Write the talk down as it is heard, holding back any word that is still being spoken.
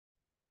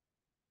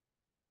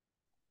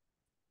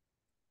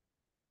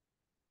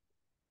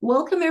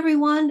Welcome,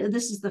 everyone.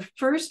 This is the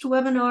first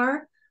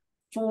webinar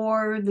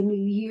for the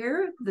new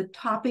year. The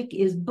topic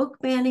is book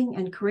banning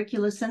and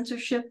curricula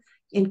censorship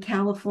in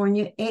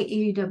California,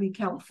 AAUW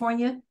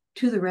California,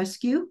 to the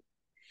rescue.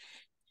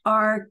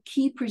 Our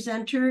key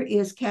presenter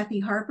is Kathy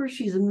Harper.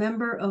 She's a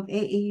member of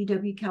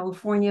AAUW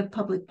California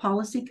Public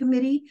Policy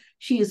Committee.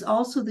 She is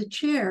also the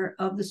chair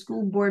of the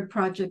School Board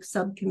Project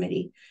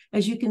Subcommittee.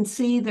 As you can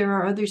see, there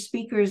are other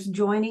speakers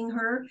joining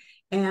her,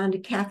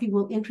 and Kathy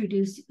will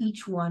introduce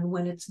each one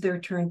when it's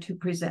their turn to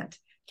present.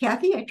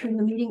 Kathy, I turn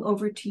the meeting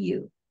over to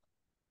you.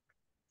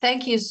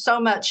 Thank you so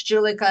much,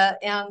 Julika.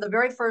 And the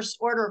very first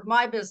order of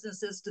my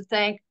business is to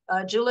thank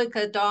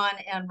Julika, Dawn,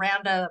 and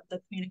Randa, the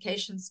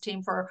communications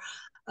team, for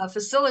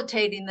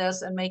facilitating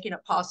this and making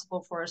it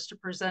possible for us to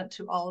present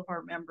to all of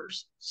our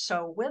members.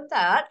 So with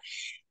that,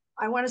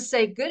 I want to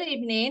say good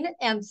evening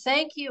and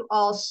thank you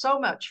all so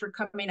much for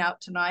coming out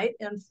tonight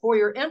and for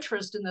your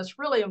interest in this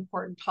really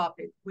important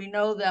topic. We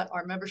know that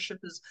our membership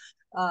is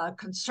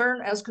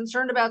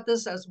concerned about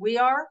this as we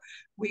are.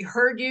 We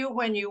heard you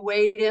when you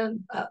weighed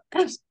in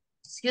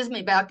excuse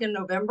me, back in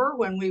November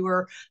when we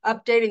were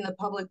updating the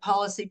public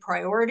policy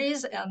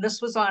priorities, and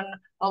this was on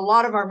a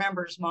lot of our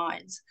members'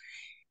 minds.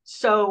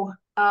 So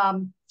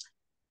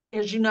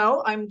as you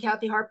know, I'm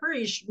Kathy Harper.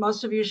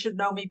 Most of you should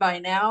know me by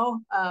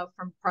now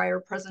from prior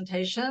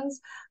presentations.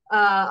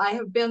 I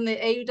have been the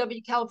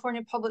AAUW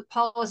California Public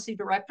Policy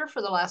Director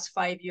for the last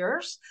 5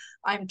 years.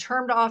 I'm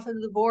termed off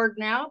of the board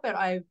now, but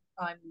I'm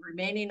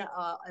remaining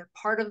a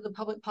part of the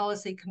Public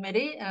Policy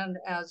Committee. And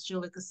as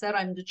Julika said,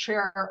 I'm the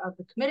chair of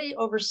the committee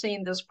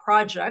overseeing this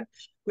project,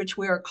 which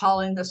we are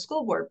calling the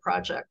School Board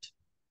Project.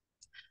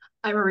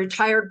 I'm a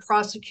retired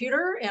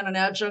prosecutor and an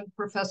adjunct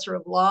professor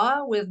of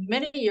law with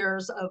many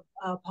years of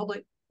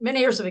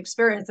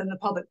experience in the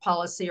public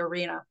policy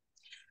arena.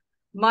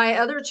 My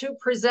other two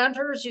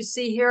presenters you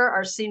see here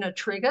are Sina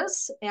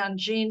Trigas and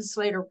Jean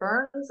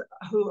Slater-Burns,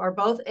 who are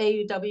both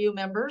AAUW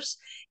members.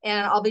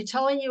 And I'll be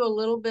telling you a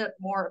little bit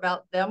more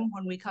about them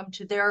when we come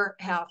to their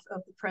half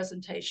of the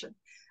presentation.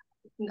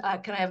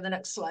 Can I have the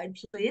next slide,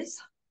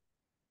 please?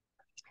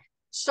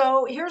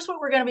 So here's what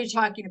we're going to be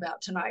talking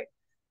about tonight.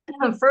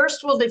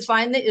 First, we'll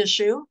define the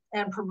issue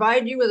and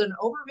provide you with an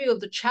overview of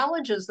the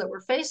challenges that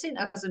we're facing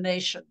as a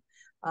nation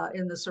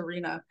in this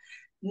arena.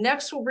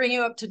 Next, we'll bring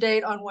you up to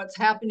date on what's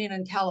happening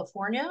in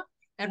California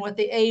and what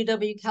the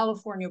AAUW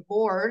California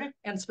Board,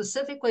 and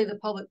specifically the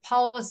public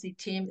policy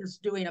team, is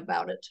doing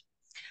about it.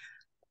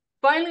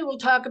 Finally, we'll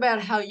talk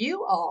about how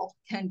you all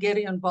can get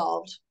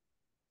involved,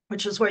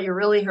 which is what you're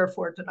really here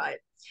for tonight.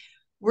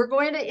 We're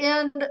going to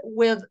end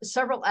with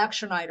several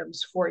action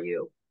items for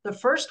you. The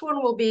first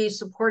one will be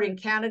supporting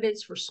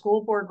candidates for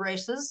school board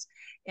races,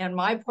 and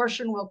my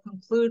portion will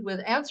conclude with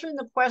answering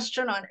the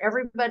question on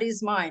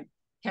everybody's mind: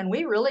 can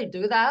we really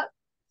do that?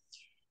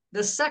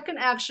 The second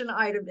action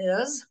item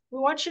is we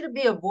want you to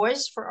be a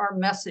voice for our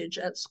message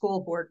at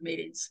school board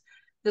meetings.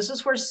 This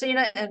is where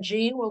Sina and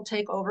Jean will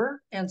take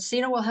over, and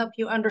Sina will help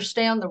you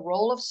understand the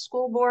role of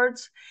school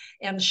boards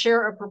and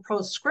share a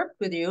proposed script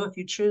with you if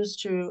you choose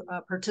to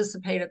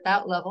participate at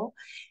that level.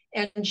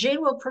 And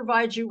Jean will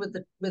provide you with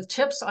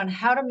tips on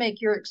how to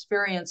make your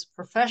experience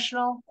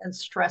professional and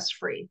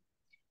stress-free.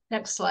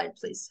 Next slide,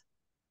 please.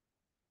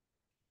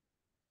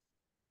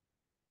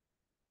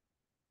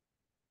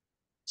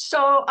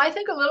 So I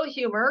think a little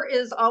humor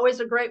is always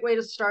a great way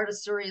to start a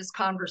serious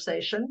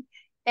conversation.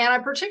 And I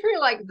particularly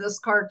like this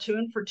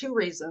cartoon for two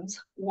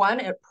reasons. One,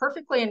 it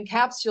perfectly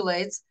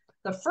encapsulates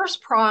the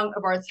first prong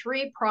of our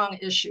three-prong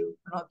issue.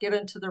 And I'll get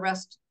into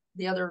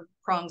the other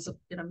prongs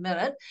in a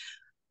minute.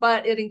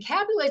 But it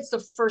encapsulates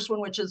the first one,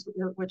 which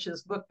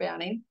is book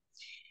banning.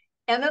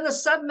 And then the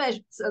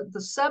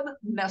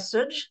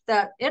sub-message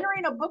that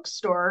entering a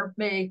bookstore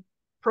may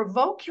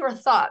provoke your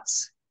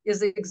thoughts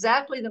is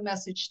exactly the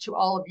message to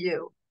all of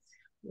you.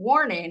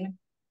 Warning,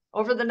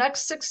 over the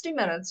next 60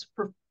 minutes,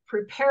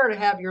 prepare to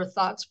have your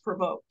thoughts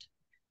provoked.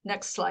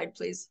 Next slide,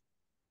 please.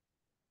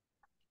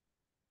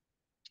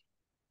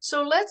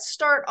 So let's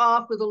start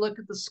off with a look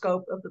at the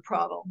scope of the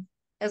problem.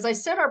 As I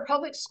said, our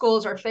public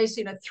schools are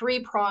facing a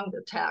three-pronged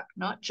attack,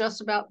 not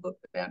just about book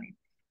banning.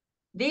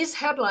 These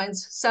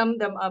headlines sum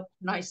them up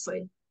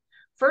nicely.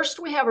 First,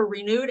 we have a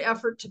renewed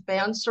effort to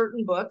ban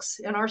certain books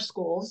in our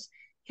schools.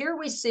 Here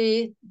we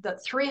see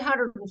that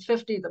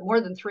more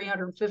than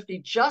 350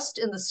 just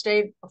in the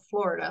state of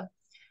Florida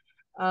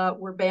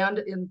were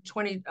banned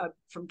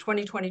from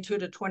 2022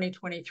 to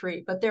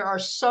 2023, but there are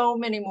so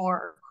many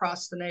more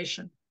across the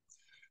nation.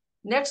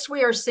 Next,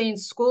 we are seeing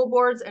school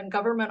boards and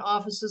government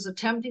offices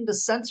attempting to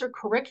censor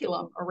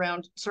curriculum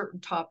around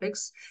certain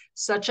topics,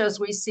 such as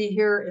we see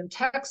here in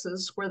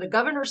Texas, where the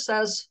governor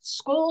says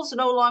schools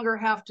no longer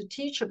have to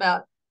teach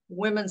about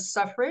women's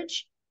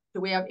suffrage.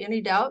 Do we have any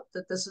doubt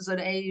that this is an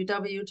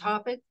AAUW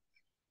topic?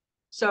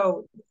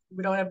 So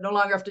we no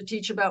longer have to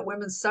teach about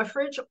women's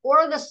suffrage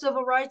or the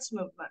civil rights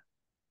movement.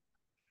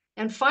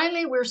 And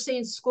finally, we're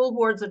seeing school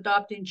boards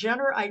adopting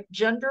gender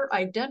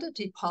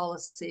identity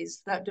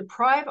policies that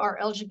deprive our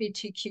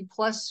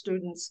LGBTQ+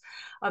 students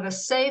of a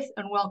safe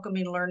and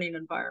welcoming learning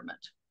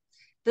environment.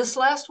 This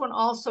last one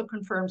also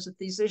confirms that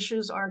these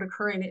issues aren't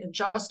occurring in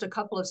just a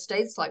couple of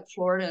states like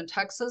Florida and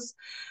Texas,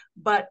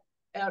 but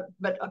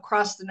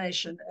across the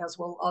nation, as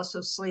we'll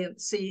also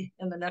see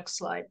in the next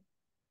slide,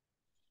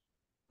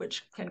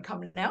 which can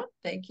come now.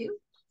 Thank you.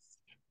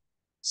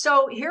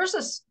 So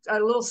here's a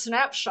little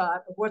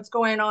snapshot of what's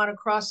going on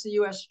across the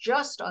US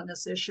just on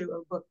this issue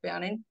of book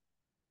banning.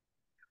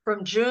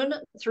 From June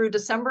through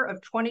December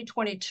of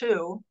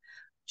 2022,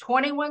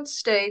 21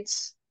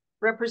 states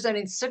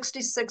representing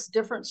 66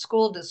 different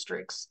school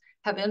districts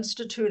have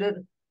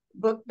instituted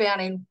book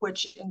banning,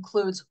 which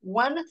includes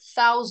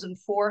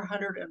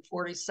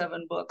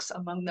 1,447 books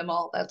among them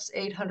all. That's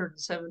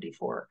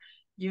 874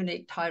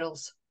 unique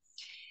titles.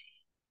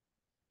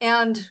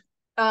 And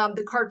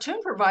the cartoon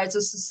provides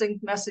a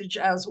succinct message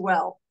as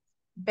well.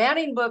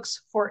 Banning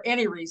books for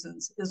any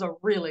reasons is a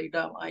really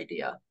dumb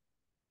idea.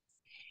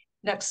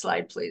 Next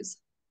slide, please.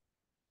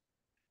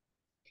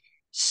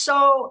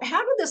 So how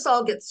did this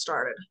all get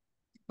started?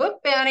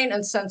 Book banning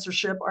and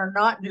censorship are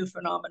not new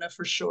phenomena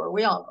for sure.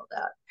 We all know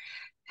that.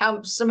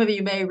 How some of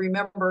you may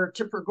remember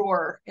Tipper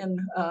Gore in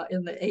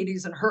the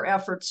 80s and her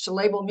efforts to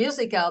label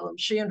music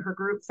albums she and her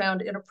group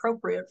found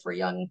inappropriate for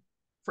young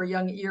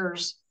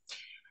ears.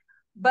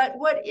 But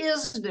what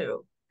is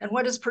new and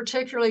what is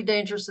particularly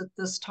dangerous at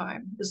this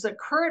time is that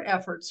current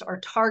efforts are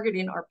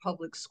targeting our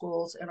public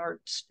schools and our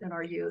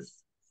youth.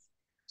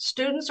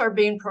 Students are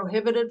being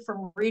prohibited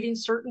from reading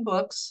certain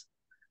books,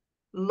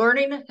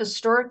 learning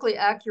historically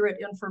accurate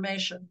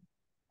information,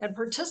 and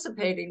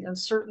participating in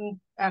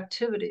certain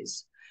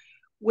activities,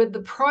 with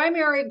the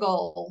primary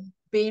goal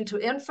being to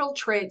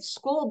infiltrate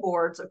school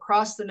boards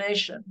across the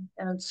nation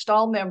and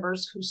install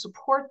members who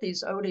support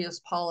these odious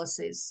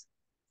policies.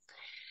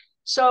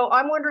 So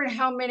I'm wondering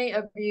how many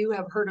of you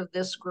have heard of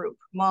this group,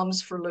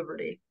 Moms for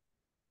Liberty.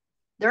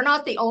 They're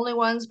not the only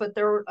ones, but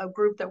they're a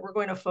group that we're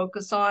going to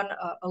focus on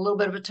a little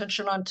bit of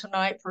attention on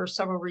tonight for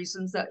several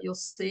reasons that you'll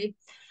see.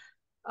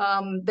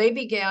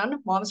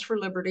 Moms for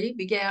Liberty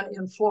began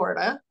in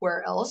Florida,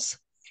 where else,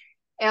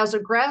 as a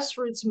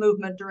grassroots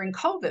movement during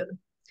COVID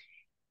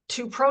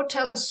to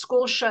protest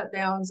school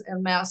shutdowns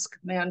and mask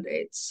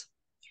mandates.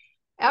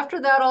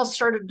 After that all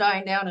started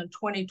dying down in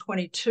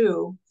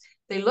 2022,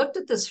 they looked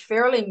at this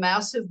fairly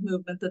massive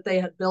movement that they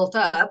had built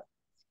up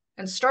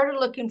and started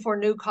looking for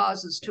new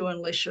causes to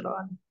unleash it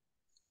on.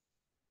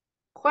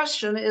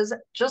 Question is,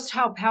 just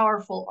how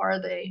powerful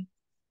are they?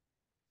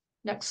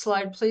 Next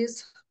slide,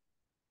 please.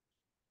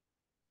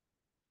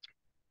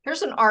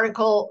 Here's an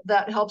article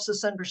that helps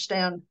us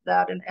understand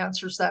that and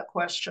answers that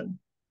question.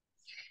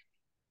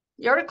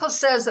 The article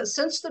says that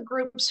since the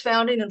group's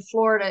founding in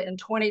Florida in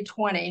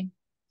 2020,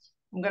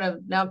 I'm going to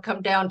now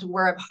come down to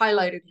where I've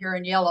highlighted here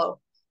in yellow,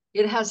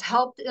 it has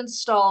helped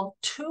install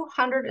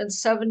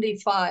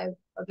 275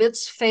 of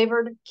its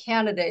favored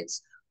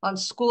candidates on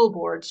school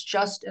boards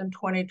just in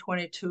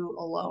 2022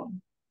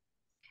 alone.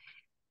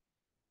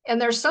 And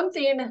there's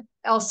something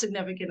else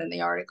significant in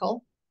the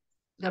article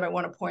that I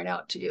want to point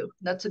out to you.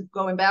 That's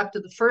going back to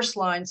the first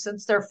line.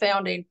 Since their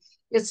founding,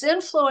 its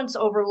influence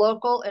over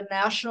local and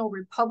national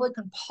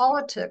Republican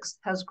politics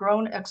has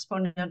grown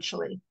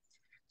exponentially.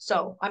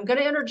 So I'm going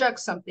to interject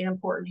something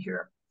important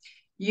here.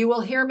 You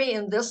will hear me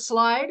in this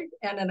slide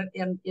and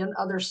in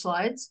other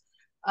slides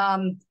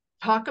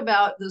talk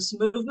about this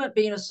movement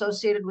being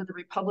associated with the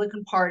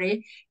Republican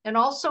Party and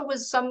also with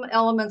some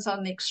elements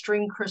on the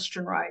extreme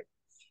Christian right.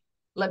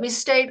 Let me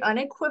state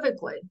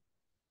unequivocally,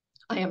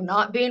 I am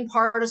not being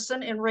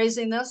partisan in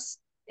raising this,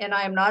 and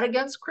I am not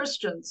against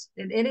Christians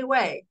in any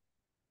way.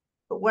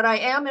 But what I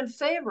am in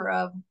favor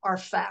of are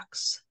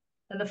facts.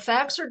 And the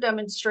facts are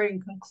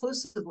demonstrating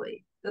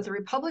conclusively that the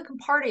Republican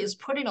Party is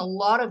putting a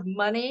lot of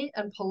money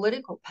and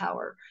political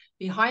power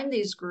behind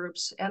these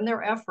groups and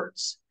their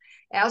efforts,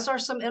 as are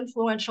some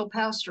influential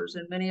pastors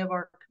in many of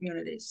our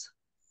communities.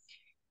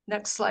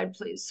 Next slide,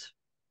 please.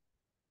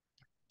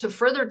 To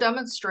further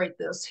demonstrate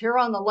this, here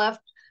on the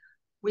left,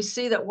 we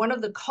see that one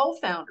of the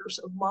co-founders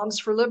of Moms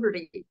for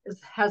Liberty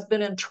has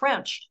been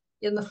entrenched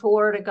in the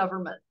Florida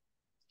government.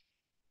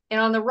 And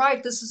on the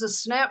right, this is a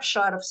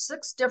snapshot of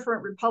 6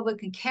 different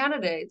Republican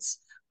candidates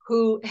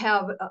who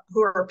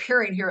are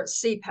appearing here at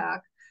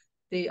CPAC,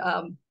 the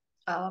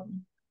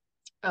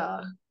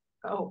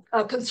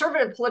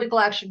Conservative Political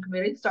Action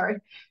Committee. Sorry,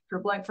 for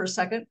blank for a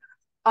second.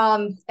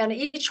 And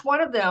each one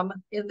of them,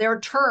 in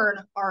their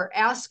turn, are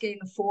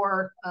asking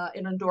for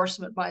an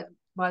endorsement by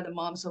the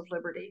Moms of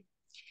Liberty.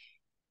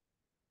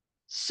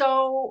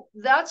 So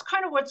that's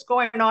kind of what's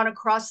going on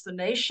across the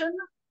nation.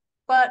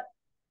 But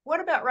what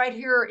about right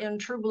here in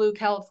True Blue,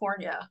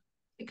 California?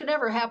 It could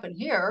never happen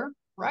here,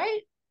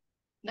 right?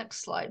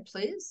 Next slide,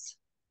 please.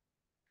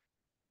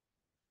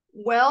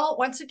 Well,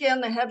 once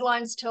again, the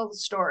headlines tell the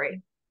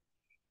story.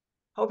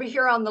 Over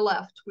here on the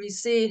left, we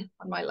see,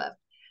 on my left,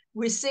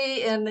 we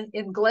see in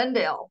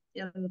Glendale,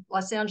 in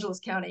Los Angeles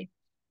County,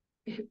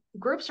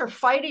 groups are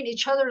fighting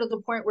each other to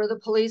the point where the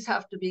police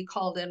have to be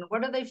called in.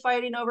 What are they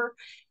fighting over?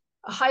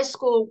 A high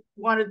school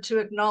wanted to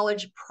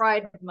acknowledge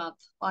Pride Month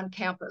on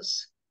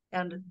campus,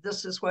 and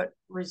this is what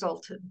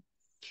resulted.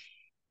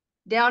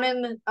 Down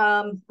in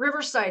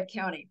Riverside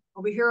County,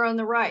 over here on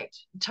the right,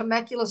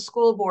 Temecula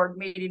School Board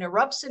meeting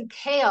erupts in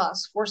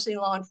chaos, forcing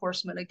law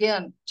enforcement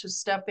again to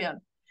step in.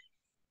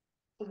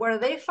 What are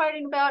they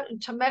fighting about in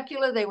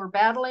Temecula? They were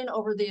battling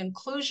over the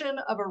inclusion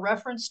of a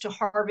reference to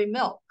Harvey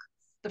Milk,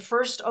 the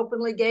first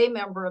openly gay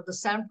member of the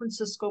San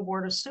Francisco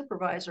Board of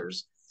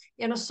Supervisors,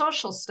 in a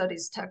social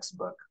studies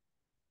textbook.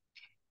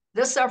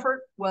 This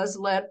effort was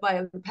led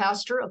by the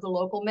pastor of the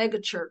local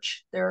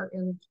megachurch there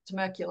in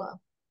Temecula.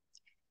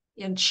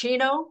 In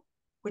Chino,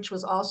 which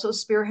was also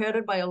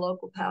spearheaded by a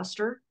local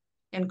pastor,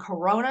 in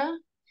Corona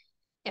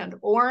and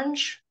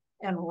Orange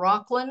and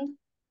Rockland,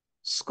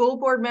 school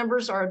board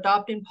members are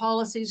adopting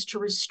policies to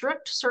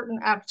restrict certain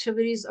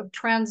activities of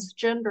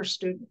transgender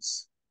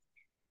students.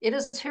 It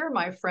is here,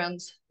 my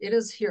friends. It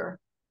is here.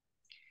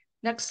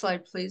 Next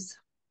slide, please.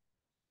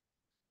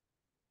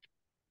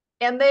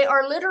 And they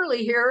are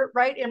literally here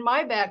right in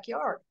my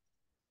backyard.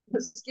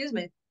 Excuse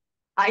me.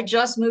 I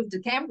just moved to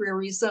Cambria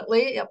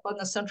recently up on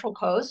the Central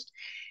Coast,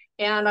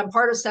 and I'm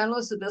part of San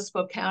Luis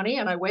Obispo County,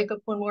 and I wake up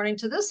one morning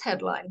to this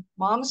headline: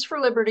 Moms for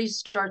Liberty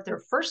start their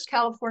first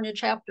California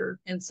chapter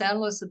in San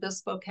Luis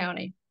Obispo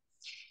County.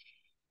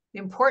 The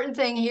important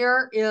thing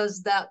here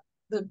is that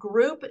the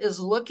group is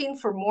looking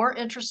for more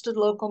interested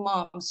local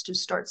moms to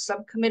start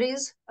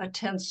subcommittees,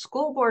 attend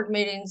school board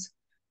meetings,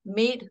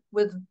 meet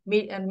with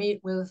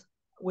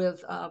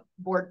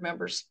board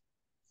members.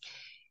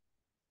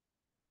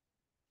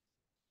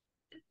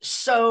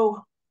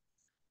 So,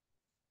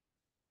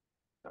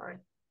 sorry.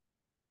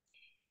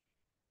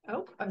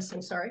 Oh, I'm so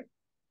sorry.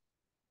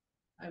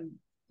 I'm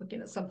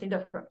looking at something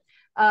different.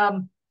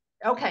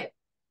 Okay.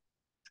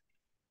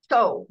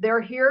 So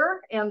they're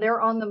here and they're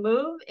on the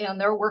move and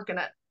they're working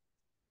it.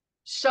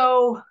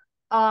 So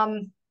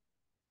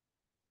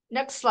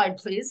next slide,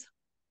 please.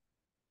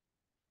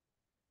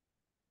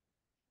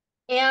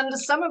 And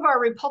some of our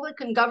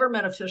Republican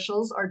government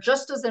officials are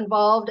just as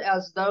involved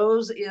as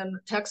those in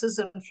Texas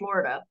and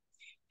Florida.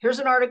 Here's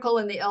an article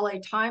in the LA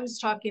Times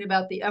talking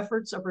about the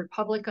efforts of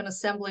Republican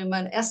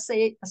Assemblyman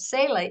Essayli,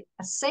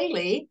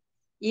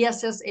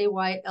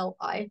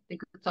 E-S-S-A-Y-L-I, I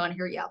think it's on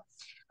here, yeah,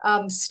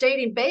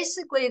 stating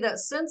basically that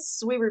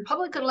since we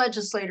Republican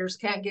legislators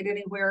can't get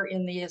anywhere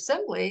in the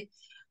Assembly,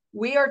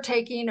 we are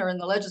taking, or in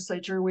the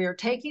legislature, we are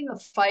taking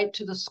the fight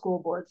to the school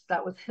boards.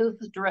 That was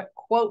his direct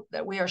quote,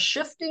 that we are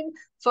shifting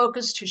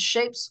focus to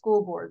shape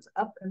school boards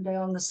up and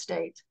down the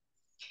state.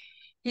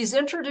 He's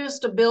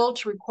introduced a bill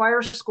to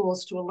require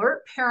schools to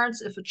alert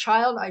parents if a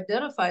child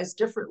identifies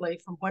differently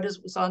from what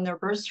was on their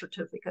birth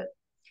certificate.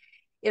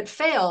 It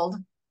failed,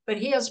 but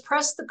he has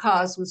pressed the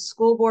cause with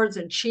school boards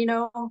in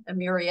Chino and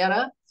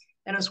Murrieta,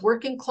 and is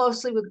working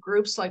closely with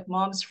groups like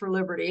Moms for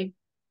Liberty,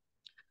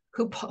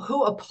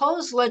 who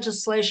oppose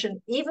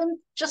legislation, even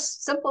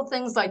just simple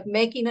things like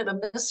making it a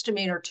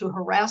misdemeanor to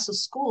harass a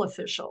school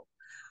official,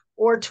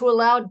 or to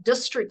allow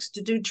districts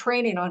to do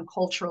training on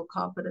cultural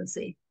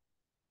competency.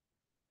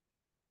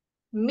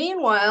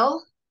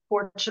 Meanwhile,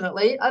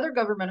 fortunately, other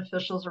government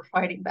officials are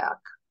fighting back.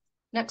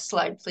 Next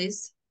slide,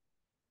 please.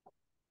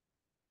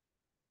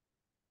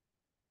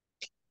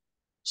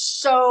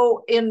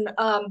 So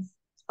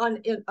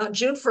on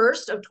June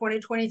 1st of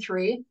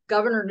 2023,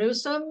 Governor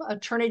Newsom,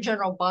 Attorney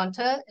General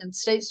Bonta, and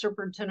State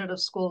Superintendent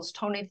of Schools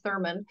Tony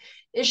Thurmond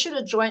issued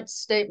a joint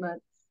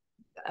statement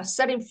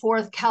setting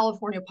forth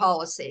California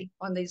policy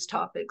on these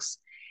topics.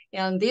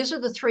 And these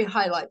are the three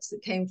highlights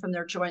that came from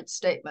their joint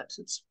statement.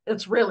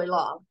 It's really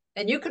long,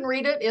 and you can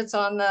read it. It's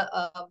on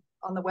the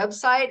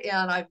website,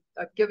 and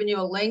I've given you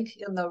a link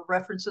in the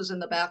references in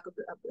the back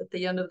at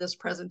the end of this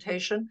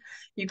presentation.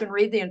 You can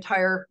read the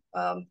entire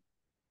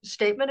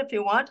statement if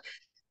you want.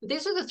 But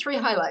these are the three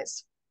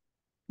highlights.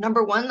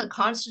 Number one, the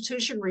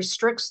Constitution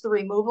restricts the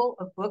removal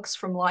of books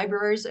from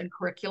libraries and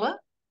curricula.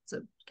 It's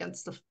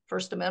against the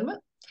First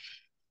Amendment.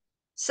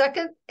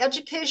 Second,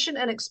 education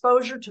and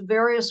exposure to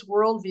various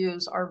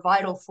worldviews are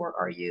vital for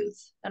our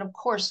youth. And of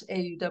course,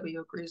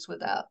 AAUW agrees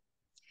with that.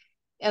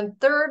 And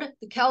third,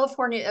 the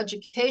California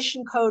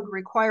Education Code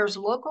requires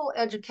local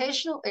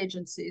educational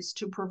agencies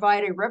to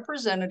provide a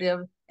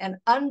representative and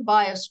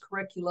unbiased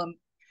curriculum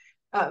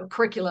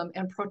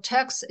and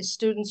protects a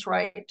student's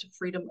right to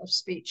freedom of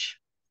speech.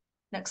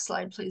 Next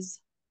slide, please.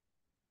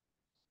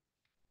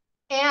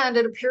 And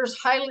it appears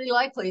highly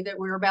likely that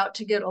we're about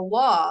to get a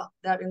law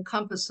that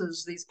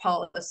encompasses these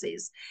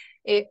policies.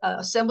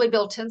 Assembly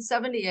Bill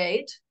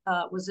 1078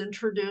 was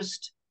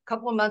introduced a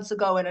couple of months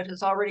ago, and it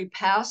has already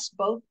passed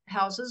both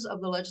houses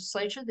of the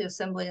legislature, the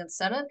Assembly and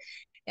Senate,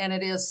 and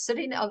it is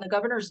sitting on the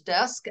governor's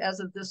desk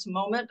as of this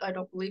moment. I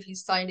don't believe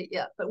he's signed it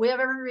yet, but we have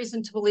every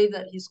reason to believe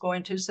that he's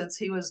going to, since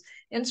he was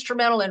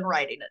instrumental in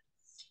writing it.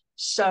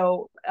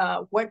 So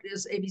what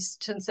is AB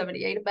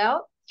 1078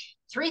 about?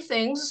 Three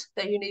things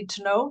that you need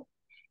to know.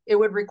 It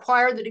would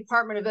require the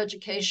Department of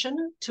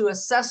Education to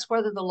assess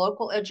whether the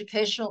local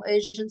educational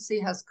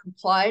agency has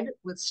complied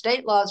with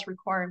state laws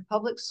requiring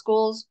public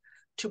schools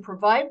to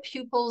provide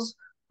pupils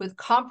with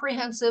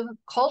comprehensive,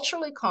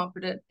 culturally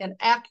competent, and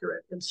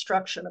accurate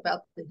instruction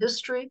about the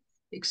history,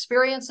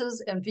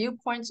 experiences, and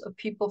viewpoints of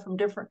people from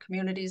different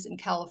communities in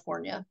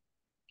California.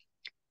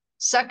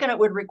 Second, it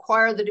would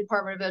require the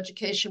Department of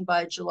Education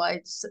by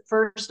July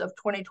 1st of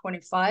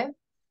 2025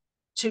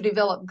 to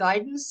develop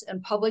guidance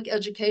and public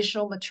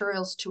educational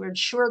materials to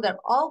ensure that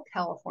all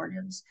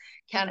Californians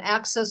can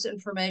access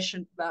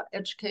information about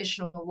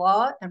educational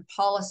law and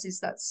policies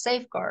that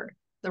safeguard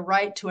the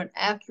right to an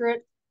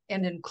accurate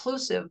and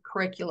inclusive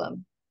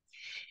curriculum.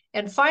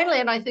 And finally,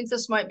 and I think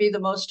this might be the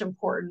most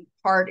important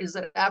part, is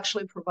that it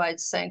actually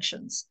provides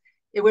sanctions.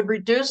 It would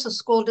reduce a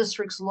school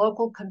district's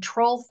local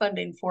control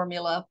funding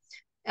formula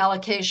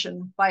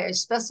allocation by a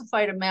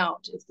specified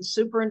amount if the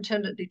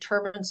superintendent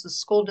determines the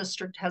school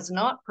district has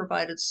not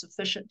provided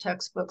sufficient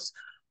textbooks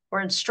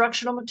or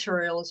instructional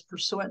materials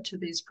pursuant to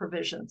these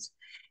provisions.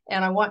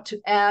 And I want to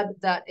add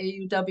that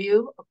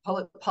AAUW, a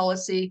Public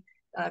Policy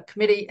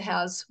Committee,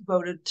 has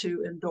voted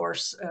to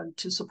endorse and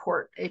to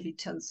support AB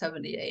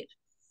 1078.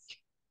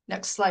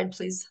 Next slide,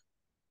 please.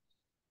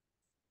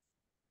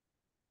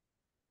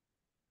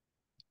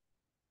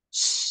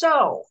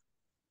 So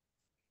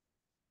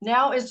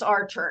now it's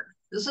our turn.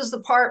 This is the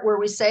part where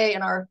we say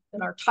in our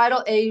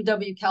title,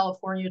 AAUW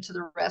California to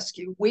the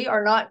rescue. We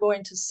are not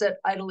going to sit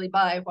idly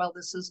by while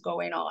this is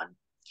going on.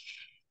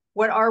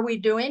 What are we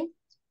doing?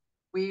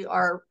 We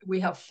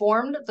have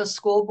formed the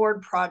school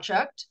board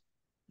project.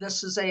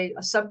 This is a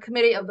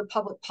subcommittee of the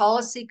Public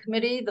Policy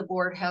Committee. The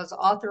board has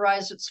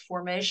authorized its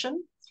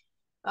formation.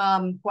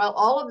 While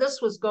all of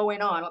this was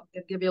going on, I'll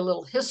give you a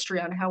little history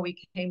on how we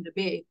came to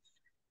be.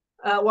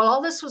 While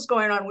all this was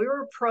going on, we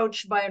were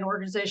approached by an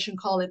organization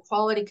called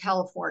Equality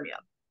California.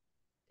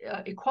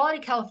 Equality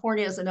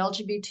California is an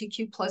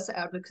LGBTQ plus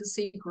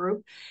advocacy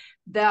group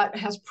that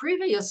has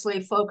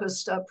previously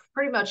focused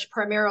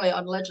primarily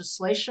on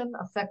legislation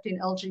affecting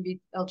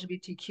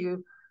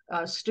LGBTQ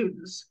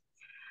students.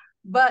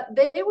 But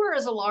they were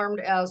as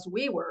alarmed as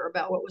we were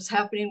about what was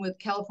happening with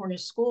California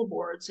school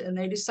boards, and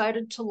they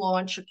decided to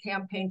launch a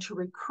campaign to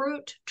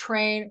recruit,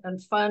 train,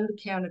 and fund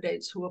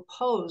candidates who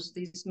oppose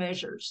these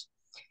measures.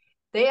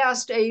 They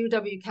asked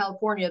AAUW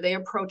California, they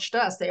approached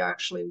us, they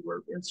actually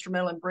were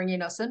instrumental in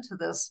bringing us into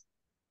this.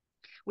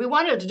 We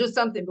wanted to do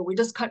something, but we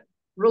just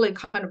really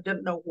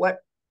didn't know where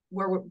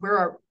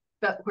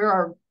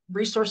our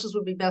resources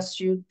would be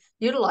best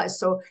utilized.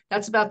 So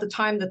that's about the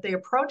time that they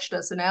approached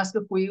us and asked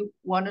if we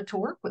wanted to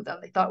work with them.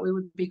 They thought we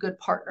would be good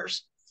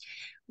partners.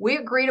 We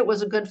agreed it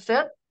was a good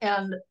fit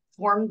and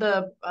formed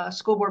the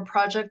school board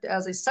project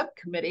as a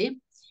subcommittee.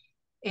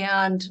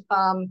 And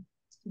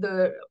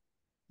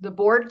the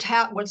board,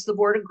 once the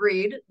board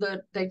agreed,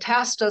 they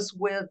tasked us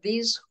with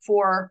these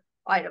 4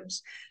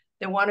 items.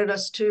 They wanted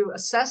us to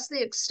assess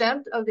the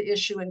extent of the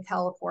issue in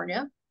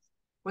California.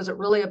 Was it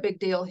really a big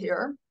deal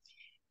here?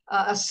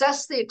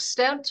 Assess the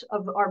extent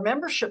of our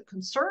membership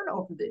concern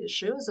over the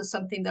issue. Is this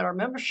something that our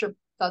membership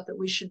thought that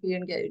we should be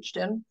engaged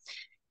in?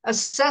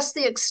 Assess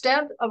the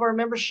extent of our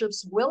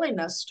membership's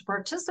willingness to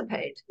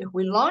participate. If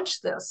we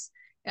launched this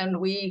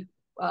and we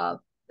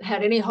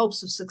had any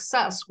hopes of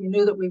success, we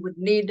knew that we would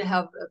need to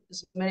have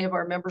as many of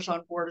our members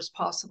on board as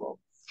possible.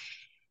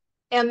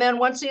 And then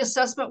once the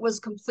assessment was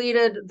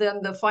completed,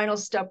 then the final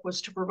step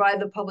was to provide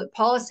the Public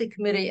Policy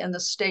Committee and the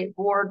state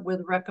board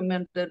with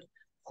recommended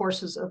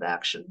courses of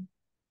action.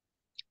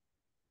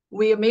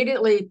 We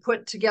immediately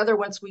put together,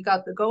 once we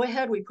got the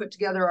go-ahead, we put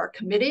together our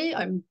committee.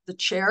 I'm the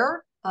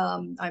chair.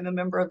 I'm a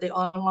member of the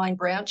online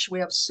branch. We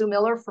have Sue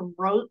Miller from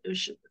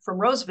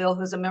Roseville,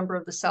 who's a member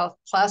of the South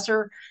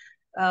Placer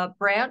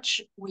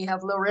branch. We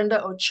have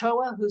Lorinda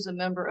Ochoa, who's a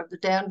member of the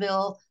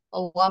Danville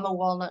Alama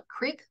Walnut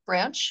Creek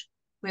branch.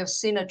 We have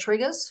Sina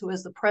Trigas, who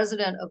is the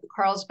president of the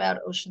Carlsbad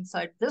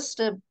Oceanside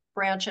Vista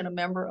branch and a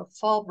member of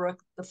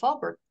the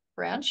Fallbrook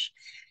branch,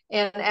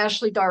 and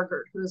Ashley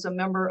Dargard, who is a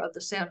member of the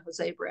San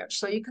Jose branch.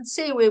 So you can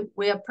see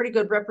we have pretty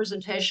good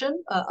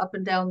representation up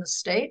and down the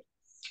state.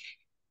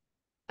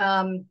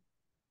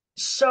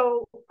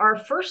 So our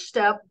first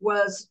step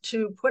was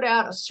to put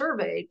out a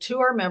survey to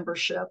our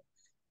membership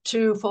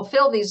to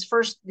fulfill these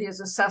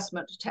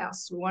assessment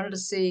tasks. We wanted to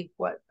see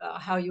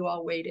how you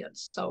all weighed in.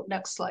 So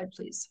next slide,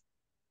 please.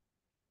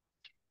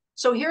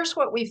 So here's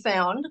what we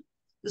found.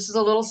 This is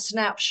a little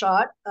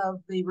snapshot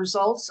of the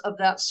results of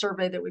that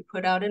survey that we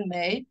put out in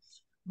May.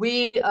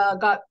 We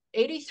got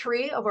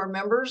 83 of our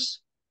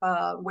members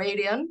weighed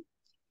in.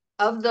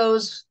 Of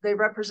those, they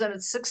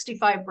represented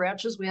 65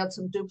 branches. We had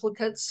some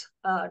duplicates,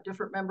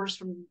 different members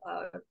from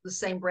the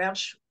same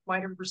branch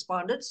might have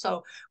responded.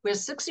 So we had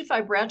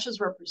 65 branches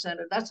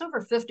represented. That's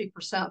over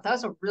 50%.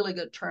 That's a really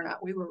good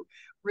turnout. We were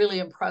really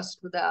impressed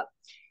with that.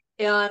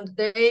 And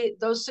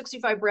those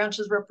 65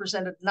 branches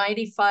represented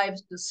 95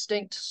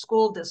 distinct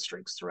school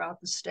districts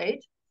throughout the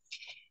state.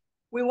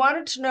 We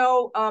wanted to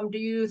know, do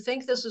you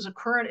think this is a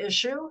current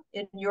issue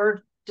in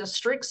your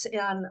districts?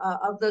 And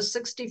of the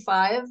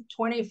 65,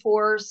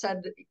 24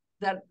 said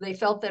that they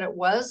felt that it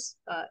was,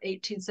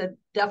 18 said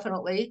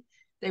definitely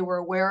they were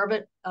aware of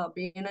it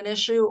being an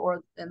issue,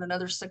 and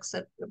another 6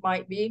 said it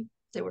might be.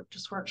 They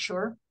just weren't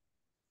sure.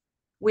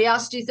 We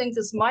asked, do you think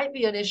this might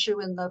be an issue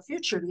in the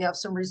future? Do you have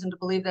some reason to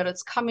believe that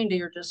it's coming to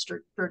your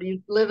district? Or do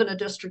you live in a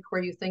district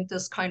where you think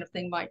this kind of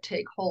thing might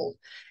take hold?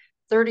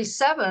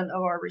 37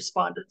 of our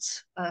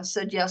respondents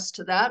said yes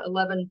to that,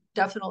 11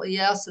 definitely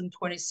yes, and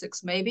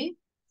 26 maybe.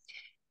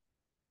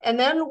 And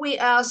then we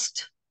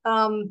asked,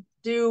 would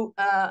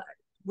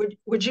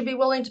you be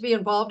willing to be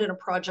involved in a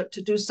project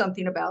to do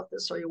something about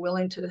this? Are you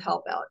willing to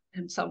help out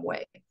in some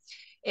way?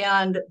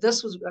 And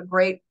this was a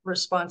great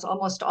response.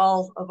 Almost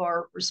all of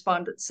our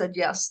respondents said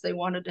yes, they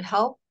wanted to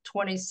help.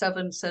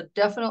 27 said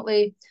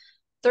definitely.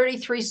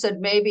 33 said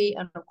maybe.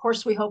 And of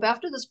course, we hope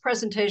after this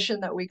presentation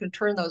that we can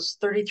turn those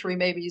 33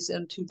 maybes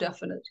into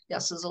definite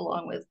yeses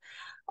along with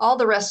all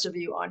the rest of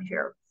you on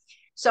here.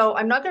 So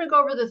I'm not going to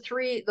go over the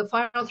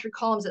final three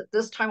columns at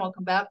this time. I'll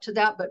come back to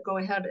that, but go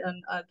ahead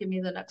and give me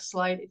the next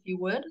slide if you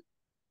would.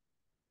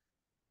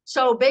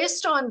 So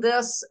based on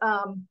this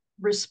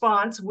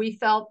response, we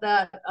felt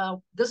that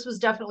this was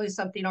definitely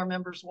something our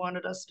members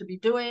wanted us to be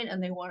doing,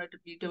 and they wanted to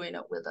be doing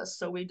it with us.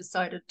 So we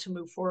decided to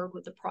move forward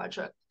with the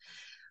project.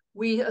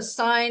 We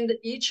assigned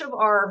each of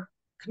our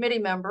committee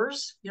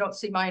members, you don't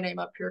see my name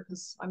up here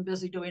because I'm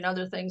busy doing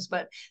other things,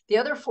 but the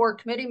other 4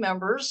 committee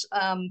members,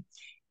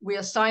 we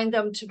assigned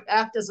them to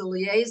act as a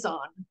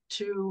liaison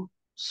to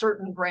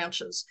certain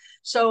branches.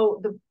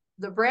 So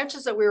the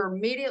branches that we were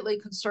immediately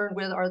concerned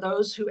with are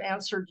those who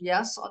answered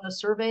yes on the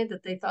survey,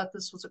 that they thought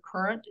this was a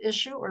current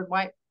issue or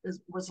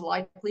was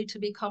likely to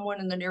become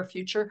one in the near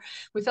future.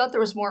 We felt there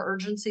was more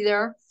urgency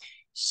there.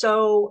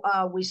 So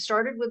we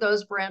started with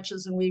those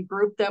branches and we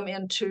grouped them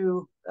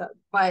into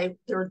by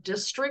their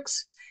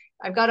districts.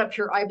 I've got up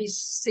here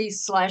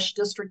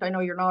IBC/district. I know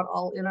you're not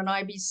all in an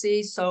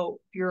IBC, so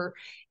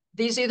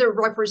these either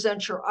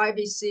represent your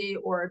IBC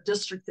or a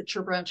district that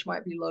your branch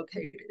might be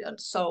located in.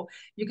 So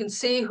you can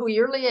see who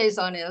your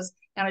liaison is.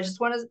 And I just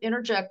want to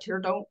interject here,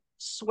 don't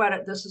sweat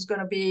it. This is going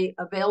to be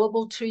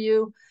available to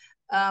you.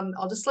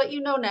 I'll just let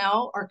you know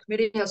now, our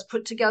committee has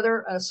put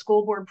together a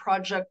school board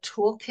project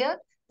toolkit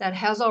that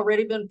has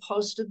already been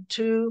posted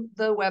to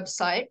the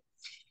website.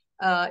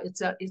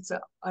 It's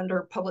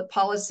under public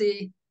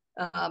policy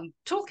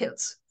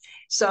toolkits.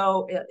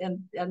 So, and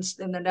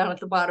then down at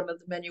the bottom of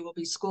the menu will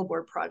be school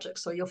board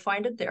projects. So you'll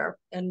find it there.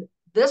 And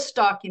this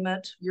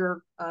document,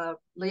 your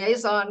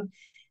liaison,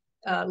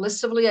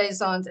 list of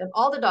liaisons, and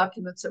all the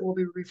documents that we'll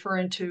be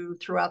referring to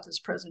throughout this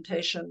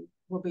presentation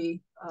will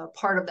be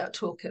part of that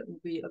toolkit,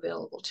 will be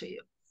available to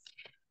you.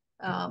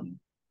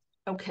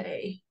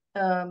 Okay.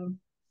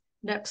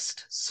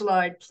 Next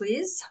slide,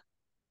 please.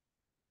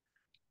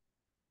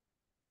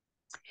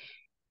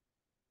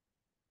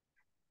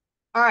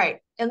 All right,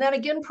 and then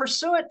again,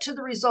 pursuant to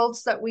the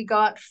results that we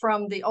got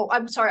from the, oh,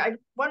 I'm sorry, I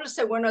wanted to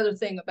say one other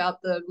thing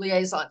about the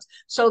liaisons.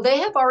 So they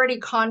have already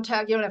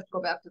contacted, you don't have to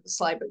go back to the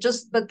slide,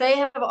 but they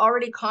have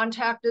already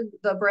contacted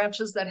the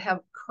branches that have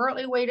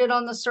currently waited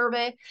on the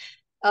survey.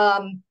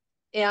 And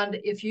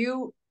if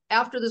you,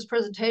 after this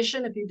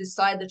presentation, if you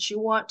decide that you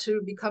want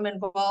to become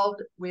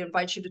involved, we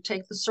invite you to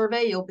take the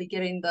survey. You'll be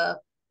getting the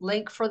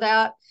link for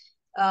that.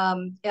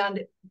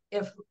 And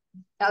if,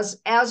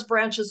 as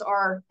branches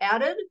are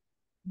added,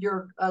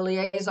 your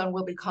liaison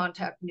will be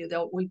contacting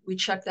you. We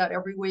check that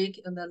every week.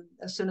 And then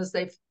as soon as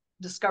they've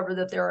discovered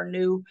that there are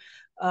new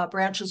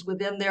branches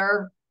within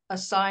their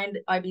assigned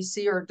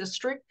IBC or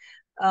district,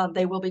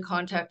 they will be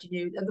contacting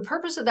you. And the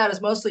purpose of that is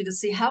mostly to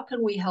see how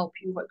can we help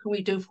you, what can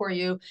we do for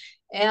you,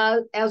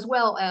 as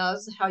well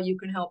as how you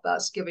can help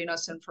us, giving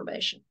us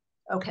information.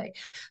 Okay,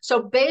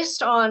 so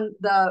based on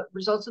the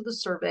results of the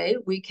survey,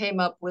 we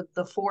came up with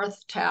the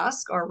 4th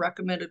task, our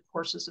recommended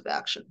courses of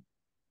action.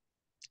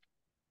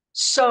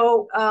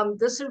 So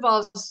this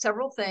involves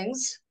several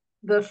things.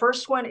 The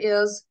first one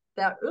is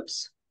that,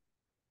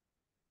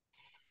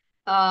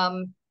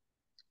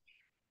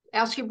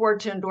 ask your board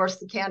to endorse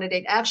the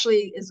candidate.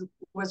 Actually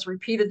was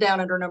repeated down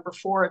under number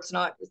 4. It's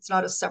not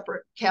a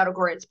separate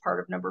category, it's part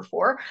of number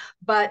 4.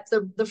 But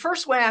the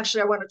first one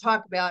actually I want to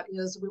talk about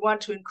is we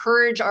want to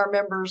encourage our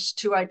members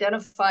to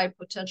identify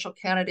potential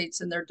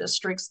candidates in their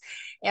districts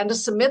and to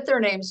submit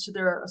their names to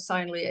their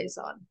assigned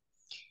liaison.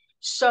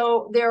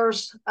 So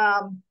there's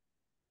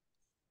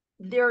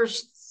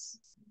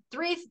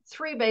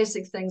three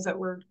basic things that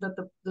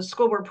the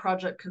school board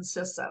project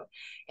consists of.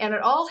 And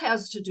it all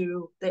has to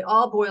do, they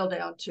all boil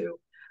down to,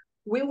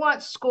 we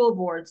want school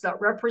boards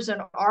that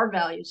represent our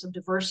values of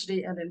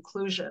diversity and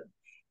inclusion.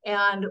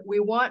 And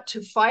we want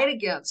to fight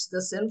against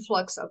this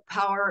influx of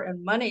power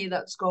and money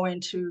that's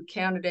going to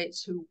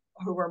candidates who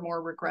are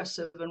more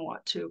regressive and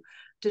want to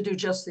do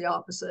just the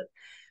opposite.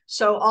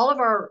 So all of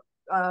our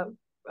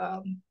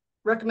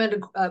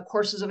recommended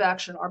courses of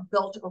action are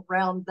built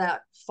around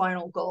that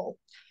final goal.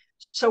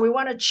 So we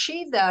want to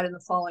achieve that in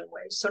the following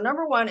ways. So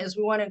number 1 is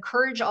we want to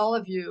encourage all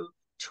of you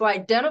to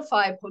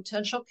identify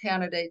potential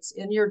candidates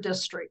in your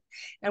district.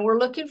 And we're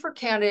looking for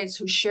candidates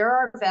who share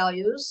our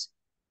values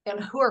and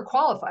who are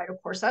qualified. Of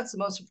course, that's the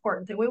most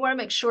important thing. We want to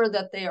make sure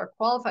that they are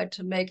qualified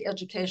to make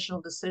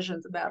educational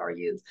decisions about our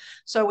youth.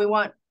 So we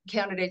want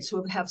candidates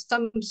who have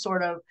some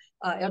sort of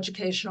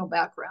educational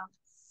background.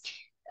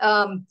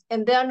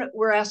 And then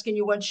we're asking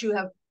you, once you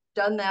have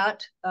done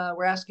that,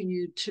 we're asking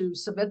you to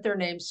submit their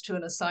names to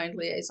an assigned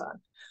liaison.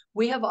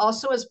 We have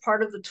also, as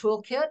part of the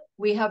toolkit,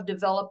 we have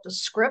developed a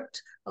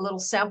script, a little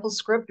sample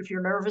script. If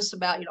you're nervous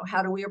about,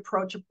 how do we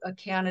approach a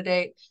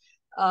candidate?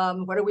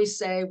 What do we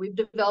say? We've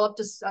developed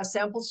a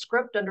sample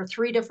script under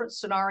 3 different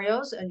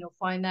scenarios, and you'll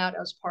find that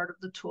as part of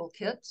the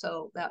toolkit.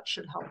 So that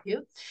should help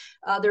you.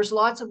 There's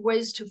lots of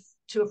ways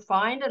to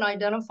find and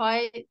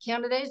identify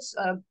candidates.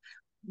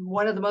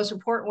 One of the most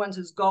important ones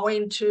is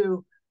going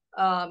to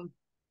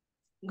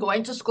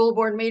school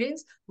board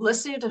meetings,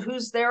 listening to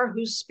who's there,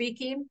 who's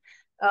speaking,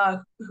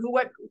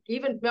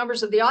 even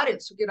members of the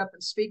audience who get up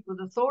and speak with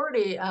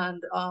authority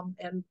and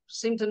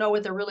seem to know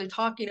what they're really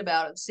talking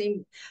about and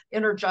seem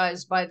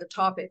energized by the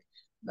topic.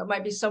 That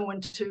might be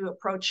someone to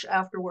approach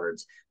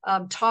afterwards.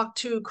 Talk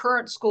to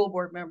current school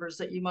board members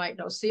that you might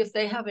know, see if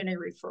they have any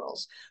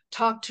referrals.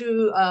 Talk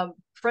to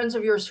friends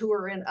of yours who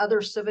are in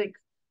other civic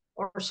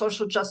or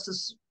social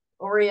justice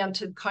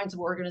oriented kinds of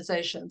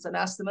organizations and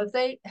ask them if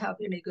they have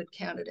any good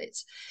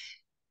candidates.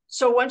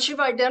 So once you've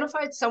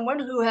identified someone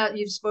who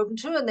you've spoken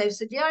to and they've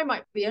said, yeah, I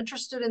might be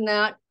interested in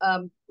that,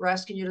 we're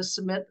asking you to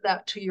submit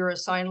that to your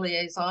assigned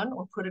liaison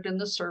or put it in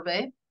the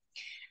survey.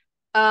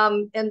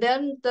 And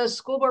then the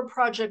school board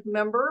project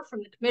member from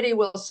the committee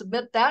will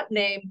submit that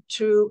name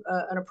to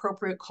an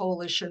appropriate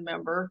coalition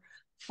member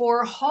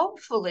for,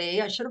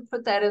 hopefully, I should have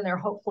put that in there,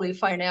 hopefully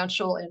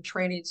financial and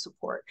training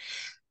support.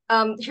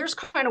 Here's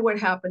kind of what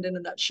happened in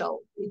a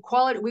nutshell.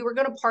 We were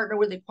going to partner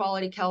with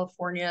Equality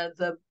California.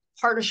 The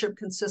partnership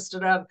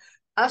consisted of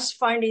us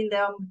finding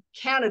them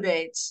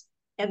candidates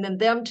and then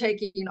them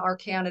taking our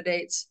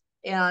candidates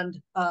and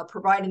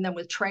providing them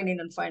with training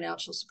and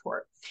financial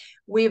support.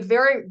 We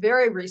very,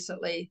 very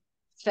recently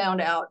found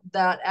out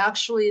that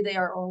actually they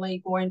are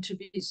only going to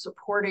be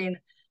supporting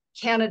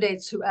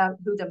candidates who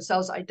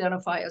themselves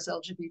identify as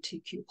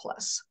LGBTQ+.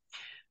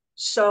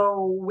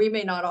 So we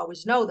may not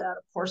always know that,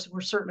 of course, and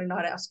we're certainly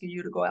not asking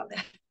you to go out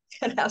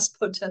and ask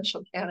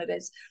potential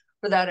candidates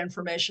for that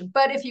information.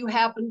 But if you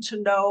happen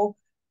to know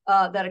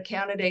that a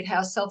candidate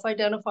has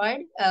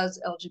self-identified as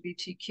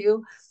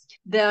LGBTQ,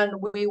 then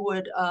we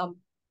would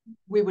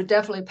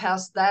definitely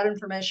pass that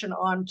information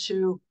on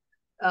to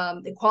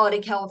Equality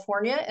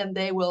California, and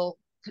they will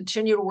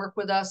continue to work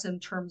with us in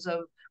terms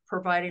of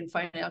providing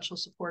financial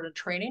support and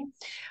training.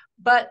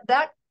 But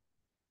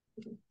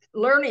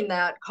learning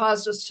that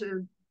caused us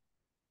to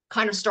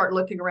kind of start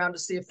looking around to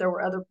see if there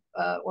were other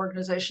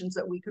organizations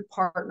that we could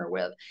partner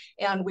with.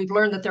 And we've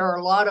learned that there are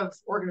a lot of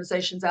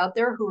organizations out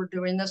there who are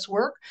doing this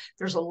work.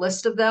 There's a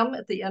list of them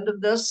at the end of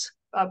this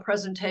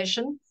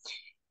presentation.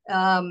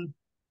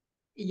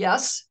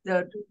 Yes,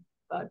 the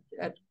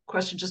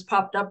question just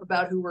popped up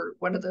about who were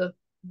one of the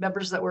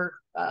members that we're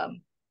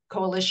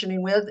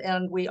coalitioning with,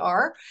 and we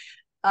are.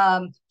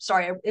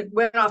 Sorry, it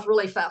went off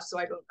really fast, so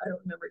I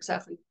don't remember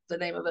exactly the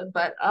name of it.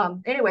 But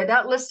anyway,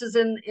 that list is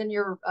in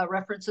your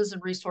references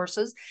and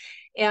resources.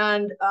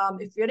 And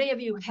if any of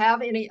you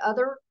have any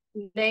other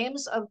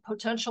names of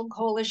potential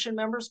coalition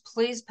members,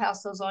 please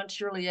pass those on to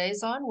your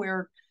liaison.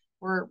 We're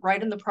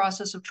right in the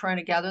process of trying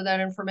to gather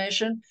that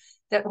information.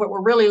 That what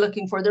we're really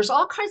looking for. There's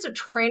all kinds of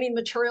training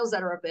materials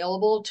that are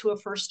available to a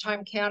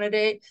first-time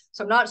candidate.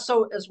 So I'm not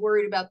as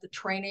worried about the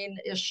training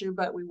issue,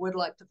 but we would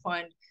like to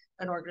find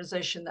an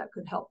organization that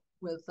could help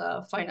with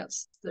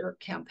finance their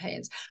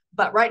campaigns.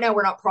 But right now,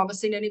 we're not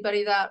promising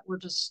anybody that. We're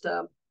just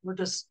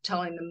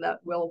telling them that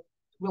we'll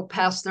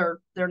pass their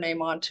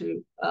name on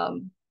to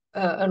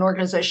an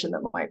organization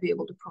that might be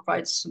able to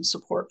provide some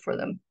support for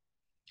them.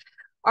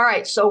 All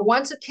right, so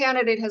once a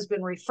candidate has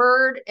been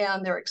referred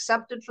and they're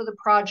accepted for the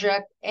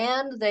project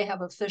and they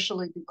have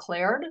officially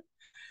declared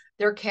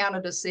their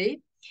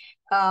candidacy,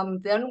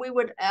 then we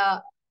would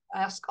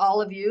ask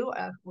all of you,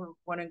 we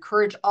want to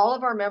encourage all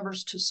of our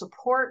members to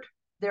support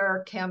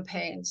their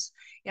campaigns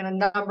in a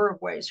number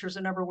of ways. Here's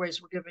a number of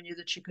ways we're giving you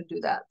that you can do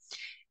that.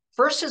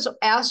 First is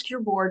ask your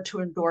board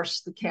to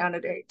endorse the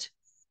candidate.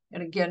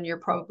 And again, you're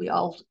probably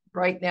all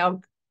right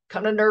now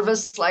kind of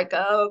nervous, like,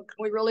 oh,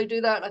 can we really do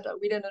that? I thought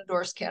we didn't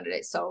endorse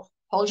candidates. So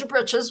hold your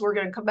britches. We're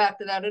going to come back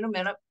to that in a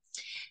minute.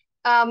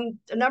 A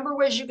number of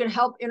ways you can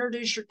help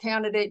introduce your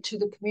candidate to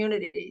the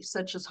community,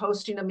 such as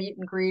hosting a meet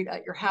and greet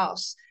at your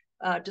house,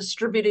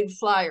 distributing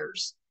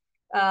flyers,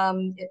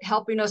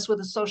 helping us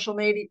with a social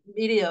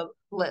media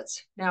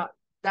blitz. Now,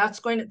 that's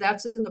in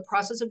the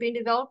process of being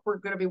developed. We're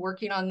going to be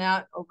working on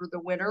that over the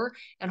winter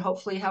and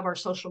hopefully have our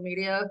social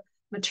media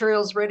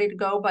materials ready to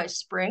go by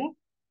spring.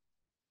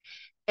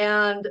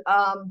 And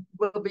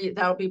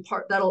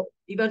that'll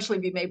eventually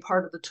be made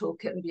part of the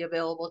toolkit and be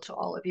available to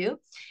all of you.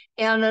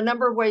 And a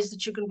number of ways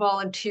that you can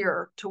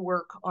volunteer to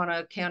work on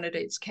a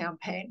candidate's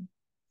campaign.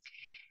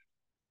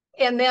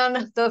 And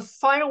then the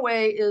final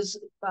way is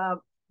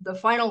the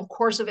final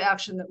course of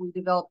action that we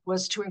developed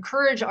was to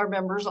encourage our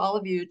members, all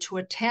of you, to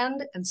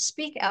attend and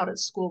speak out at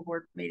school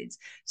board meetings.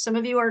 Some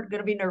of you are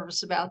going to be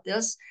nervous about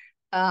this.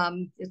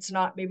 It's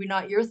not, maybe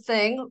not your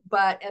thing,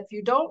 but if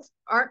you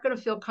aren't going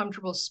to feel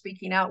comfortable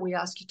speaking out, we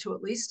ask you to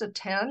at least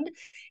attend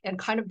and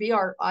kind of be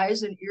our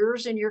eyes and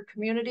ears in your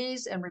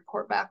communities and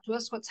report back to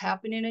us what's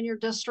happening in your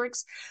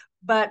districts.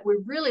 But we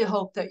really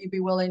hope that you'd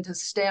be willing to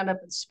stand up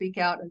and speak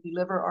out and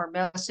deliver our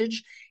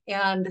message.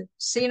 And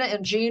Sina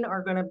and Jean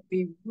are going to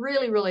be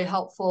really, really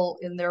helpful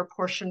in their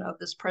portion of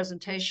this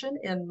presentation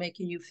in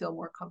making you feel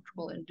more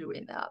comfortable in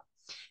doing that.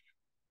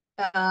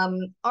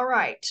 All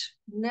right,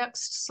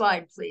 next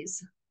slide,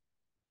 please.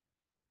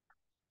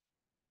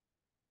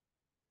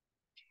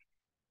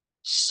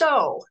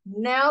 So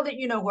now that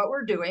you know what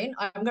we're doing,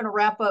 I'm going to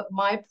wrap up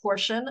my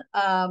portion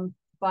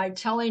by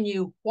telling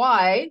you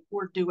why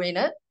we're doing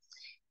it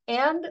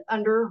and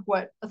under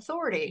what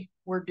authority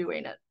we're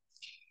doing it.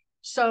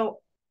 So,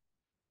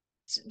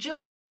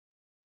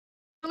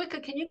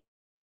 Julika, can you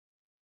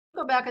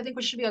go back? I think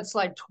we should be on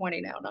slide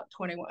 20 now, not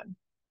 21.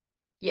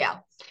 Yeah.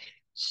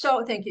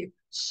 So thank you.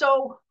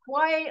 So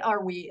why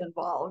are we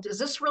involved? Is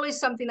this really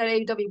something that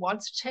AAUW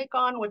wants to take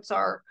on?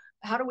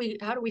 How do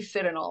we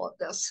fit in all of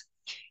this?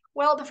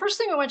 Well, the first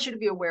thing I want you to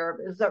be aware of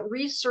is that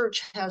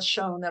research has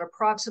shown that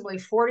approximately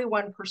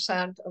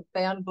 41% of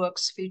banned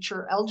books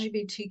feature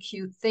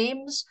LGBTQ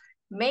themes,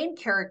 main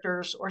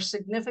characters, or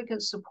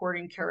significant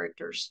supporting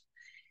characters.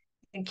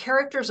 And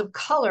characters of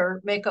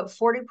color make up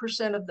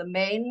 40% of the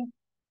main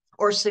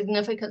or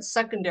significant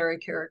secondary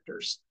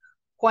characters,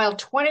 while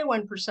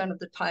 21% of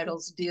the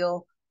titles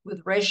deal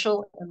with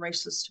racial and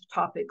racist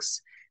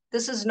topics.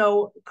 This is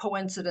no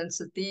coincidence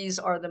that these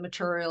are the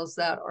materials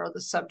that are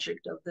the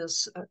subject of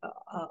this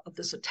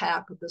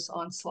attack, of this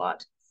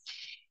onslaught.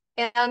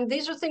 And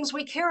these are things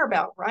we care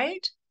about,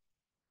 right?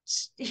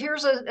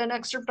 Here's an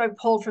excerpt I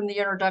pulled from the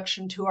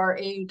introduction to our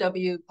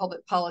AAUW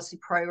public policy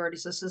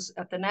priorities. This is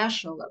at the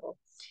national level.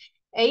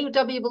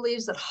 AAUW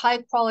believes that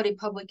high-quality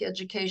public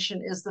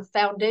education is the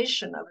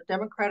foundation of a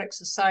democratic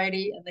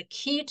society and the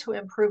key to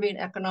improving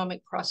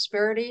economic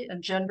prosperity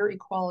and gender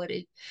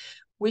equality.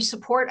 We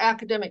support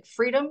academic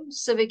freedom,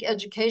 civic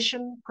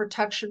education,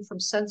 protection from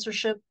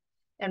censorship,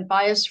 and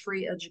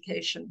bias-free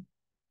education.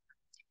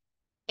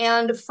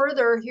 And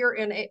further, here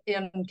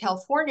in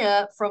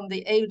California, from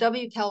the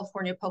AAUW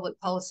California Public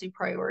Policy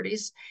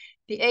Priorities,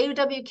 the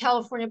AAUW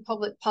California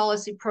Public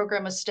Policy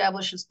Program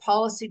establishes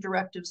policy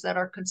directives that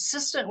are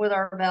consistent with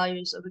our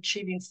values of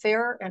achieving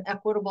fair and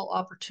equitable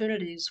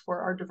opportunities for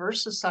our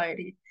diverse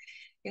society,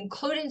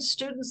 including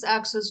students'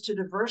 access to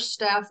diverse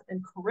staff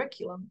and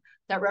curriculum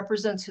that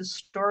represents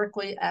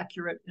historically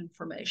accurate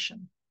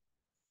information.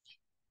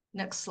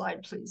 Next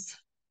slide, please.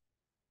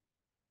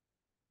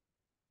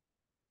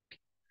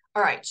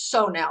 All right,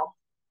 so now,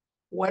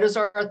 what is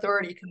our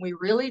authority? Can we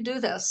really do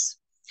this?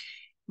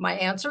 My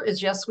answer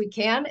is yes, we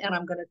can, and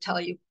I'm going to tell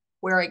you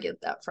where I get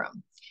that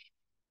from.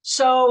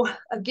 So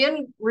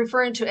again,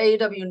 referring to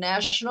AAUW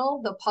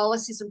National, the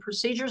Policies and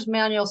Procedures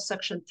Manual,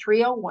 Section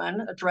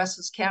 301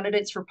 addresses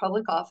candidates for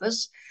public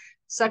office.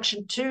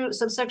 Section 2,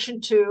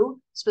 subsection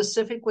 2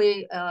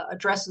 specifically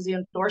addresses the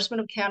endorsement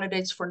of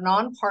candidates for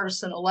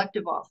nonpartisan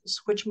elective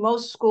office, which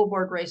most school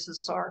board races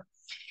are.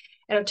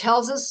 And it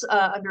tells us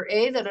under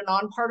A that a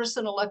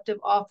nonpartisan elective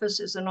office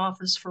is an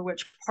office for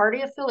which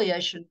party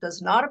affiliation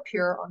does not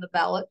appear on the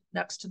ballot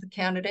next to the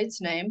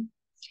candidate's name.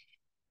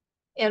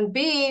 And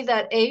B,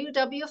 that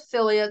AAUW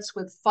affiliates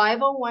with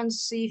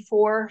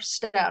 501c4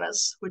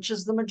 status, which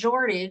is the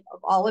majority of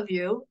all of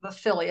you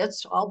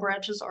affiliates, all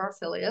branches are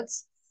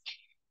affiliates,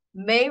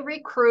 may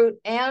recruit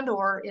and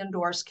or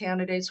endorse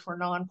candidates for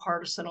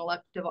nonpartisan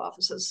elective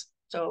offices.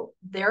 So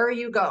there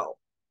you go.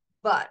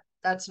 But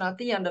that's not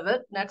the end of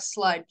it. Next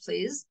slide,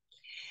 please.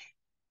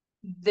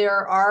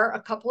 There are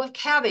a couple of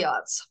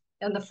caveats.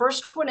 And the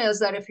first one is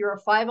that if you're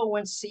a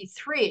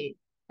 501c3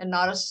 and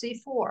not a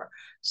C4,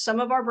 some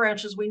of our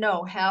branches we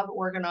know have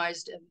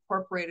organized and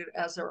incorporated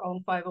as their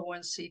own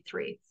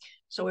 501c3.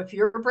 So if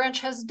your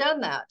branch has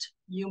done that,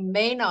 you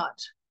may not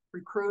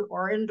recruit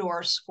or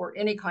endorse for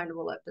any kind of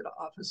elected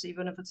office,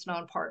 even if it's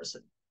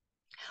nonpartisan.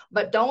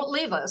 But don't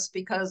leave us,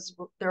 because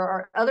there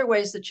are other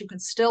ways that you can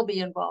still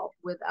be involved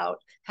without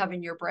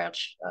having your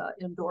branch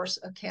endorse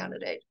a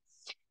candidate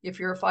if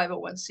you're a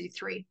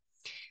 501c3.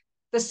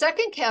 The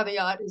second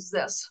caveat is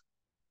this,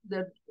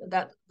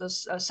 that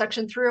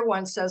Section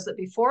 301 says that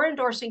before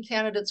endorsing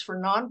candidates for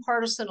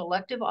nonpartisan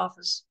elective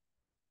office,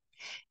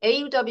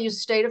 AAUW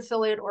state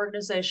affiliate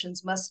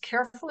organizations must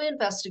carefully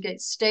investigate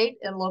state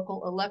and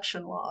local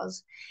election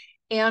laws.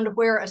 And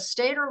where a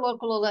state or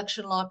local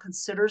election law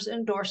considers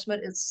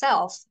endorsement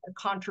itself a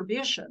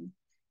contribution,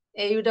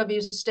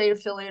 AAUW state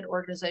affiliate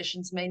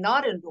organizations may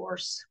not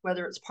endorse,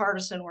 whether it's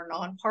partisan or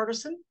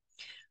nonpartisan.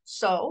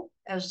 So,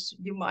 as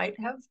you might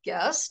have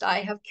guessed,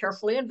 I have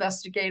carefully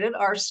investigated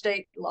our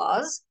state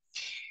laws.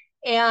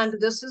 And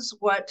this is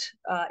what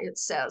it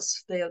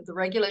says. The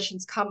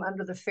regulations come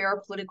under the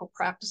Fair Political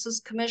Practices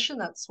Commission.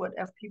 That's what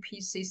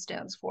FPPC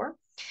stands for.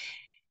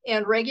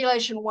 And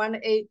Regulation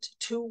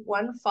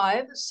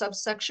 18215,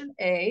 subsection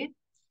A,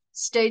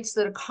 states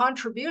that a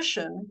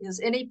contribution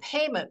is any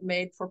payment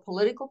made for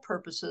political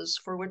purposes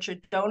for which a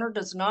donor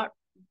does not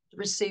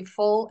receive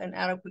full and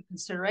adequate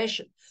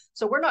consideration.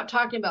 So we're not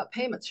talking about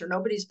payments here.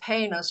 Nobody's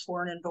paying us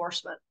for an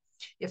endorsement.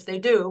 If they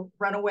do,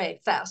 run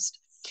away fast.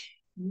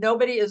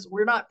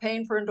 We're not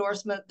paying for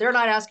endorsement. They're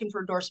not asking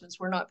for endorsements.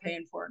 We're not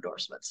paying for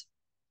endorsements.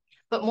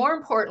 But more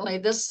importantly,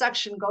 this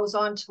section goes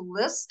on to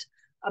list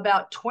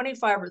about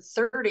 25 or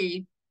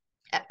 30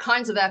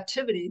 kinds of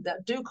activity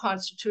that do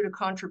constitute a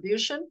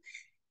contribution.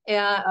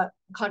 And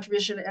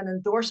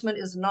endorsement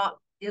is not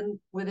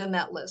within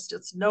that list.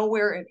 It's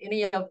nowhere in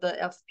any of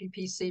the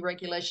FPPC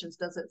regulations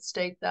does it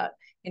state that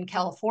in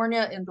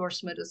California,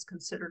 endorsement is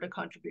considered a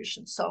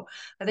contribution. So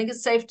I think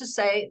it's safe to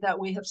say that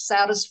we have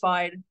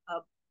satisfied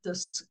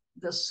this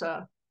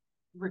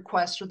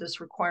request or this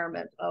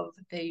requirement of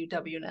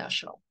AUW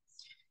National.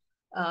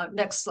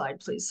 Next slide,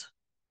 please.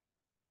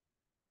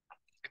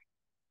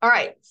 All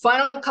right,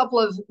 final couple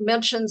of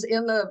mentions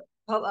in the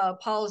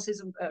policies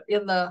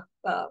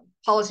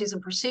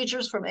and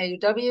procedures from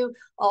AUW.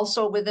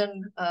 Also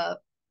within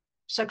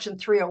Section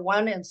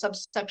 301 and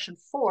subsection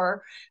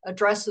 4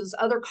 addresses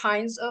other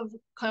kinds of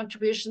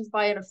contributions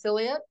by an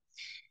affiliate.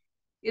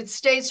 It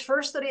states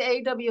first that the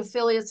AAUW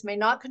affiliates may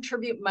not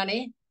contribute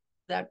money,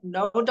 that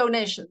no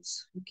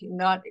donations. You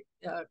cannot,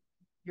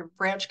 your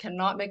branch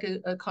cannot make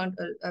a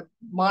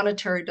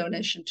monetary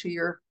donation to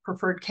your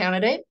preferred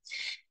candidate.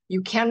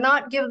 You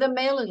cannot give them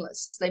mailing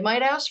lists. They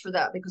might ask for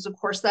that because, of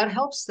course, that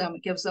helps them.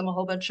 It gives them a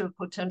whole bunch of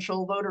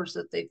potential voters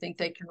that they think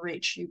they can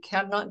reach. You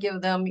cannot give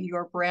them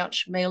your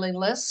branch mailing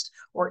list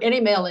or any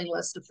mailing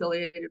list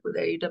affiliated with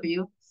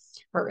AAUW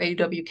or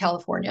AAUW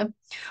California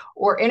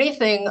or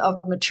anything of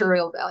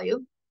material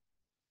value.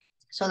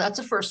 So that's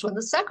the first one.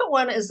 The second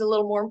one is a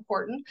little more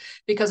important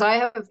because I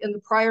have, in the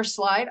prior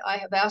slide, I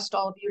have asked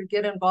all of you to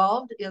get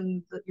involved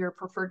in your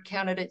preferred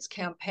candidate's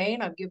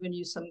campaign. I've given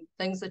you some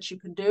things that you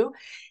can do.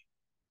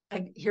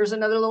 Here's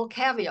another little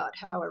caveat,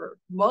 however.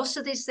 Most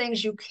of these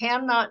things you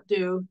cannot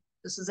do,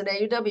 this is an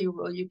AAUW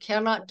rule, you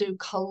cannot do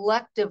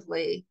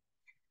collectively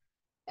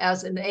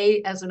as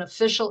an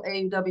official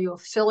AAUW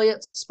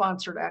affiliate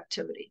sponsored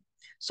activity.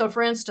 So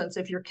for instance,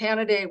 if your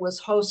candidate was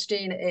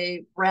hosting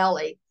a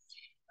rally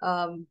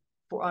on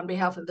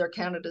behalf of their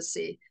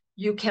candidacy,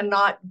 your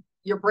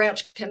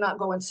branch cannot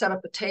go and set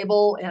up a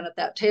table and at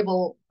that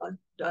table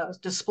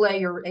display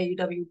your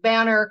AAUW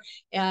banner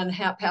and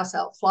pass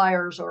out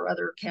flyers or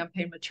other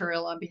campaign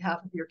material on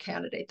behalf of your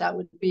candidate. That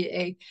would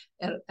be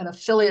an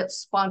affiliate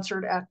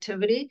sponsored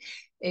activity.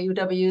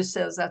 AAUW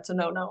says that's a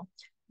no-no.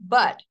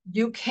 But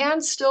you can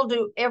still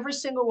do every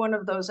single one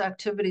of those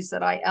activities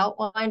that I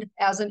outlined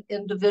as an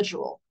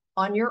individual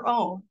on your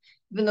own,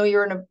 even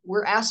though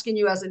we're asking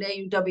you as an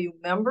AAUW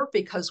member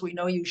because we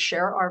know you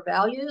share our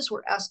values,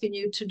 we're asking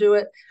you to do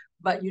it,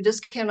 but you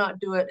just cannot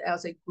do it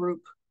as a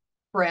group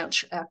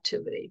branch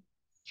activity.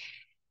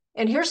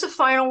 And here's the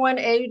final one.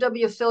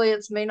 AAUW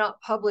affiliates may not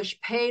publish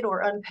paid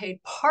or unpaid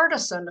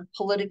partisan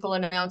political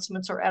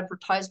announcements or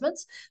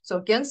advertisements. So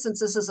again, since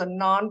this is a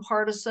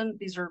nonpartisan,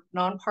 these are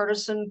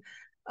nonpartisan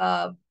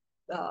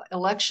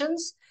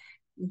elections,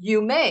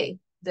 you may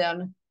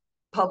then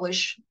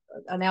publish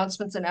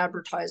announcements and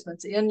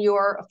advertisements in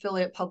your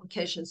affiliate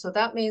publication. So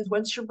that means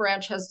once your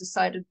branch has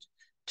decided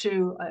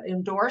to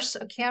endorse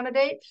a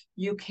candidate,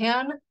 you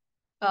can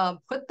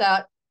put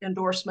that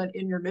endorsement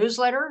in your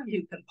newsletter.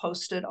 You can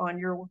post it on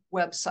your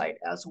website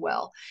as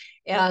well.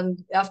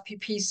 And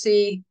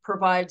FPPC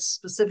provides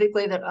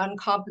specifically that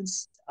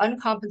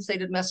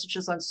uncompensated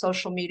messages on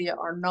social media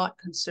are not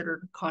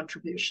considered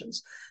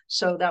contributions.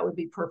 So that would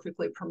be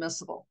perfectly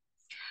permissible.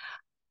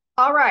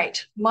 All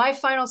right, my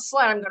final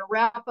slide. I'm going to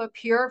wrap up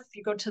here. If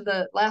you go to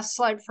the last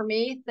slide for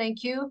me,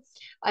 thank you.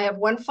 I have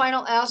one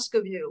final ask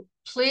of you.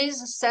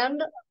 Please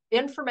send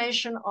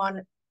information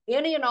on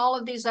any and all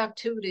of these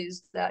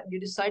activities that you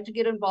decide to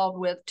get involved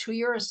with to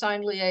your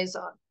assigned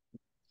liaison.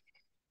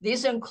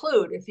 These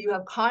include if you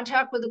have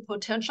contact with a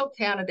potential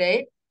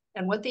candidate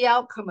and what the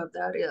outcome of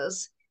that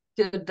is.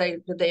 Did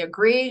they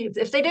agree?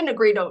 If they didn't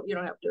agree, you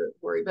don't have to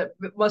worry. But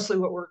mostly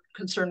what we're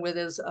concerned with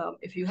is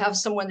if you have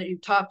someone that you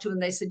talked to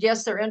and they said,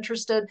 yes, they're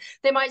interested,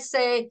 they might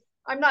say,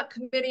 I'm not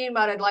committing,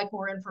 but I'd like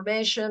more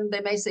information. They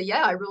may say,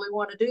 yeah, I really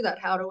want to do that.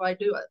 How do I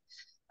do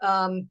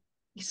it?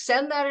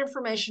 Send that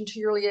information to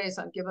your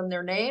liaison. Give them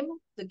their name,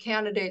 the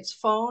candidate's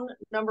phone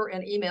number,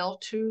 and email,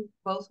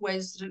 both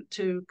ways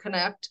to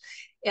connect.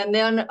 And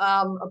then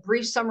a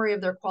brief summary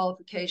of their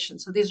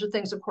qualifications. So these are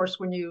things, of course,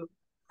 when you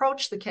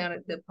approach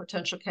the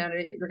potential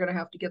candidate, you're going to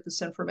have to get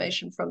this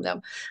information from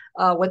them,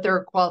 what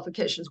their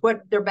qualifications,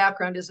 what their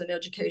background is in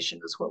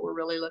education is what we're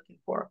really looking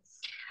for.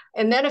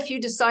 And then if you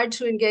decide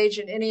to engage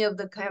in any of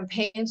the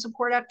campaign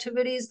support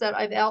activities that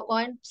I've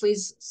outlined,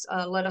 please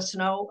let us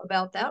know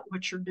about that,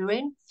 what you're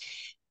doing.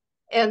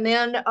 And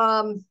then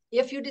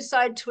if you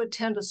decide to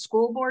attend a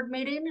school board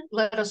meeting,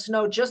 let us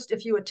know. Just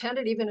if you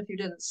attended, even if you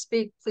didn't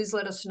speak, please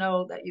let us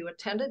know that you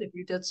attended. If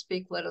you did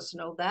speak, let us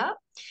know that.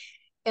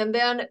 And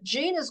then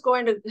Jean is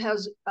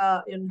has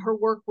in her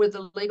work with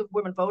the League of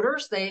Women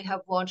Voters, they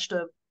have launched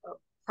a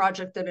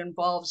project that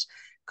involves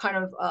kind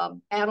of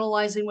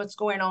analyzing what's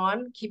going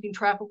on, keeping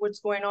track of what's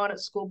going on at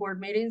school board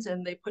meetings,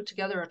 and they put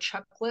together a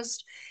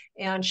checklist,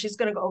 and she's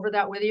going to go over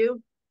that with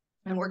you.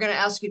 And we're going to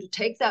ask you to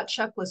take that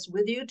checklist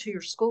with you to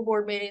your school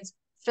board meetings,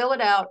 fill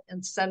it out,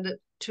 and send it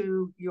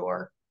to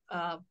your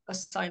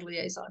assigned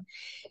liaison.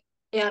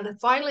 And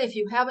finally, if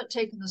you haven't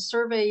taken the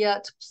survey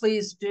yet,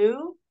 please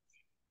do.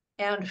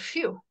 And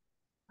phew,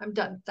 I'm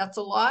done. That's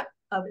a lot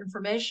of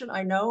information,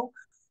 I know.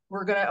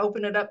 We're going to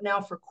open it up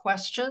now for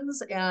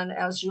questions. And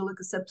as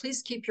Julika said,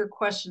 please keep your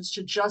questions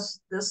to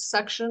just this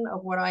section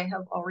of what I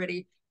have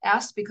already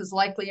asked, because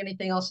likely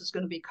anything else is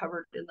going to be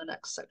covered in the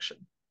next section.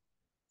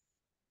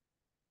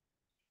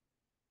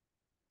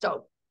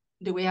 So,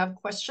 do we have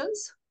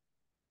questions?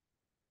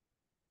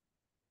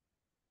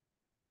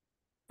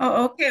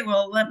 Oh, okay.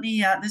 Well, let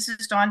me, this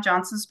is Dawn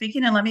Johnson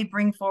speaking, and let me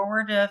bring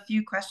forward a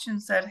few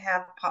questions that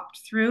have popped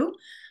through.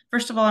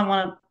 First of all, I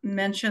want to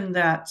mention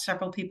that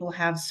several people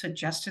have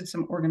suggested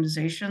some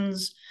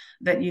organizations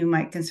that you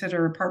might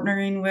consider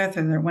partnering with,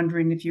 or they're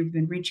wondering if you've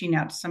been reaching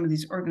out to some of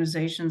these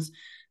organizations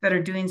that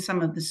are doing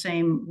some of the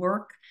same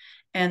work.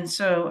 And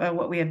so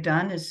what we have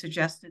done is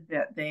suggested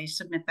that they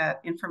submit that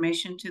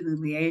information to the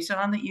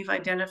liaison that you've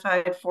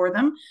identified for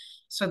them,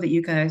 so that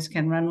you guys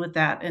can run with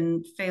that.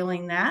 And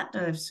failing that,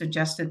 I've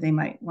suggested they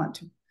might want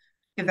to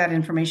give that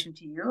information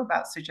to you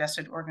about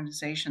suggested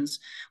organizations.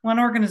 One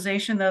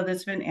organization, though,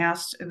 that's been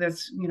asked,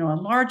 that's a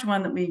large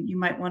one that you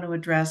might want to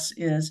address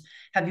is,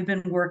 have you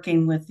been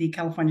working with the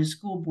California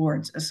School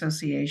Boards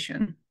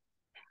Association?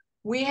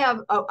 We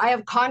have, I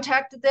have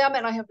contacted them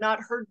and I have not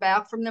heard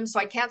back from them. So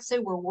I can't say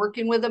we're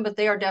working with them, but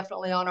they are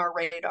definitely on our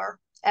radar,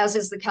 as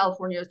is the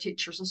California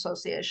Teachers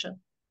Association.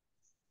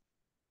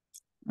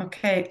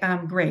 Okay,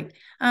 great.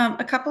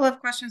 A couple of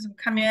questions have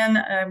come in.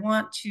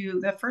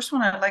 The first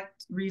one I'd like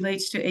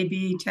relates to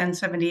AB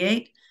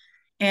 1078.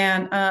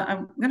 And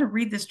I'm going to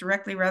read this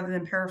directly rather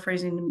than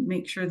paraphrasing to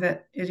make sure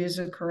that it is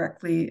a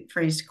correctly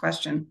phrased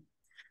question.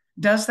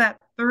 Does that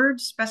third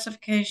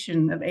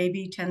specification of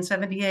AB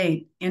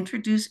 1078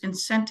 introduce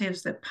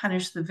incentives that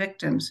punish the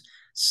victims,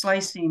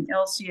 slicing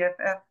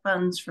LCFF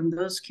funds from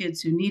those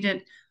kids who need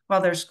it, while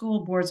their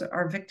school boards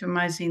are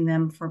victimizing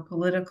them for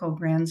political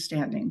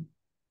grandstanding?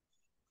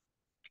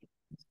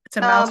 It's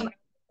a mouthful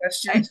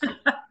question.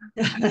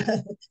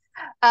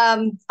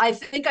 I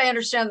think I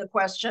understand the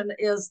question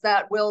is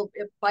that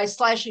by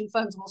slashing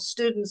funds, will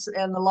students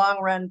in the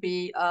long run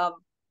be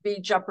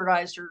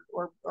jeopardized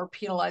or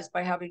penalized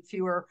by having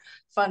fewer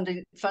funds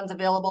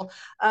available?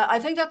 I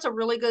think that's a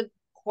really good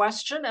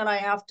question, and I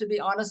have to be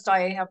honest,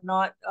 I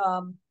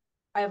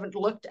haven't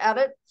looked at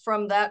it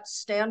from that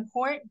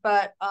standpoint,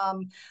 but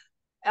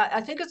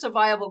I think it's a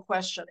viable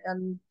question,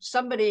 and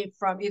somebody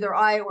from either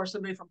I or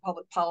somebody from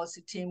public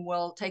policy team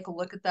will take a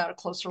look at that, a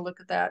closer look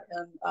at that,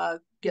 and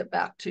get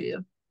back to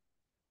you.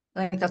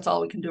 I think that's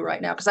all we can do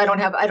right now, because I don't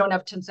have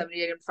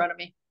 1078 in front of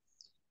me.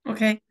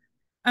 Okay.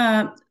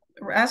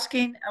 We're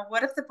asking,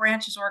 what if the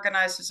branch is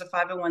organized as a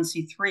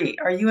 501c3?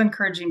 Are you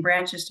encouraging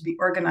branches to be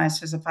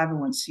organized as a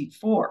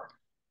 501c4? Or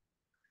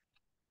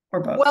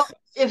both? Well,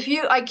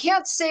 I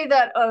can't say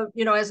that,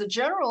 as a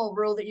general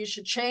rule that you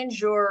should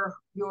change your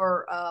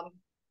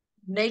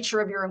nature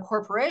of your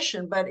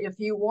incorporation, but if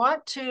you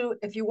want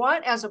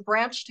as a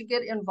branch to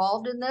get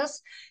involved in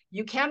this,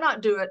 you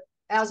cannot do it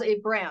as a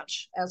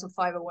branch, as a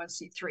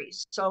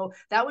 501c3. So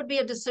that would be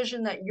a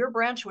decision that your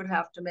branch would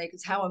have to make,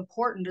 is how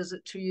important is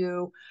it to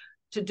you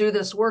to do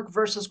this work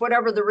versus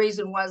whatever the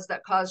reason was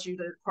that caused you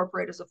to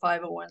incorporate as a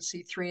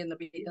 501c3 in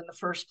the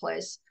first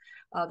place.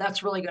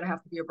 That's really going to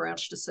have to be a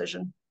branch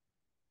decision.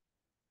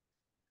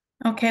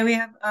 Okay, we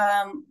have,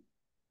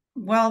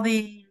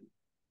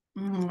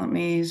 let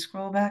me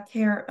scroll back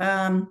here.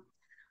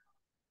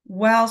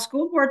 While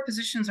school board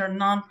positions are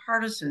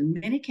nonpartisan,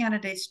 many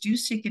candidates do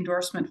seek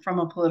endorsement from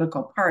a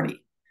political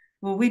party.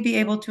 Will we be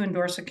able to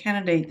endorse a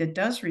candidate that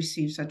does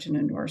receive such an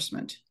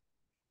endorsement?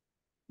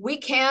 We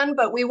can,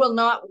 but we will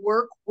not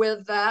work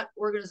with that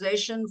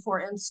organization. For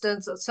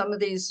instance, some of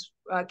these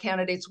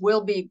candidates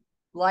will be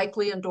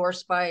likely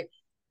endorsed by,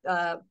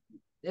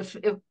 if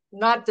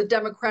not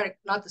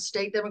the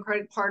state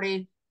Democratic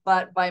Party,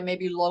 but by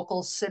maybe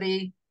local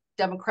city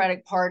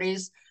Democratic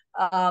parties.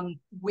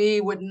 We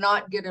would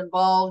not get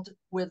involved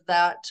with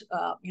that,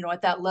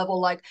 at that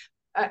level. Like,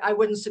 I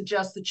wouldn't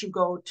suggest that you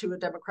go to a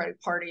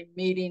Democratic Party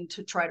meeting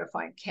to try to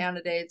find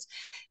candidates.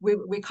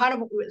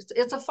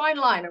 It's a fine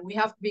line, and we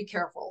have to be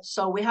careful.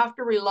 So we have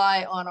to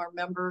rely on our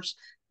members'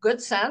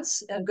 good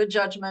sense and good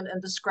judgment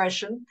and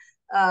discretion,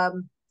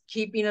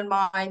 keeping in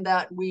mind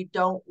that we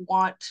don't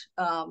want,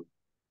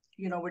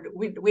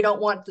 we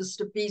don't want this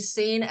to be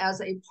seen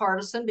as a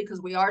partisan,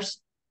 because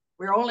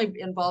we're only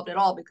involved at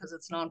all because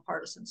it's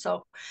nonpartisan.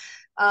 So,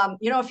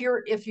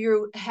 if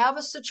you have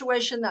a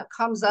situation that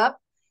comes up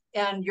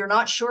and you're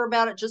not sure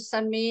about it, just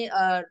send me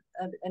an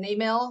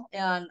email,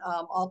 and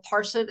I'll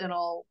parse it, and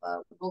I'll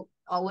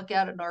look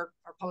at it, and our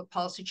public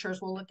policy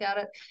chairs will look at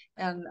it,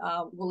 and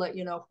we'll let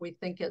you know if we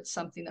think it's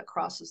something that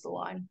crosses the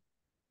line.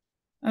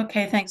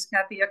 Okay, thanks,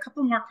 Kathy. A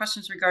couple more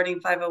questions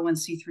regarding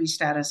 501c3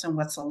 status and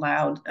what's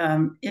allowed.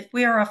 If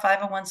we are a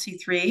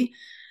 501c3,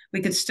 we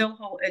could still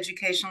hold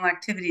educational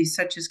activities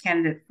such as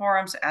candidate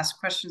forums, ask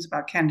questions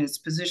about candidates'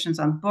 positions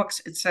on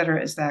books, et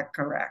cetera. Is that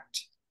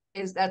correct?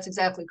 That's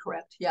exactly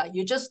correct. Yeah,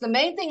 the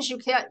main things you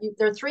can't,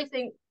 there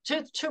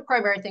are two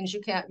primary things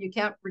you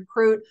can't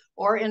recruit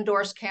or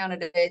endorse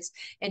candidates,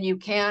 and you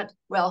can't,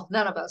 well,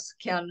 none of us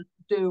can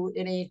do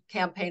any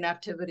campaign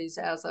activities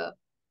as a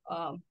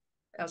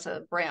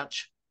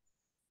branch.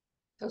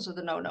 Those are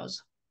the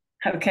no-nos.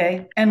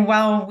 Okay. And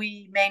while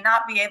we may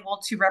not be able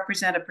to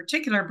represent a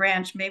particular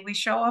branch, may we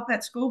show up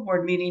at school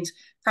board meetings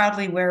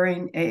proudly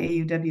wearing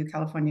AAUW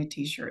California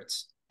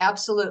t-shirts?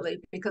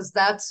 Absolutely, because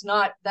that's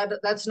not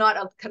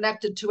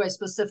connected to a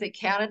specific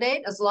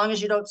candidate. As long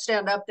as you don't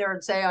stand up there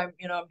and say I'm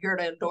here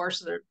to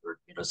endorse or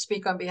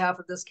speak on behalf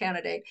of this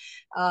candidate.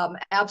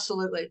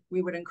 Absolutely,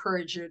 we would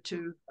encourage you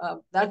to.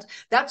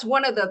 That's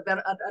one of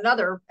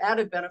another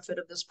added benefit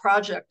of this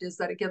project is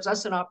that it gives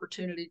us an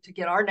opportunity to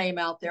get our name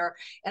out there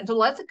and to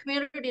let the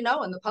community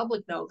know and the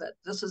public know that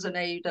this is an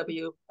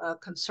AAUW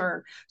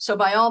concern. So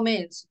by all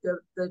means, the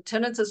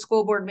attendance at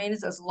school board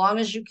meetings, as long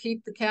as you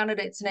keep the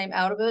candidate's name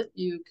out of it,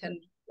 you can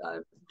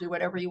do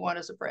whatever you want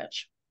as a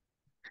branch.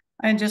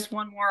 And just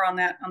one more on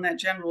that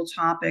general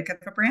topic.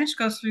 If a branch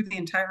goes through the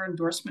entire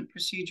endorsement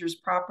procedures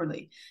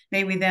properly,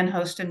 may we then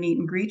host a meet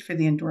and greet for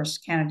the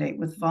endorsed candidate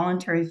with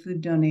voluntary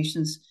food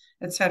donations,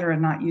 et cetera,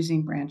 not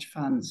using branch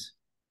funds?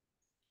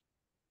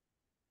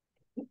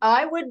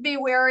 I would be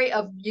wary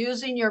of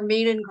using your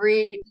meet and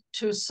greet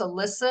to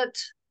solicit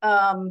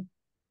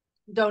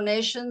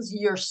donations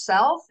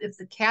yourself. If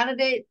the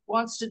candidate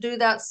wants to do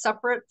that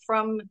separate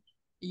from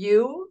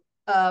you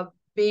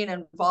being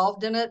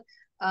involved in it,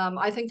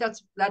 I think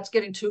that's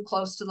getting too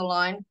close to the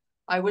line.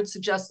 I would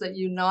suggest that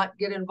you not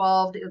get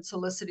involved in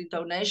soliciting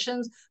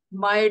donations.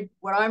 What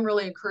I'm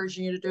really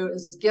encouraging you to do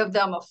is give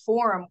them a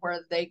forum where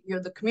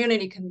the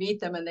community can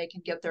meet them and they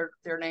can get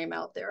their name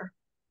out there.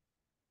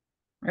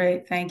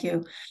 Great, thank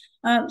you.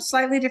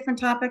 Slightly different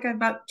topic,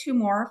 about two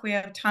more if we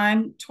have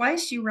time.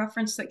 Twice you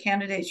referenced that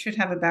candidates should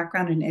have a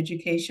background in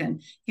education.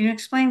 Can you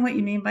explain what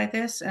you mean by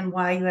this and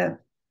why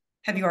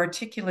have you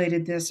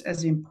articulated this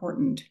as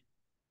important?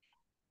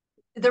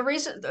 The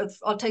reason,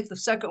 I'll take the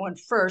second one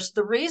first.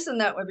 The reason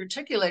that we've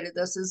articulated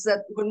this is that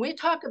when we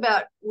talk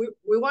about,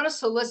 we want to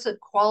solicit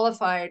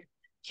qualified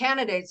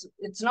candidates,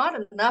 it's not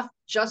enough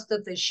just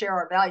that they share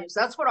our values.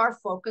 That's what our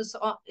focus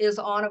is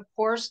on, of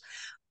course.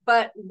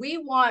 But we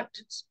want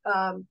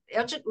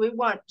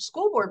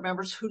school board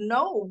members who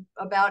know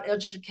about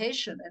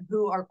education and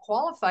who are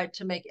qualified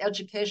to make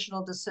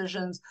educational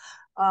decisions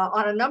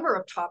on a number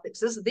of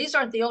topics. These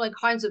aren't the only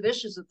kinds of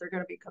issues that they're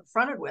going to be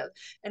confronted with.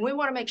 And we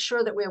want to make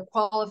sure that we have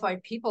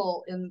qualified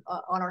people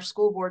on our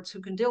school boards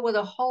who can deal with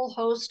a whole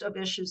host of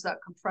issues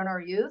that confront our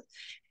youth.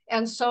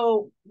 And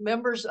so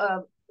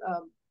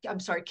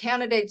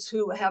candidates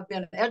who have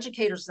been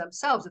educators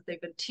themselves, if they've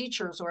been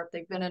teachers or if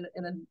they've been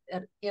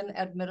in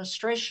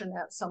administration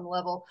at some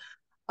level,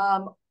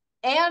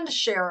 and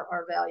share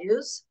our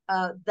values,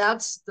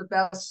 that's the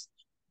best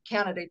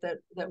candidate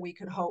that we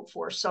could hope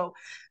for. So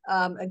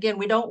again,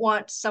 we don't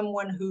want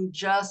someone who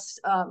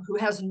who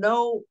has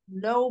no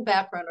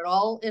background at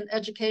all in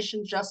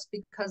education just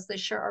because they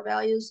share our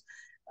values.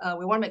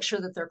 We want to make sure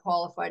that they're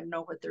qualified and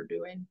know what they're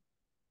doing.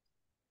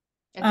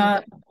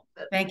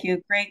 Thank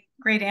you.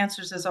 Great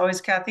answers as always,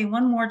 Kathy.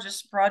 One more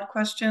just broad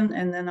question,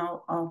 and then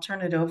I'll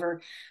turn it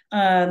over.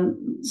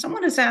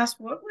 Someone has asked,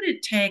 what would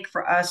it take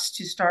for us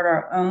to start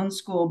our own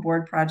school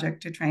board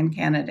project to train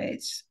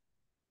candidates?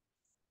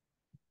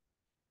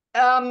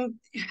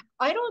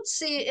 I don't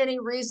see any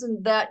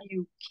reason that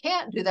you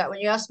can't do that. When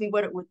you ask me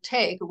what it would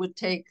take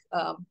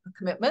a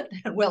commitment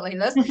and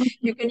willingness.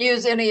 You can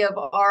use any of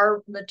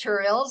our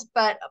materials,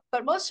 but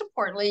most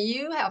importantly,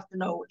 you have to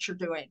know what you're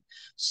doing.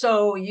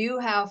 So you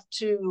have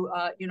to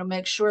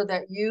make sure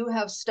that you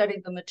have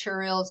studied the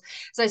materials.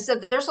 As I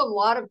said, there's a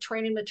lot of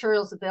training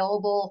materials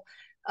available.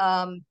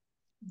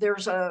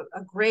 There's a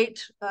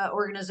great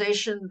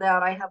organization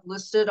that I have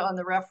listed on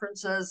the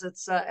references.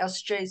 It's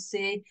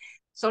SJC.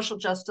 Social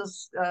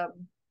Justice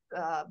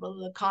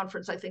the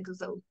conference, I think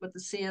is what the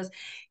C is.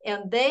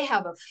 And they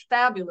have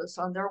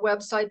on their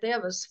website, they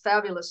have a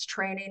fabulous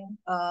training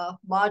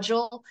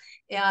module.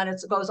 And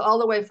it goes all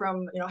the way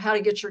from, how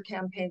to get your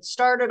campaign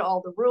started,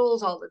 all the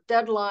rules, all the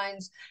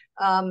deadlines.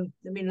 I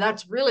mean,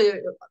 that's really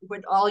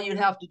what all you'd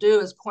have to do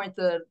is point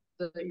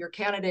your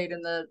candidate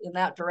in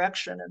that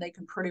direction, and they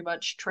can pretty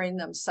much train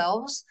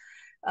themselves.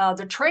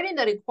 The training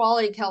that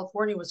Equality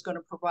California was going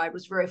to provide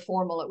was very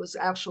formal. It was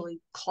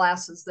actually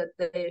classes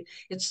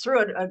it's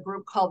through a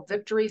group called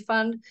Victory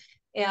Fund.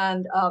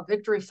 And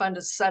Victory Fund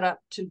is set up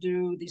to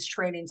do these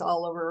trainings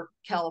all over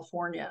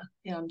California.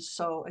 And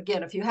so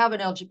again, if you have a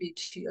known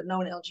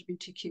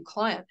LGBTQ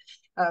client,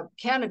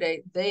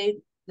 candidate,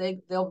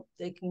 we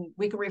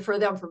can refer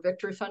them for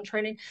Victory Fund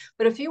training.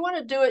 But if you want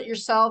to do it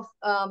yourself,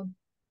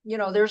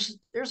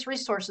 there's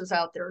resources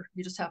out there.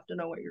 You just have to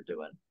know what you're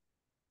doing.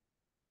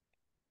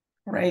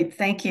 Great,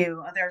 thank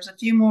you. There's a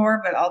few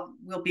more, but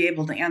we'll be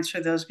able to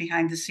answer those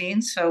behind the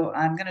scenes. So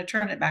I'm going to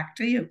turn it back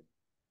to you.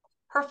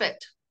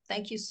 Perfect.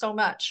 Thank you so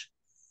much.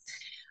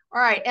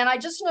 All right, and I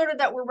just noted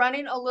that we're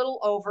running a little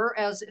over,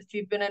 as if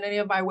you've been in any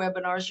of my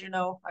webinars, you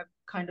know, I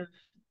kind of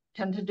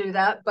tend to do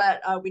that,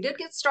 but we did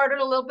get started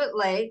a little bit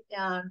late,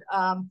 and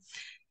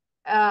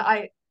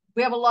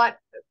we have a lot,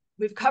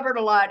 we've covered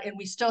a lot, and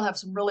we still have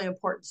some really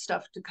important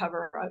stuff to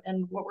cover.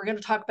 And what we're going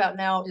to talk about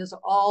now is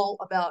all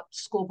about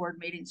school board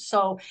meetings.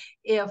 So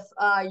if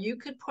you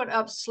could put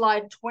up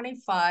slide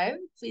 25,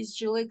 please,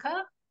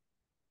 Julika.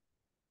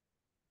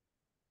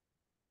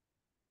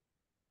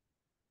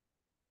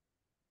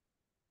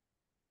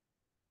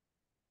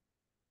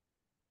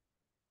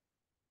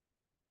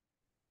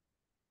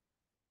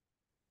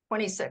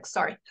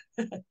 Sorry,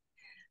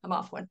 I'm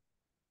off one.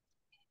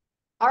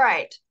 All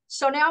right,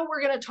 so now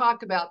we're going to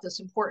talk about this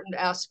important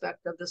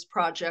aspect of this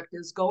project,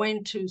 is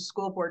going to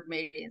school board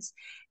meetings.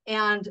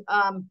 And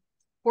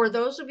for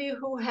those of you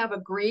who have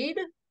agreed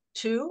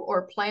to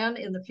or plan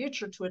in the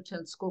future to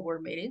attend school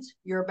board meetings,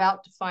 you're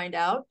about to find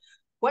out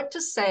what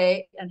to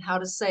say and how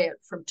to say it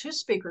from two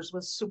speakers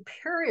with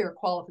superior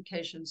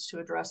qualifications to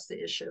address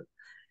the issue.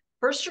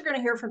 First, you're going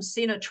to hear from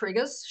Sina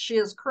Trigas. She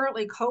is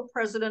currently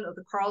co-president of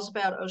the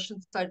Carlsbad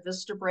Oceanside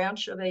Vista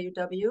branch of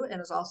AUW and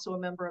is also a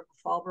member of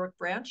the Fallbrook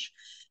branch.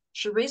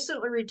 She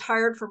recently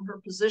retired from her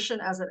position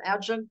as an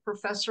adjunct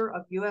professor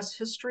of U.S.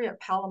 history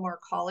at Palomar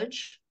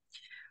College.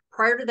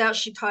 Prior to that,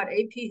 she taught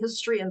AP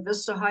history in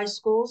Vista High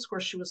Schools, where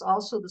she was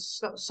also the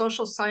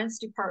social science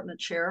department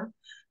chair,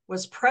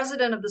 was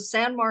president of the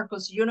San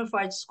Marcos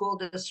Unified School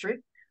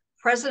District,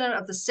 president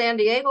of the San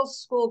Diego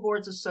School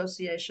Boards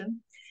Association,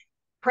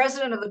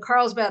 president of the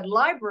Carlsbad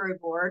Library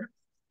Board,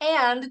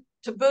 and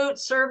to boot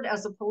served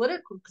as a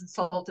political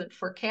consultant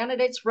for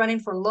candidates running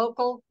for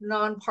local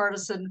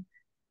nonpartisan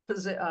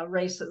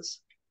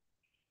races.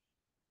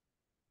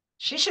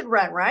 She should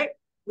run, right?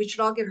 We should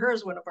all get her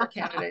as one of our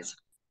candidates.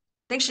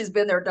 I think she's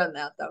been there, done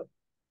that, though.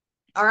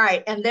 All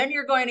right, and then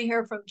you're going to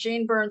hear from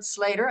Jean Burns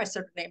Slater. I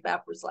said her name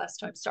backwards last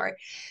time, sorry.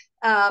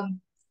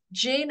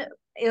 Jean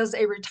is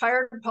a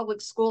retired public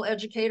school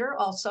educator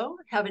also,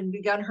 having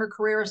begun her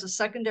career as a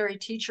secondary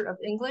teacher of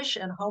English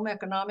and home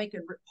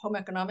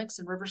economics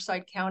in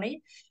Riverside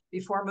County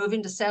before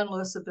moving to San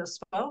Luis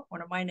Obispo,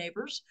 one of my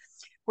neighbors,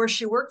 where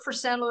she worked for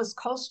San Luis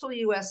Coastal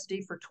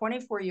USD for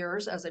 24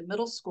 years as a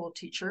middle school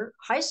teacher,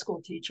 high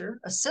school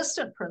teacher,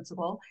 assistant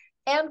principal,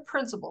 and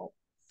principal.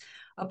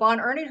 Upon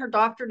earning her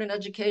doctorate in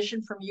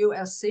education from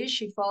USC,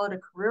 she followed a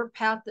career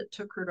path that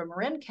took her to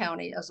Marin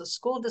County as a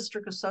school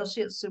district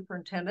associate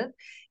superintendent,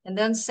 and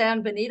then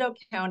San Benito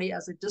County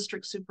as a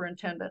district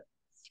superintendent.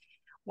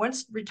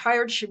 Once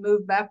retired, she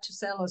moved back to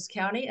San Luis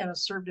County and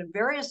has served in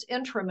various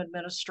interim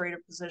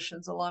administrative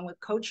positions, along with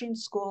coaching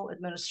school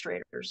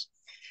administrators.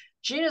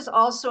 Jean is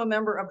also a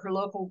member of her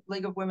local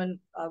League of Women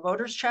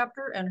Voters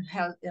chapter, and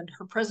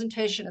her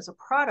presentation is a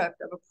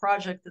product of a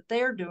project that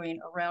they are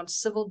doing around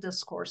civil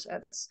discourse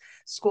at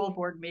school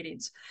board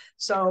meetings.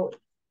 So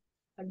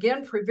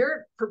again,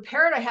 prepare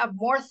to have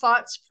more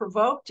thoughts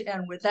provoked.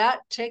 And with that,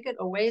 take it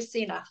away,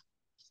 Sina.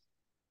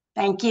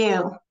 Thank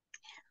you.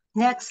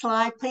 Next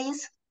slide,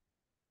 please.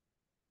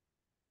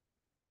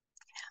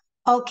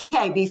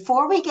 Okay,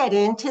 before we get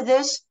into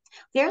this,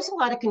 there's a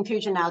lot of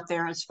confusion out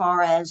there as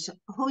far as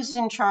who's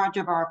in charge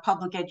of our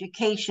public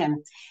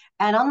education.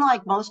 And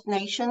unlike most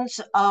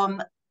nations,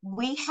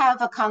 we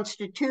have a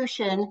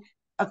constitution,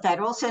 a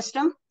federal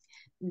system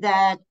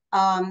that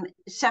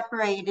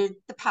separated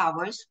the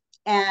powers.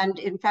 And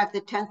in fact,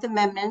 the 10th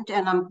Amendment,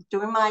 and I'm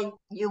doing my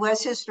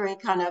US history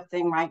kind of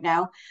thing right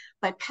now,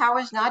 but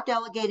powers not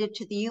delegated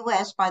to the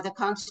US by the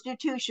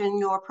Constitution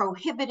nor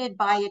prohibited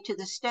by it to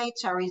the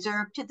states are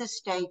reserved to the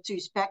states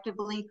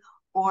respectively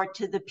or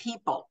to the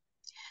people.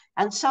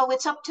 And so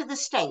it's up to the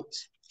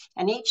states.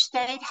 And each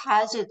state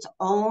has its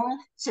own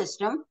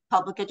system,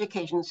 public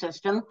education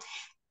system,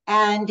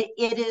 and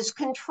it is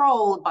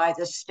controlled by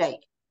the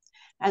state.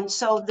 And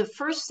so the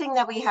first thing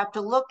that we have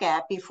to look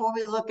at before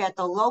we look at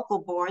the local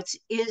boards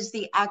is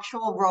the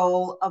actual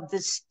role of the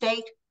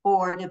State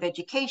Board of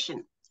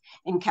Education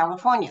in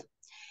California.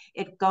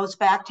 It goes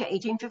back to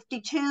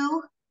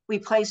 1852. We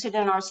place it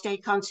in our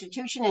state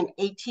constitution in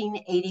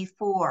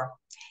 1884.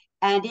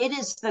 And it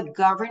is the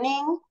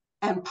governing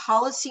and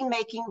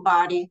policy-making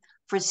body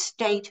for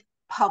state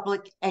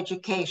public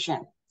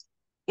education.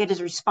 It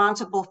is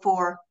responsible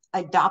for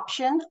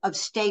adoption of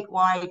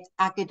statewide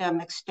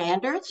academic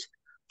standards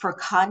for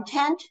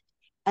content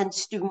and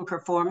student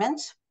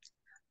performance,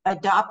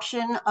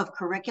 adoption of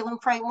curriculum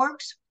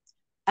frameworks,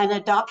 and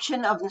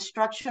adoption of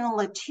instructional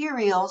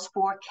materials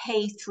for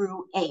K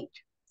through 8.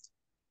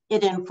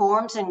 It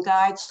informs and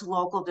guides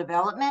local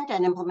development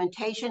and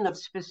implementation of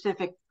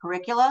specific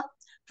curricula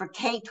for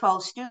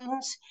K-12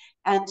 students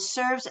and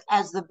serves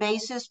as the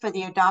basis for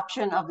the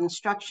adoption of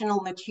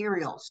instructional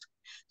materials.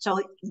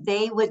 So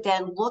they would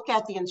then look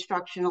at the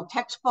instructional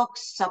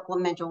textbooks,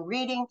 supplemental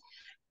reading,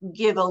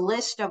 give a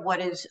list of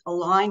what is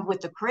aligned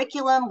with the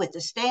curriculum, with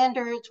the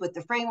standards, with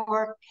the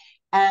framework,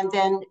 and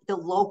then the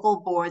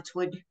local boards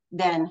would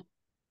then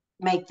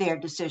make their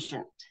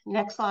decision.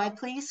 Next slide,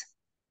 please.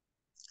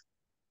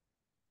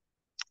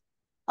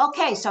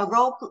 Okay, so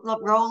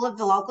role of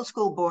the local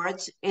school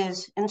boards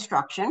is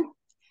instruction.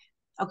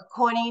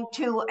 According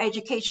to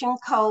Education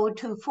Code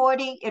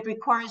 240, it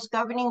requires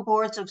governing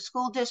boards of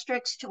school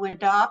districts to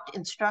adopt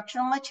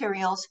instructional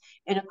materials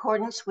in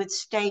accordance with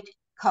state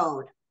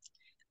code.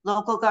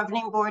 Local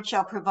governing boards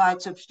shall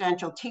provide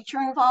substantial teacher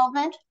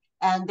involvement,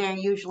 and they're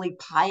usually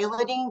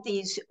piloting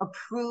these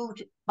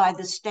approved by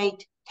the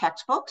state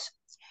textbooks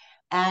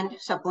and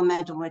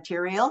supplemental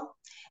material.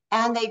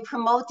 And they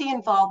promote the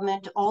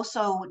involvement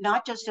also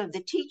not just of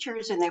the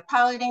teachers in their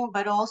piloting,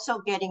 but also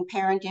getting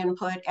parent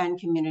input and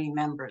community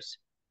members.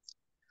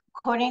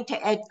 According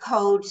to Ed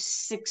Code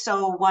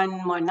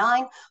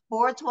 60119,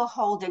 boards will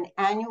hold an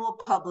annual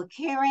public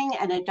hearing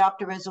and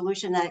adopt a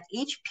resolution that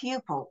each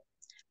pupil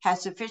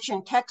has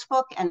sufficient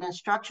textbook and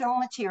instructional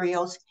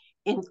materials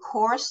in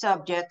core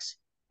subjects,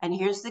 and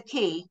here's the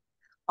key,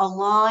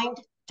 aligned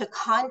to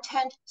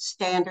content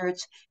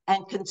standards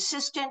and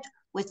consistent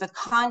with the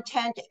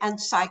content and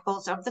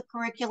cycles of the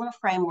curriculum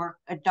framework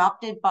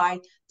adopted by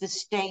the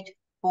State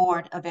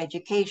Board of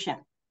Education.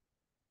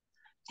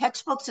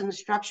 Textbooks and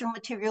instructional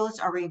materials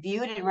are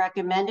reviewed and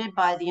recommended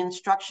by the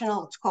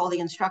instructional, it's called the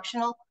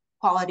Instructional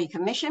Quality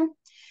Commission,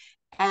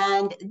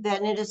 and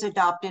then it is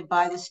adopted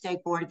by the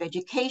State Board of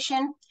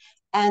Education.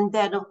 And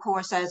then, of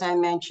course, as I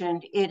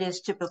mentioned, it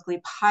is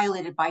typically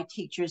piloted by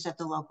teachers at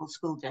the local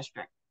school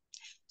district.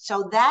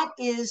 So that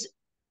is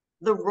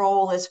the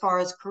role as far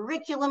as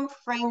curriculum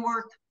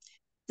framework.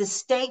 The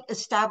state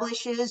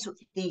establishes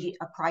the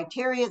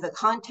criteria, the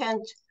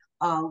content,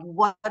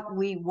 what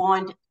we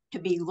want to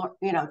be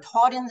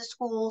taught in the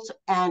schools,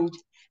 and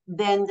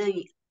then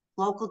the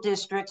local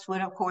districts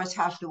would, of course,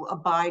 have to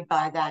abide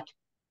by that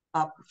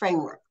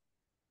framework.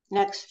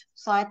 Next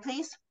slide,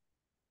 please.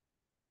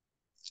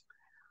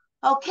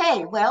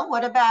 Okay, well,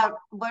 what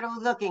are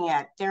we looking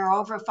at? There are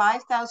over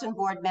 5,000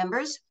 board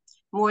members,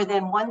 more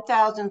than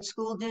 1,000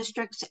 school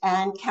districts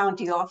and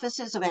county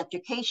offices of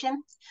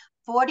education.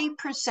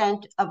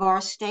 40% of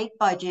our state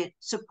budget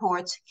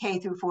supports K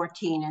through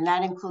 14, and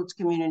that includes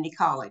community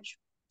college.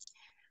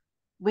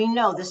 We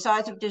know the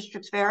size of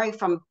districts vary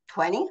from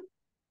 20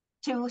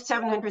 to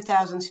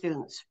 700,000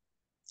 students.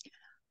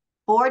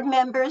 Board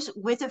members,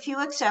 with a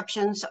few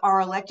exceptions,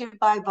 are elected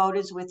by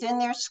voters within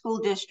their school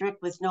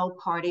district with no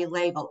party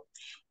label.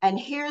 And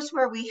here's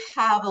where we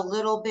have a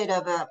little bit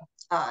of a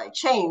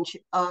change.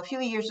 A few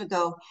years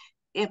ago,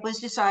 it was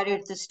decided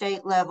at the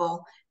state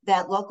level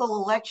that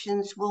local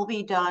elections will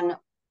be done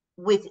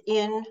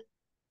within,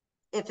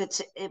 if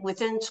it's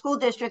within school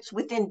districts,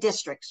 within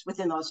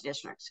those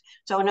districts.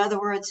 So in other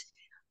words,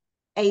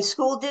 a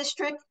school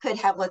district could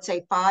have, let's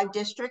say, 5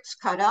 districts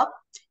cut up,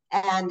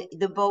 and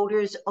the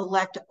voters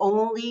elect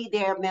only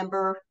their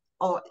member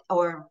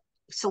or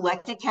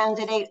selected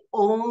candidate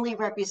only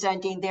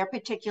representing their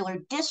particular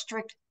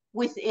district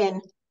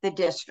within the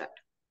district.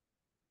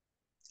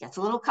 That's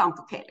a little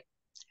complicated.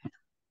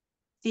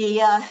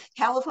 The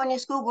California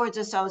School Boards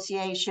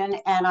Association,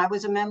 and I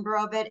was a member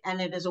of it,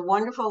 and it is a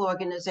wonderful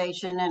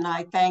organization, and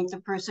I thank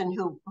the person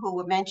who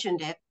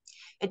mentioned it,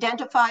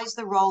 identifies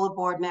the role of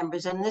board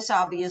members, and this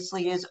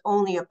obviously is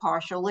only a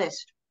partial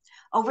list.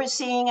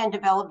 Overseeing and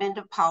development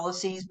of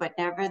policies, but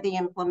never the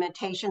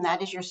implementation,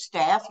 that is your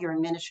staff, your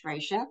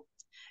administration.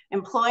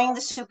 Employing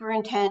the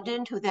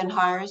superintendent, who then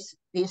hires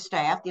the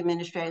staff, the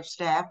administrative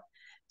staff.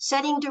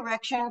 Setting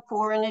direction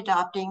for and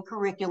adopting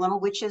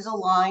curriculum, which is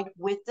aligned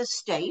with the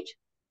state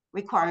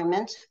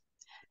requirements.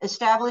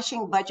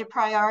 Establishing budget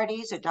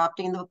priorities,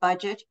 adopting the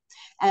budget.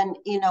 And,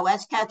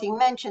 as Kathy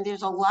mentioned,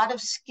 there's a lot of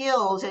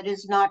skills. It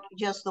is not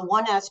just the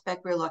one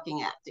aspect we're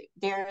looking at.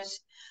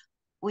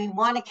 We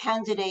want a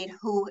candidate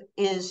who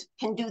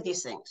can do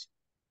these things.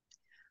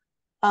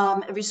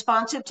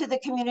 Responsive to the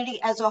community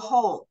as a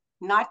whole,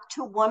 not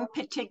to one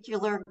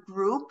particular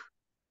group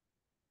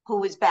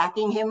who is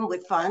backing him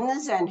with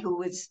funds and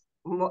who is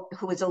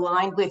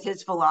aligned with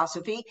his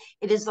philosophy.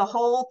 It is the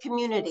whole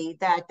community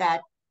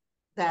that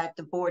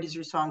the board is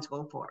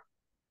responsible for.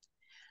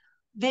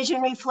 Vision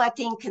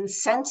reflecting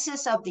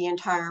consensus of the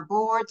entire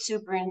board,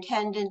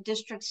 superintendent,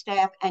 district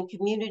staff, and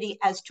community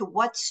as to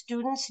what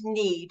students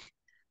need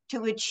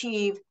to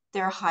achieve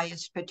their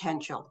highest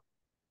potential.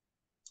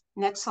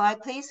 Next slide,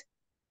 please.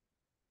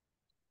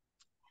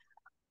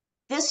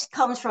 This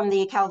comes from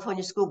the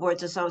California School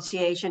Boards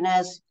Association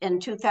as in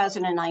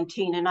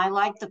 2019, and I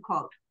like the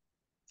quote.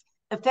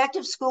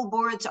 Effective school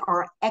boards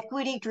are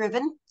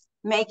equity-driven,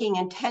 making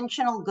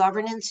intentional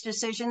governance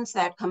decisions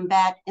that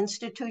combat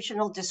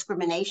institutional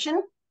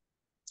discrimination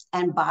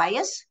and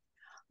bias,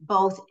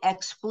 both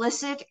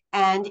explicit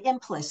and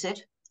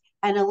implicit,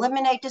 and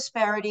eliminate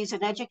disparities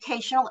in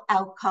educational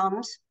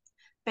outcomes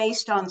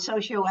based on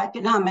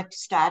socioeconomic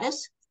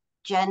status,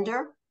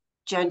 gender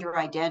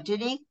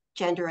identity,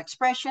 gender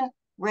expression,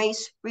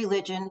 race,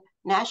 religion,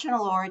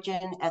 national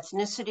origin,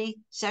 ethnicity,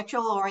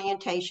 sexual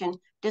orientation,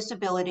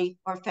 disability,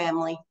 or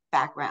family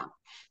background.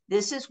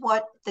 This is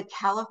what the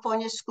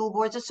California School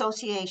Boards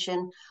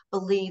Association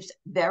believes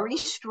very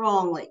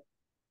strongly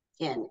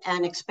in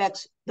and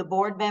expects the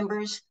board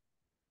members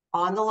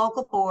on the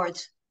local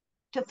boards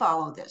to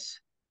follow this.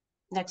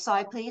 Next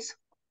slide, please.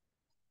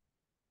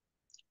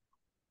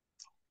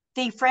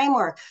 The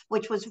framework,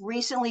 which was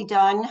recently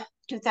done,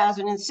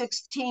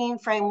 2016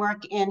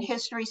 framework in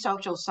history,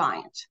 social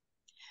science.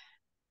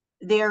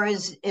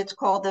 It's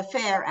called the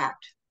FAIR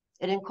Act.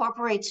 It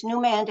incorporates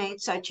new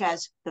mandates such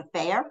as the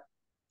fair,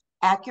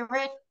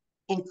 accurate,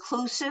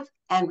 inclusive,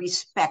 and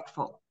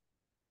respectful.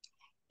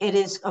 It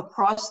is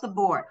across the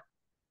board,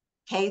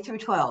 K through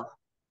 12.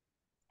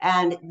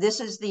 And this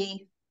is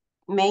the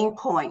main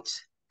points,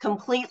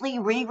 completely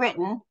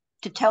rewritten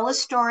to tell a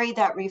story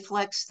that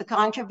reflects the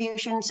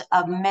contributions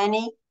of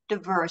many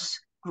diverse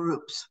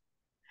groups.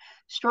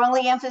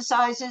 Strongly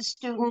emphasizes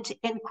student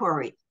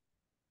inquiry,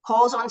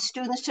 calls on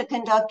students to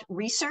conduct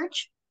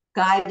research,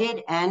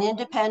 guided and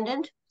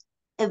independent,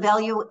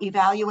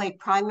 evaluate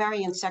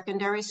primary and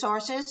secondary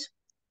sources,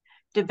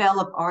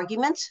 develop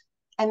arguments,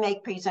 and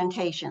make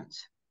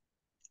presentations.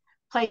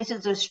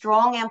 Places a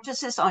strong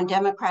emphasis on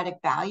democratic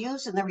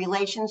values and the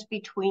relations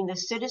between the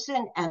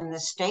citizen and the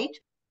state,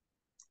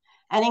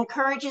 and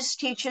encourages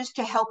teachers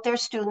to help their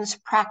students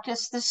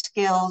practice the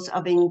skills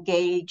of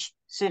engaged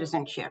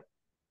citizenship.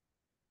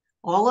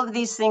 All of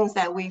these things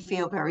that we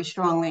feel very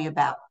strongly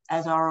about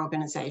as our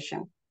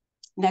organization.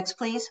 Next,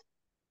 please.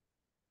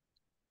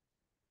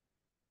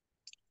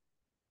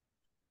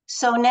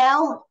 So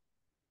now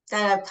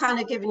that I've kind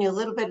of given you a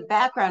little bit of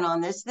background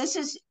on this, this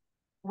is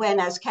when,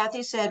 as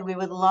Kathy said, we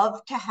would love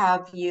to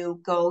have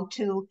you go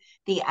to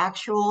the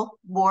actual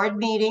board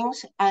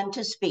meetings and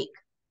to speak.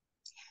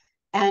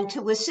 And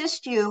to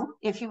assist you,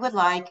 if you would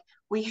like,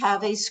 we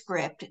have a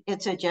script.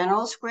 It's a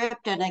general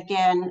script, and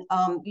again,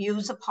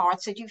 use the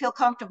parts that you feel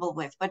comfortable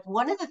with. But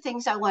one of the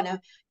things I want to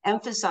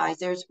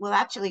emphasize, well,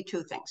 actually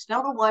two things.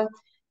 Number one,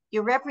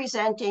 you're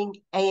representing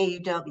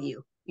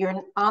AAUW.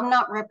 I'm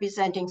not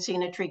representing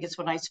Senatrigas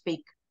when I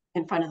speak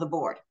in front of the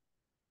board.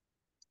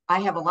 I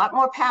have a lot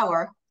more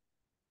power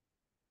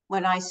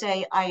when I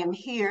say I am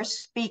here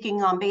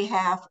speaking on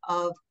behalf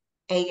of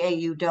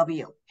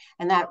AAUW,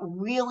 and that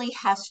really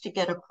has to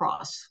get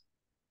across.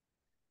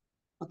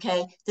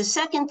 Okay, the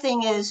second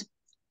thing is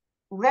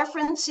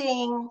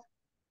referencing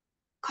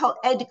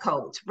ed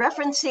codes,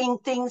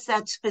 referencing things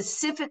that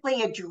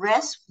specifically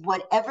address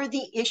whatever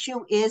the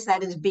issue is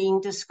that is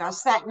being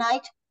discussed that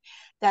night,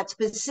 that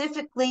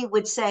specifically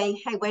would say,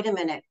 hey, wait a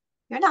minute,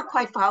 you're not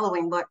quite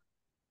following what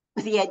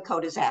the ed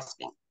code is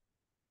asking.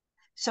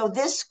 So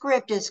this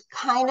script is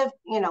kind of,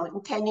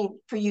 intending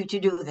for you to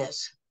do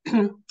this.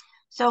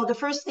 So the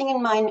first thing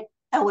in mind,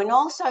 and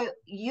also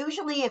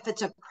usually if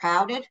it's a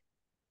crowded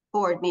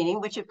board meeting,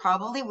 which it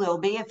probably will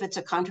be if it's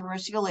a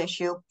controversial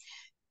issue,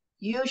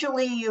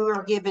 usually you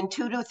are given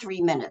 2 to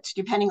 3 minutes,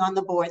 depending on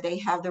the board. They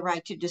have the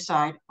right to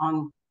decide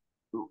on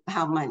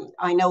how many.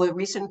 I know a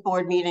recent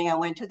board meeting I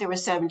went to, there were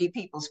 70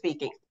 people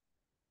speaking.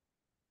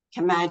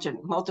 Imagine,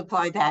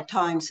 multiply that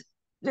times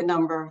the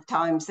number of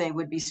times they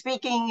would be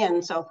speaking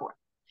and so forth.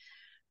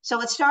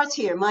 So it starts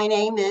here. My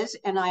name is,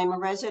 and I am a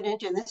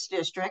resident in this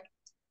district.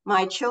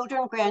 My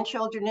children,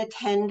 grandchildren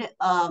attend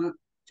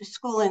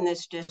school in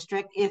this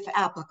district if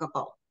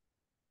applicable.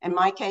 In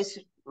my case,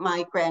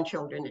 my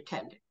grandchildren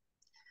attended.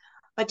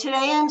 But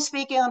today I'm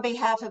speaking on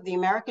behalf of the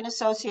American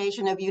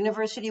Association of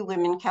University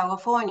Women,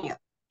 California.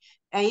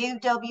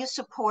 AAUW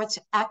supports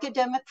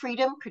academic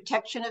freedom,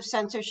 protection of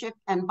censorship,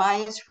 and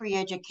bias-free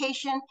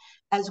education,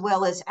 as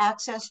well as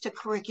access to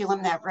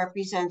curriculum that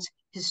represents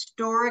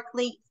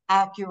historically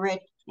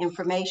accurate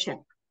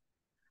information.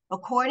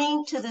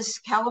 According to the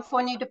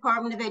California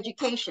Department of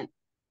Education,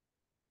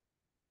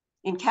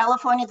 in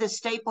California, the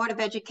State Board of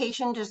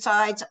Education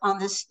decides on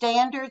the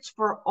standards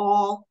for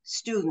all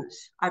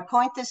students. I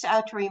point this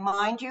out to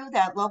remind you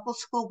that local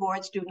school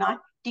boards do not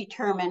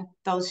determine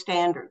those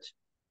standards.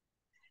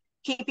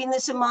 Keeping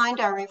this in mind,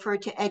 I refer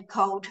to Ed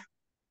Code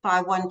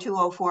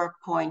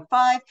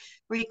 51204.5,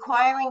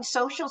 requiring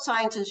social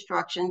science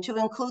instruction to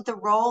include the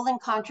role and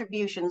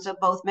contributions of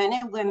both men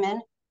and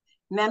women,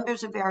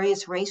 members of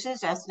various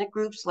races, ethnic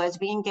groups,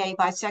 lesbian, gay,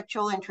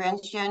 bisexual, and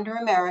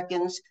transgender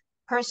Americans,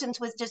 persons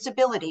with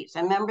disabilities,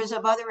 and members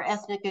of other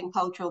ethnic and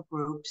cultural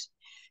groups,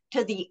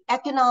 to the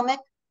economic,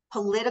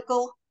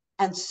 political,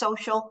 and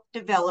social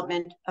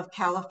development of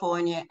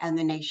California and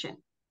the nation.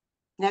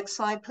 Next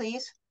slide,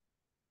 please.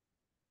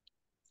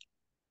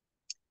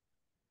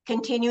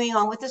 Continuing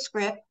on with the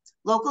script,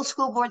 local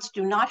school boards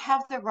do not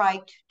have the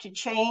right to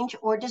change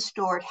or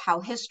distort how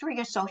history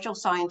or social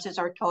sciences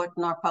are taught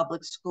in our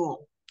public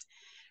school.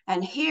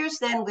 And here's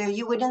then where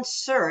you would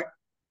insert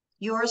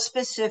your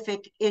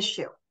specific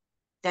issue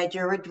that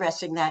you're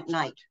addressing that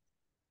night.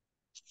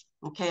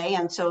 Okay,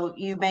 and so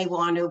you may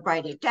want to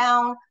write it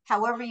down,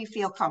 however you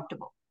feel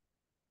comfortable.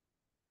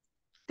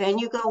 Then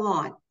you go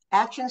on.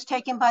 Actions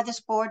taken by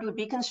this board would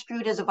be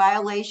construed as a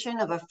violation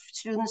of a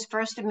student's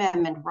First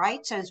Amendment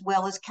rights, as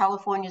well as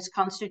California's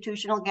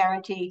constitutional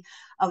guarantee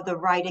of the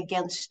right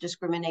against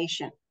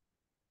discrimination.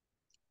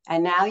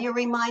 And now you're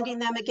reminding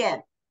them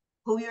again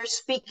who you're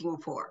speaking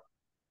for.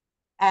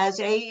 As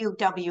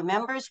AAUW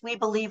members, we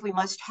believe we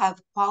must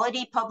have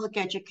quality public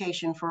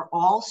education for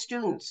all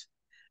students,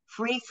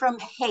 free from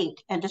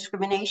hate and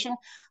discrimination.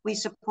 We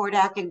support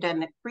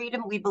academic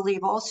freedom. We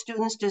believe all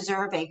students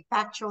deserve a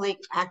factually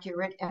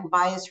accurate and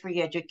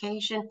bias-free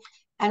education.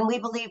 And we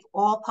believe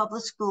all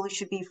public schools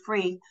should be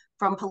free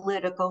from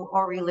political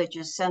or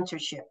religious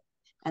censorship.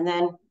 And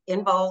then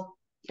in bold,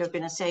 you're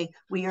going to say,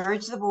 we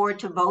urge the board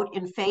to vote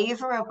in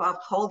favor of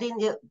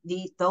upholding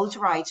those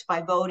rights by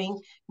voting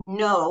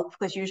no,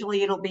 because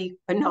usually it'll be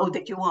a no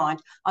that you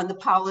want, on the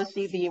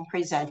policy being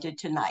presented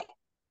tonight.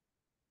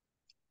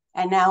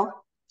 And now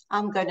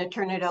I'm going to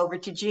turn it over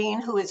to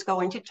Jean, who is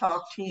going to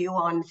talk to you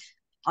on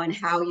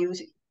how you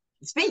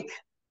speak.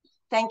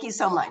 Thank you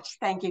so much.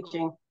 Thank you,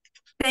 Jean.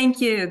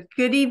 Thank you.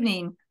 Good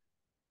evening.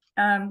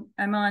 I'm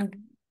on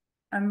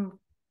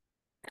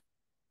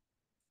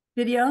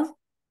video.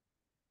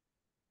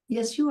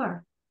 Yes, you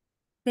are.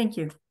 Thank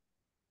you.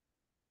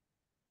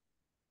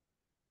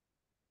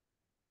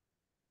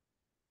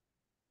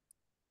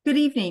 Good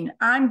evening.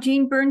 I'm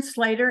Jean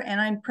Burns-Slater,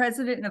 and I'm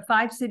president of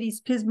Five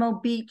Cities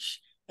Pismo Beach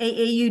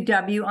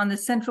AAUW on the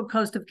Central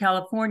Coast of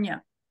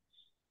California.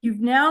 You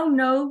now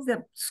know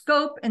the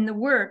scope and the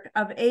work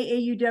of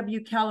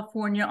AAUW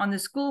California on the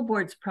School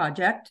Boards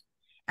Project,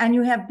 and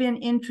you have been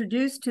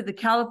introduced to the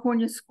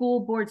California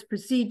School Board's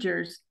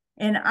procedures.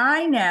 And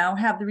I now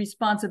have the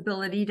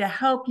responsibility to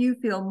help you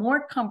feel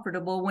more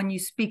comfortable when you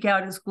speak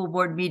out at school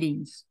board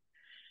meetings.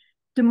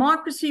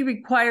 Democracy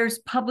requires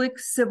public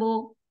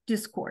civil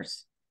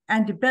discourse.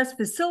 And to best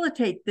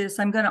facilitate this,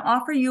 I'm going to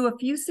offer you a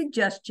few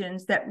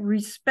suggestions that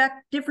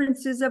respect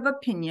differences of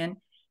opinion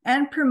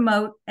and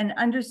promote an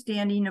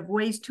understanding of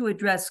ways to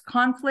address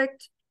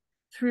conflict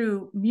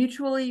through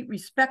mutually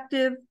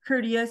respectful,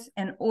 courteous,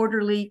 and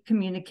orderly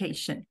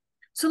communication.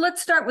 So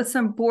let's start with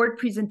some board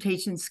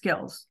presentation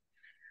skills.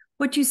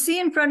 What you see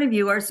in front of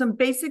you are some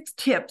basic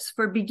tips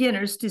for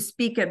beginners to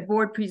speak at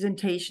board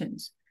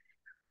presentations.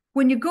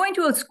 When you're going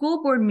to a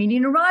school board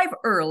meeting, arrive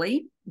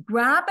early,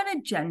 grab an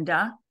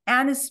agenda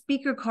and a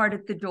speaker card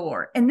at the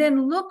door, and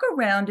then look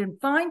around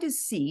and find a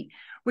seat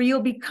where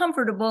you'll be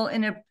comfortable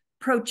in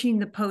approaching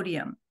the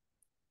podium.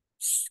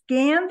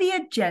 Scan the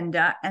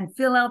agenda and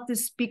fill out the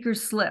speaker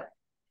slip.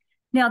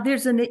 Now,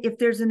 if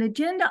there's an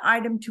agenda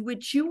item to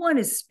which you want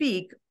to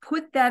speak,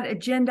 put that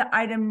agenda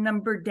item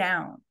number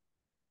down.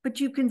 But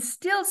you can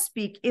still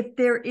speak if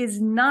there is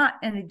not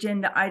an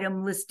agenda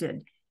item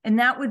listed, and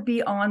that would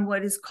be on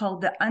what is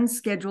called the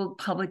unscheduled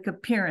public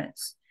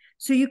appearance.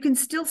 So you can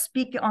still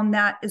speak on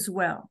that as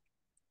well.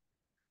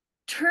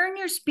 Turn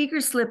your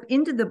speaker slip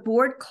into the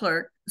board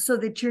clerk so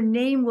that your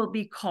name will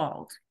be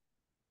called.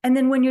 And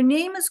then when your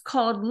name is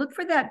called, look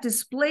for that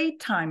display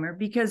timer,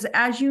 because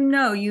as you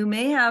know, you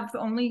may have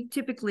only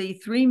typically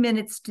 3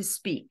 minutes to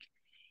speak.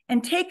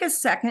 And take a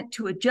second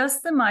to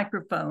adjust the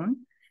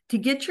microphone to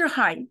get your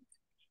height,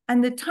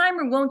 and the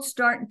timer won't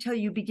start until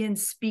you begin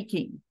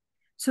speaking.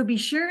 So be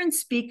sure and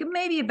speak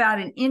maybe about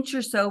an inch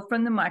or so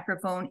from the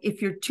microphone.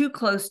 If you're too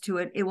close to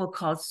it, it will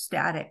cause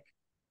static.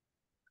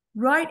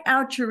 Write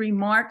out your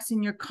remarks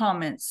and your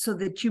comments so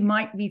that you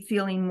might be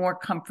feeling more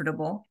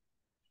comfortable.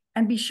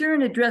 And be sure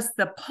and address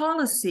the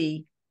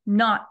policy,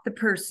 not the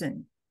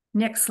person.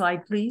 Next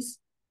slide, please.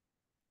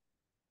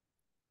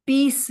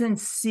 Be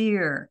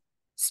sincere.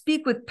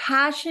 Speak with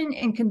passion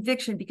and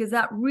conviction, because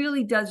that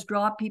really does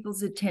draw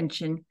people's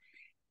attention.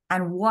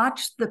 And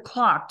watch the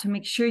clock to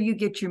make sure you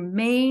get your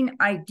main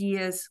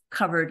ideas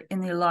covered in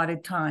the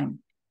allotted time.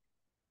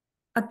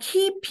 A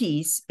key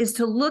piece is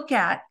to look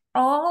at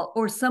all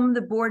or some of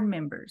the board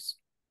members.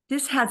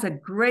 This has a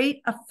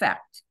great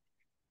effect.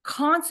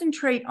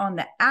 Concentrate on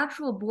the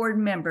actual board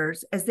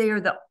members, as they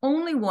are the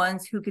only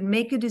ones who can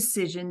make a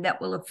decision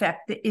that will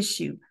affect the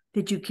issue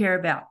that you care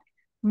about,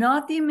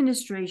 not the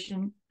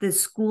administration, the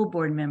school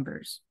board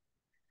members.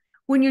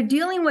 When you're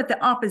dealing with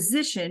the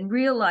opposition,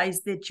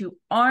 realize that you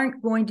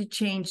aren't going to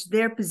change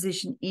their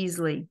position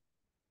easily,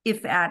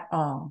 if at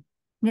all.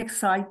 Next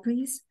slide,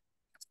 please.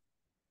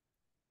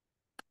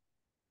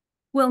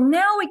 Well,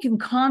 now we can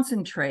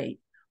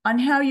concentrate on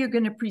how you're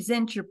going to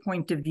present your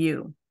point of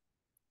view.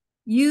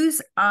 Use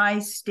I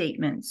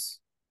statements.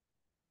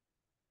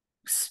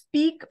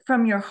 Speak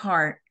from your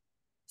heart.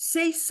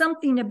 Say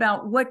something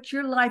about what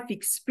your life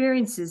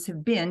experiences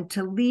have been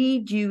to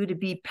lead you to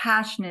be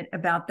passionate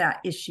about that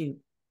issue.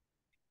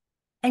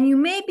 And you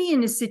may be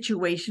in a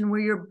situation where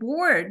your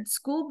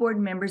school board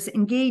members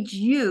engage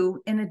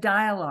you in a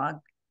dialogue.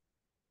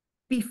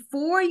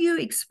 Before you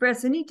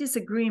express any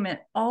disagreement,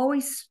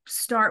 always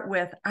start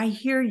with, I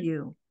hear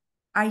you,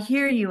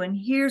 and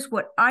here's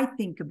what I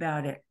think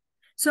about it.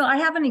 So I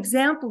have an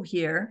example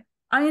here.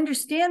 I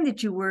understand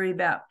that you worry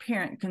about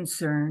parent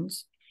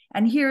concerns,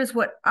 and here's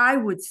what I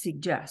would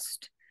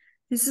suggest.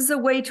 This is a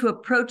way to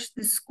approach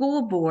the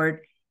school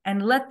board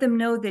and let them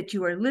know that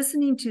you are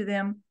listening to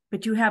them,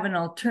 but you have an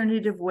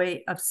alternative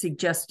way of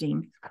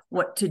suggesting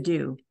what to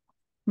do.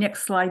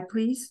 Next slide,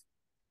 please.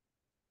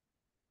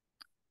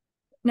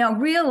 Now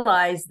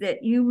realize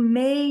that you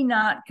may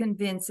not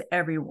convince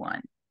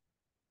everyone.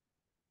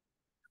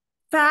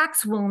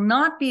 Facts will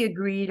not be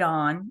agreed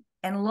on,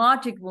 and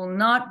logic will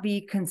not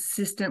be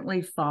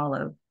consistently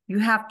followed. You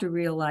have to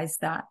realize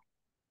that.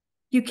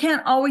 You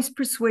can't always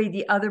persuade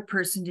the other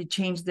person to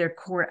change their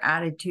core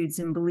attitudes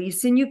and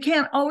beliefs, and you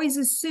can't always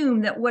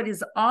assume that what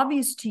is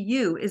obvious to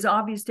you is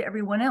obvious to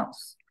everyone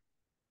else.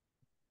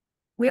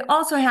 We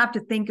also have to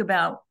think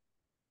about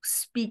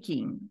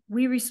speaking.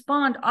 We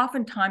respond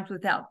oftentimes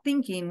without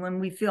thinking when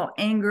we feel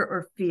anger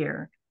or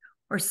fear,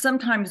 or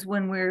sometimes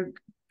when we're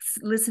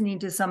listening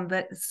to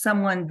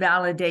someone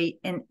validate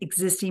an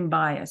existing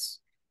bias.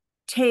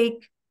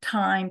 Take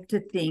time to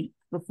think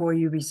before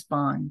you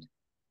respond.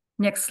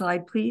 Next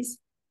slide, please.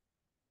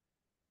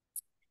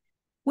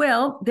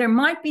 Well, there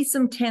might be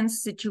some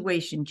tense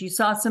situations. You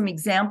saw some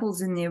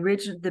examples in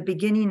the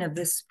beginning of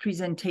this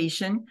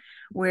presentation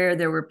where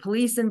there were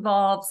police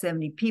involved,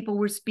 70 people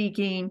were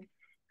speaking.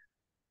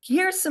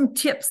 Here's some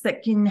tips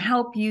that can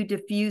help you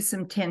diffuse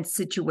some tense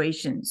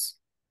situations.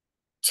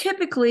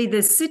 Typically,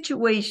 the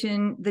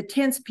situation, the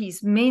tense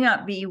piece may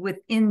not be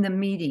within the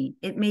meeting.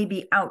 It may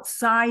be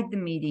outside the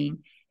meeting,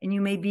 and you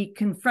may be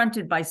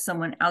confronted by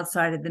someone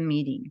outside of the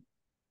meeting.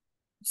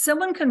 If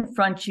someone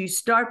confronts you,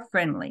 start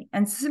friendly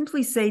and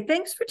simply say,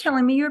 "Thanks for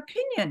telling me your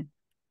opinion.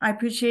 I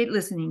appreciate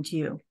listening to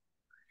you."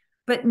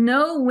 But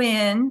know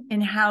when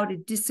and how to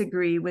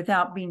disagree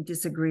without being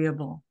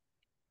disagreeable.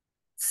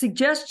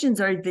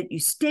 Suggestions are that you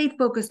stay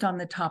focused on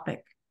the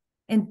topic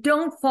and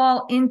don't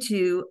fall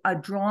into a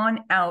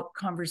drawn-out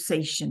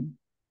conversation.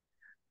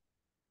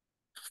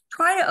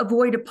 Try to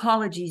avoid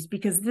apologies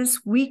because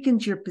this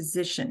weakens your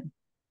position.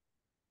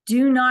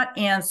 Do not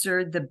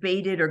answer the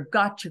baited or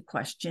gotcha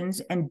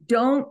questions, and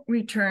don't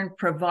return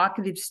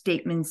provocative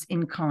statements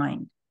in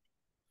kind.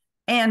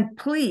 And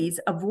please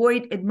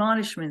avoid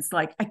admonishments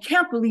like, "I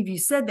can't believe you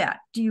said that.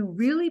 Do you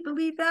really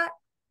believe that?"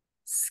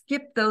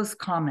 Skip those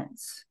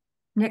comments.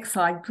 Next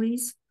slide,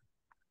 please.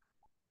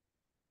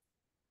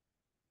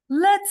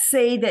 Let's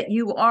say that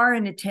you are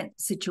in a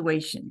tense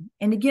situation.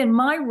 And again,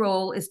 my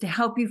role is to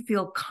help you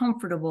feel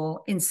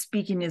comfortable in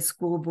speaking at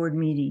school board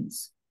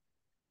meetings.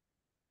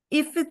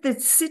 If the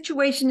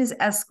situation is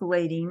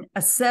escalating,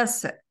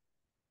 assess it.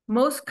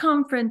 Most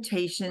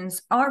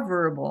confrontations are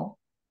verbal,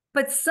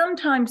 but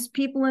sometimes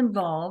people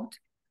involved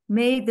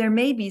there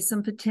may be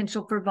some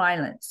potential for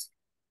violence.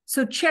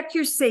 So check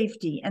your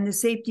safety and the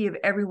safety of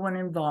everyone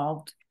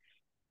involved,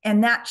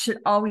 and that should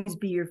always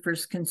be your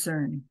first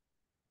concern.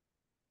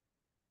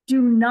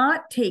 Do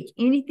not take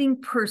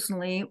anything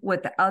personally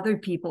what the other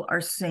people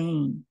are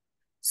saying.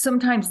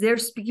 Sometimes they're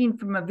speaking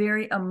from a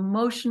very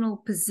emotional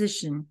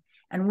position,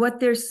 and what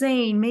they're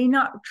saying may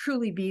not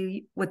truly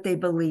be what they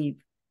believe.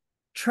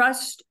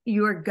 Trust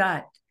your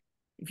gut.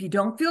 If you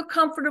don't feel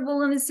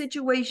comfortable in a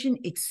situation,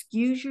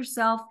 excuse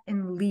yourself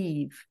and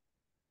leave.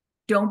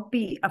 Don't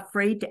be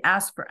afraid to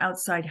ask for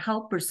outside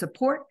help or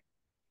support,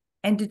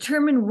 and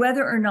determine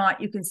whether or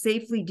not you can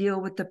safely deal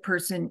with the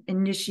person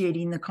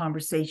initiating the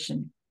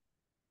conversation.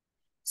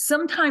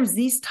 Sometimes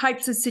these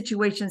types of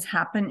situations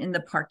happen in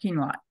the parking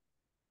lot.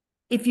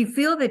 If you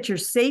feel that your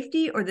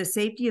safety or the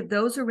safety of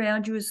those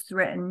around you is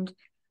threatened,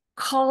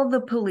 call the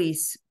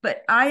police.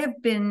 But I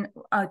have been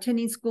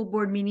attending school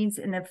board meetings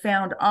and have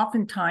found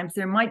oftentimes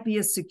there might be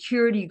a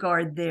security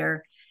guard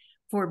there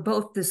for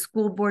both the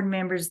school board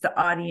members, the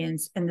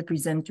audience, and the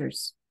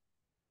presenters.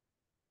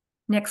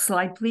 Next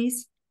slide,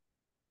 please.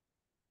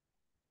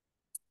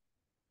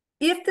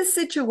 If the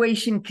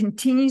situation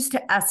continues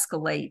to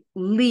escalate,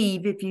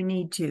 leave if you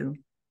need to.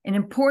 An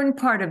important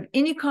part of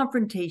any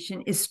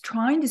confrontation is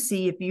trying to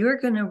see if you're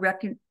going to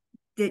reckon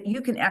that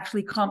you can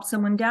actually calm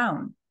someone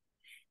down.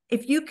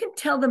 If you can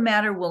tell the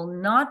matter will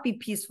not be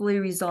peacefully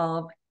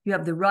resolved, you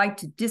have the right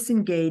to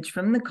disengage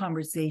from the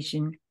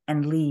conversation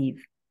and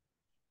leave.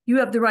 You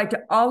have the right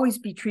to always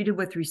be treated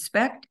with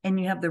respect, and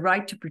you have the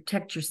right to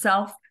protect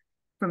yourself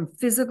from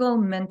physical,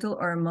 mental,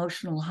 or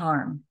emotional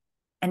harm.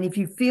 And if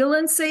you feel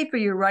unsafe or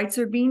your rights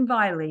are being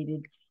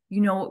violated, you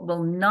know it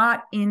will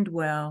not end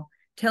well.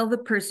 Tell the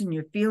person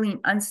you're feeling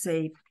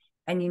unsafe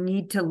and you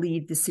need to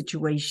leave the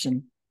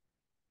situation.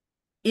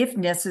 If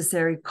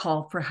necessary,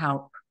 call for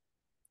help.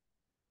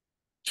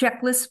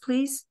 Checklist,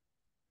 please.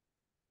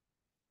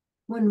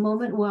 One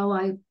moment while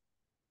I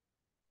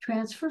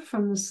transfer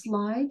from the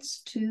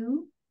slides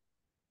to...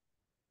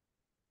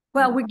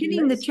 While we're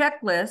getting the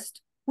checklist,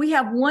 we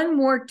have one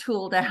more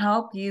tool to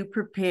help you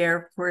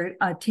prepare for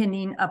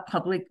attending a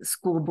public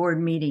school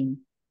board meeting.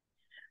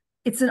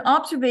 It's an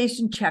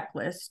observation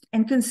checklist,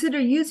 and consider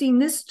using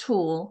this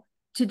tool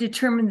to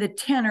determine the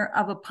tenor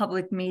of a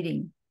public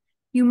meeting.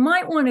 You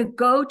might want to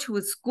go to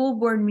a school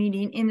board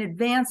meeting in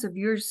advance of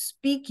your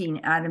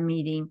speaking at a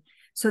meeting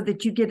so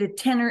that you get a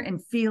tenor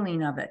and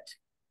feeling of it.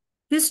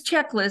 This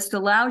checklist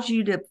allows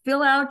you to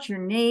fill out your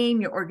name,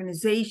 your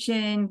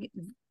organization,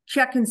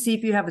 check and see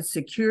if you have a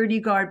security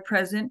guard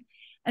present,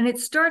 and it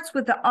starts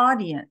with the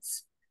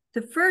audience.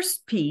 The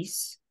first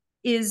piece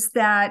is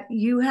that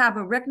you have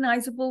a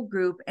recognizable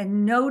group,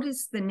 and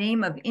notice the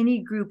name of any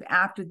group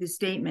after the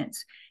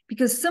statements,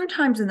 because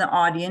sometimes in the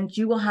audience,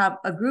 you will have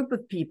a group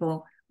of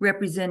people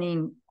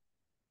representing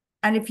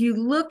And if you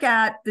look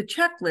at the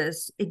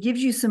checklist, it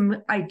gives you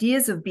some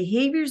ideas of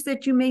behaviors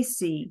that you may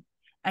see,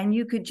 and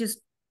you could just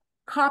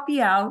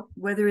copy out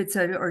whether it's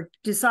or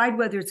decide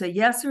whether it's a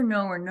yes or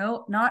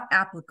no, not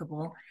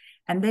applicable.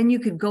 And then you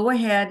could go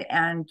ahead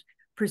and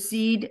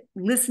proceed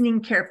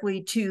listening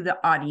carefully to the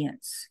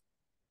audience.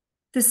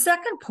 The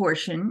second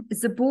portion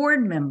is the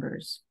board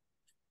members.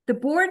 The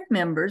board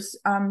members,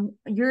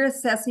 you're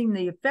assessing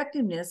the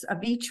effectiveness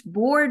of each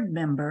board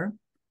member,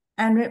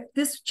 and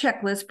this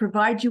checklist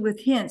provides you with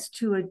hints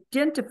to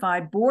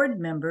identify board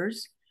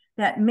members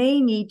that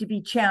may need to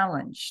be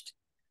challenged.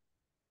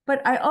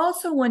 But I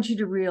also want you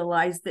to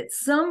realize that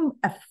some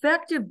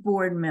effective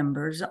board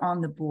members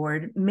on the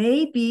board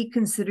may be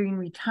considering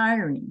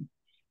retiring,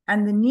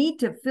 and the need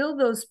to fill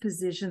those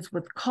positions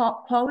with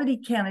quality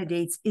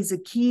candidates is a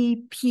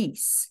key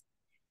piece.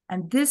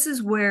 And this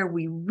is where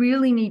we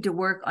really need to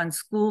work on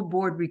school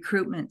board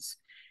recruitments,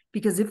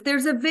 because if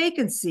there's a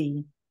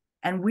vacancy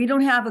and we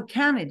don't have a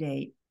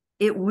candidate,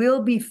 it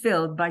will be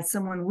filled by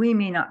someone we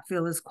may not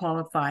feel is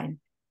qualified.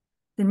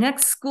 The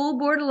next school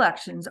board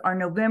elections are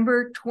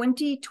November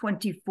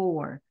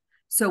 2024.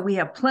 So we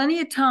have plenty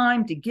of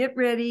time to get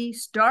ready,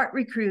 start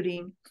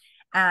recruiting,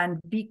 and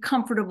be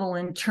comfortable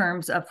in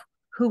terms of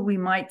who we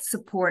might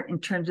support in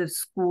terms of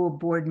school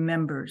board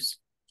members.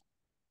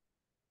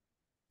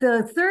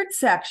 The third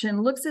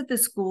section looks at the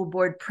school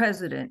board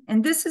president,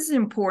 and this is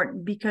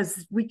important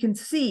because we can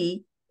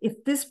see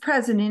if this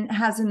president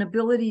has an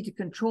ability to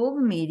control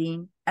the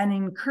meeting and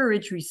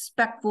encourage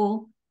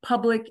respectful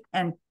public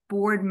and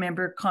board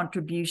member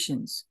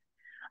contributions.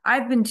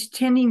 I've been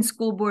attending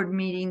school board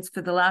meetings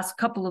for the last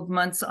couple of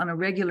months on a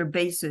regular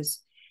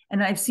basis,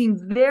 and I've seen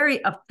very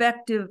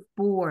effective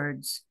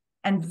boards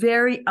and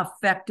very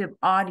effective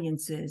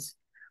audiences,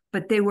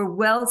 but they were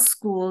well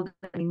schooled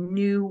and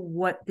knew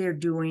what they're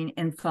doing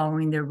and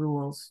following their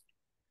rules.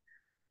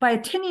 By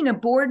attending a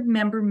board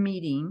member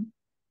meeting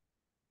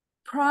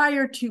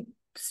prior to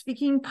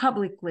speaking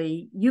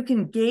publicly, you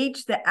can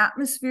gauge the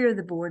atmosphere of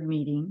the board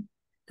meeting,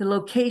 the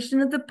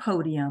location of the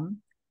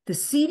podium, the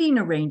seating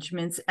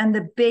arrangements, and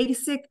the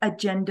basic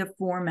agenda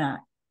format.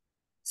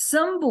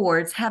 Some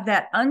boards have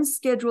that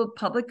unscheduled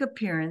public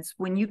appearance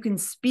when you can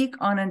speak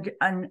on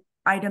an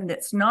item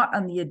that's not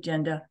on the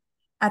agenda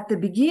at the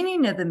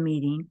beginning of the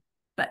meeting,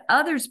 but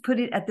others put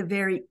it at the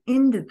very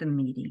end of the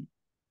meeting.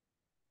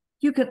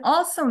 You can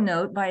also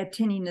note by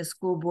attending a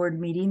school board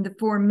meeting the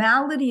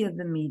formality of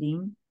the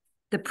meeting,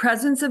 the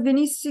presence of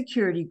any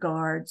security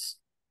guards,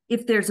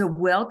 if there's a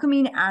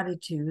welcoming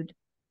attitude,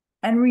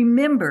 and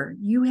remember,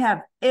 you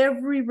have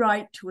every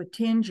right to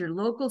attend your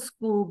local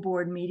school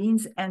board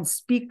meetings and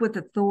speak with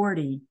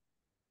authority.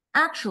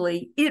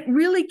 Actually, it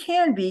really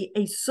can be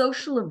a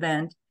social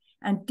event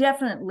and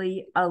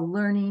definitely a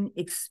learning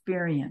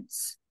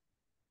experience.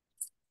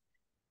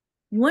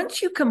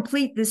 Once you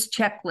complete this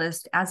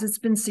checklist, as it's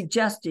been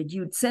suggested,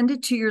 you'd send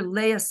it to your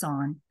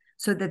liaison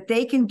so that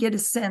they can get a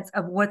sense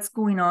of what's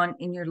going on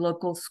in your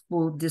local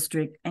school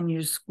district and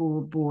your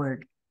school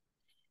board.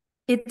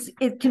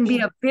 It can be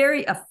a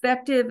very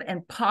effective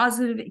and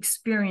positive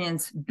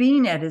experience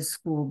being at a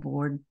school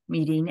board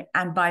meeting,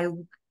 and by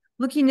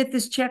looking at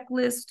this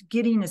checklist,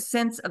 getting a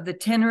sense of the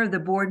tenor of the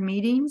board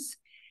meetings,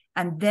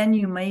 and then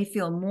you may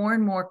feel more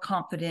and more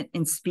confident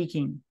in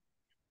speaking.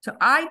 So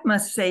I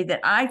must say that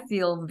I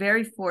feel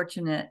very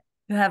fortunate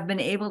to have been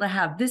able to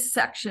have this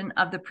section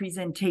of the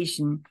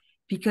presentation,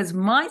 because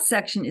my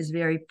section is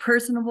very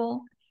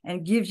personable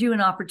and gives you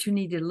an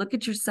opportunity to look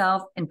at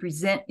yourself and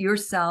present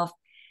yourself,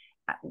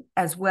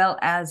 as well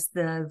as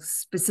the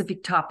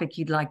specific topic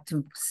you'd like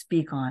to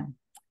speak on.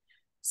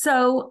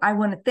 So I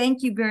want to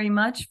thank you very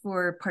much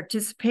for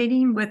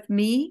participating with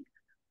me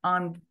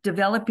on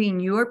developing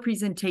your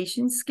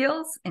presentation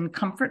skills and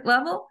comfort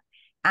level.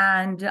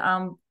 And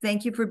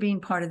thank you for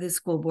being part of this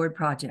school board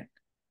project.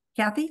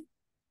 Kathy?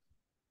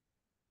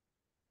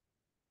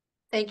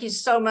 Thank you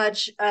so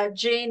much,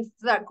 Jean,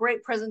 for that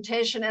great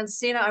presentation. And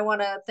Sina, I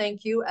want to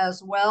thank you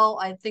as well.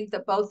 I think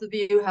that both of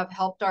you have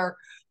helped our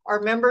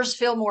members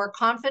feel more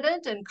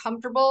confident and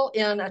comfortable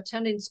in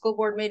attending school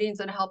board meetings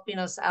and helping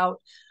us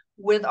out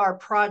with our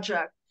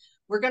project.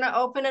 We're going to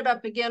open it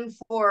up again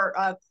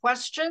for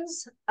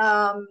questions.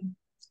 And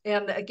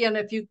again,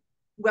 at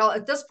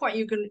this point,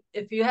 you can,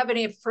 if you have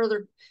any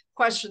further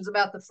questions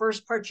about the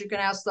first part, you can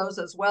ask those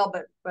as well.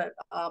 But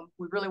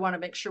we really want to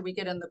make sure we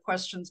get in the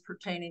questions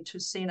pertaining to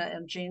Sina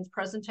and Jean's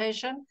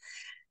presentation.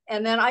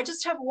 And then I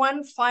just have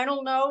one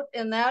final note,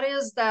 and that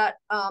is that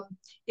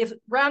if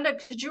Rhonda,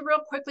 could you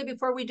real quickly,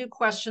 before we do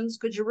questions,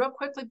 could you real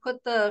quickly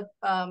put the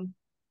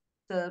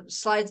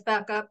slides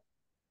back up?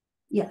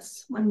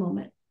 Yes, one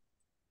moment.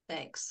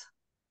 Thanks.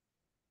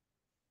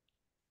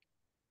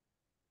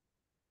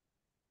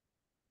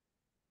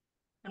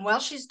 And while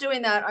she's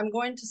doing that, I'm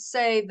going to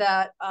say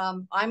that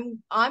I've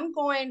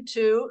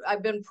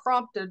been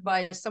prompted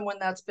by someone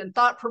that's been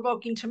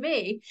thought-provoking to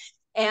me,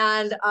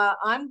 and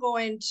I'm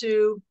going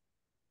to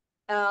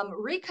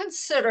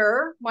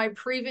reconsider my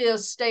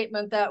previous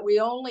statement that we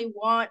only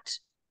want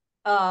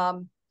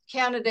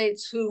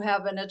candidates who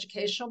have an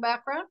educational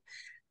background.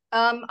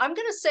 I'm going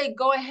to say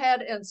go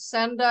ahead and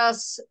send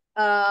us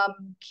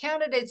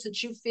candidates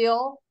that you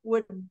feel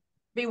would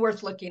be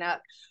worth looking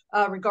at,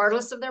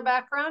 regardless of their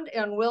background,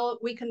 and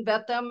we can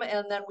vet them,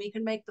 and then we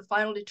can make the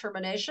final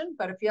determination.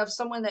 But if you have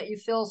someone that you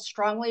feel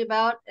strongly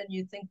about and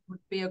you think would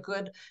be a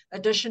good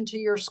addition to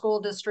your school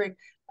district,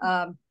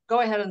 go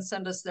ahead and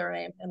send us their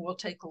name, and we'll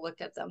take a look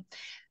at them.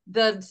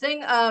 The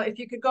thing, if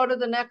you could go to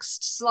the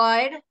next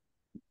slide.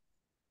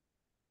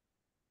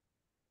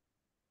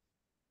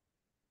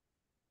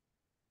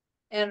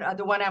 And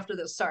the one after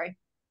this, sorry.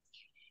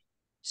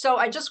 So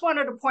I just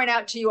wanted to point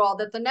out to you all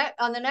that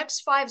on the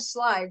next 5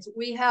 slides,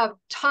 we have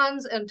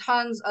tons and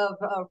tons of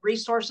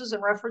resources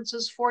and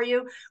references for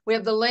you. We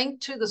have the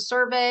link to the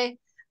survey.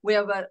 We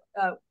have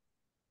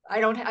I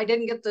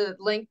didn't get the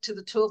link to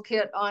the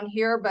toolkit on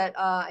here, but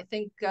I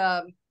think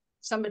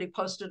somebody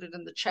posted it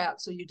in the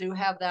chat. So you do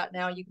have that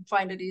now. You can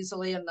find it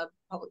easily in the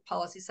public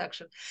policy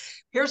section.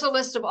 Here's a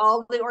list of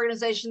all the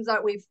organizations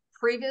that we've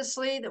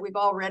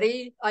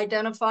already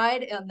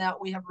identified and that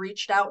we have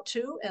reached out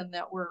to and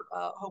that we're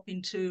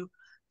hoping to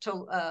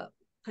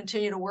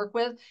continue to work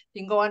with.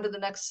 You can go on to the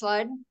next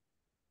slide.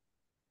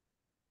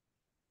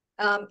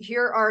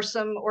 Here are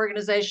some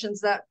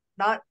organizations that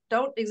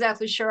don't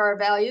exactly share our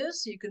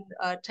values. You can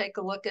take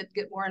a look at,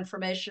 get more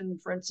information,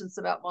 for instance,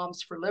 about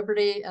Moms for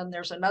Liberty. And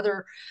there's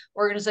another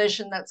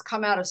organization that's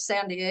come out of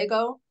San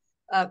Diego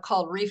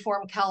called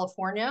Reform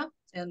California.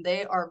 And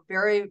they are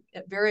very,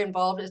 very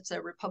involved. It's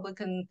a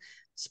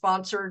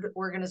Republican-sponsored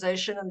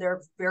organization, and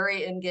they're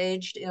very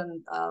engaged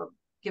in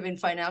giving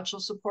financial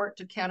support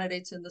to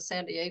candidates in the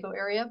San Diego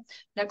area.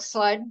 Next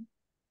slide.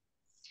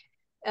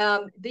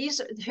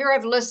 Here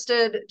I've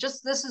listed,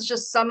 this is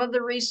just some of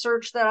the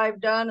research that I've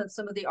done and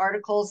some of the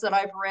articles that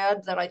I've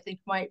read that I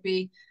think might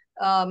be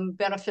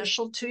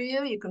beneficial to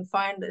you. You can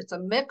find, it's a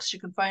mix. You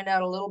can find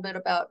out a little bit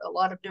about a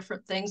lot of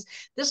different things.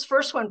 This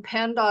first one,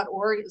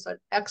 pen.org, is an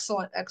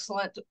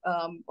excellent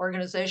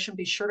organization.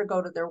 Be sure to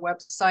go to their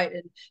website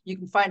and you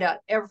can find out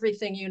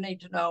everything you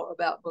need to know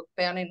about book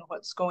banning,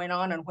 what's going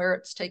on and where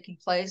it's taking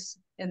place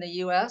in the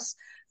US.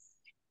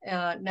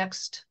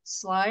 Next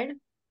slide.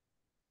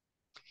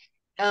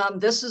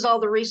 This is all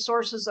the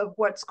resources of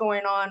what's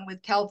going on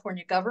with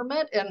California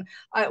government. And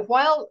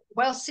while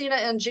Sina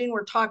and Jean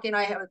were talking,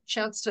 I had a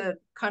chance to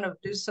kind of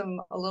do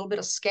a little bit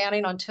of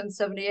scanning on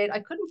 1078. I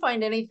couldn't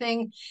find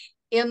anything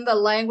in the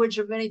language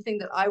of anything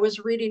that I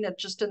was reading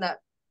just in that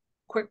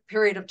quick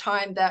period of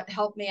time that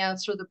helped me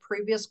answer the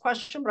previous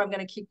question, but I'm going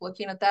to keep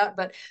looking at that.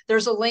 But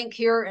there's a link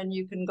here and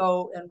you can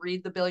go and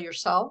read the bill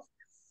yourself.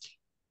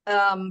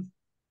 And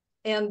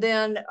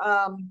then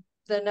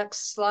the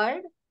next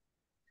slide.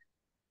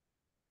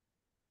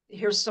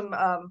 Here's some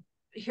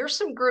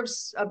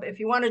groups. If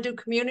you want to do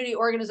community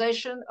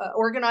organizing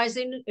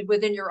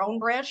within your own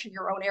branch in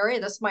your own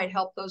area, this might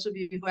help those of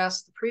you who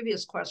asked the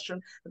previous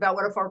question about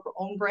what if our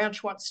own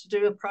branch wants to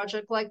do a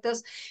project like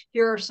this.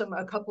 Here are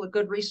a couple of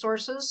good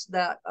resources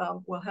that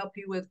will help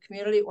you with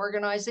community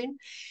organizing.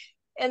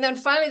 And then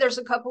finally, there's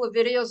a couple of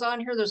videos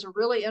on here. There's a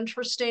really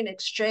interesting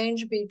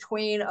exchange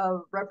between a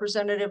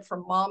representative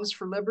from Moms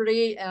for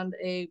Liberty and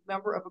a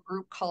member of a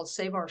group called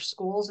Save Our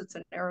Schools. It's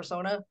an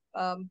Arizona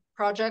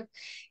project.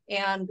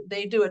 And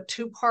they do a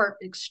 2-part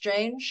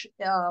exchange.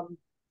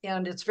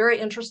 And it's very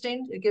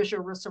interesting. It gives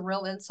you some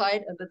real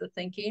insight into the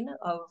thinking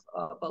of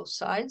both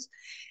sides.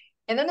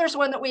 And then there's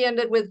one that we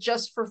ended with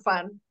just for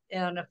fun.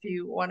 And if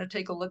you want to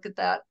take a look at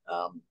that,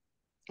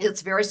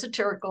 it's very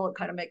satirical. It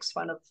kind of makes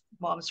fun of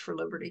Moms for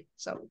Liberty.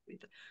 So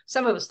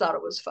some of us thought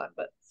it was fun,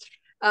 but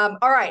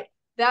all right,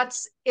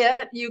 that's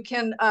it. You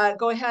can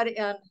go ahead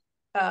and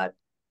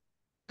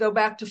go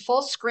back to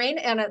full screen.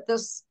 And at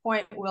this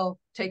point, we'll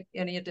take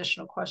any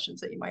additional questions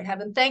that you might have.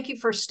 And thank you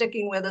for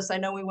sticking with us. I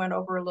know we went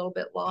over a little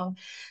bit long.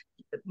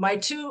 My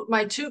two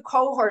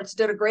cohorts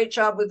did a great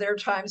job with their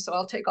time, so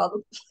I'll take all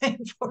the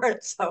blame for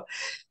it. So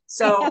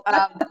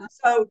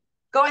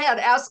go ahead,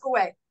 ask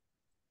away.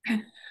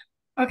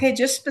 Okay,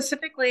 just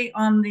specifically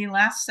on the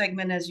last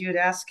segment, as you had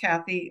asked,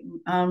 Kathy,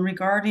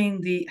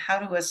 regarding how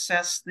to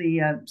assess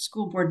the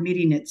school board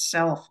meeting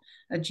itself,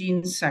 a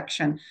Jean's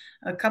section,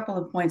 a couple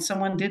of points.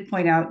 Someone did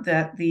point out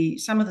that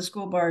some of the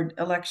school board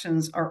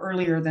elections are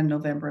earlier than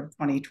November of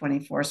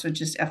 2024, so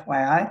just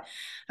FYI.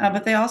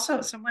 But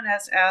someone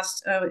has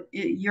asked,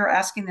 you're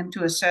asking them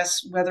to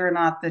assess whether or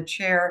not the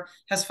chair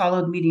has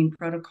followed meeting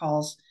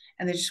protocols,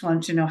 and they just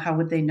wanted to know how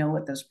would they know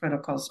what those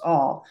protocols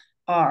are.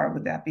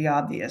 Would that be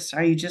obvious?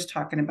 Are you just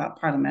talking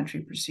about parliamentary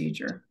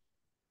procedure?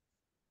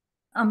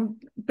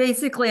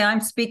 Basically,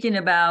 I'm speaking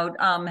about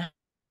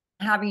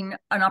having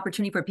an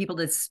opportunity for people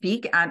to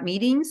speak at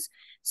meetings.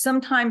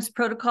 Sometimes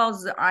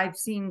protocols, I've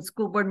seen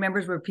school board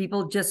members where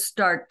people just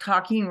start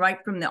talking right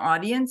from the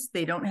audience.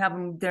 They don't have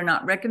them, they're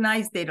not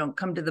recognized, they don't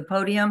come to the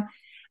podium,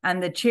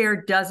 and the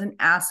chair doesn't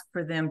ask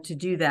for them to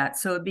do that.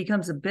 So it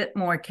becomes a bit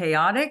more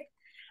chaotic,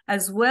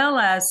 as well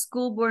as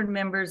school board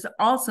members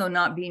also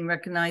not being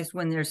recognized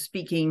when they're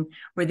speaking,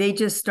 where they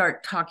just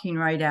start talking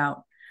right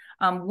out.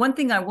 One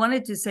thing I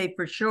wanted to say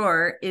for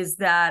sure is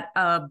that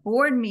a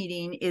board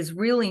meeting is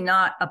really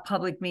not a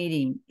public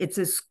meeting. It's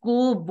a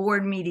school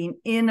board meeting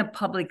in a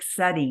public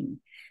setting.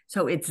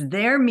 So it's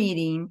their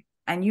meeting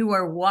and you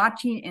are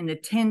watching and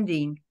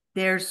attending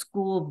their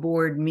school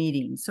board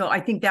meeting. So I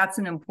think that's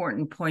an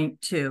important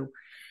point too.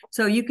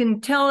 So you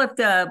can tell if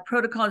the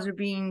protocols are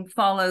being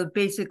followed.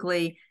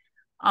 Basically,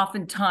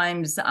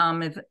 oftentimes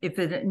if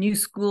a new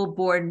school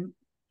board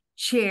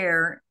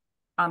chair,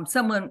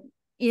 someone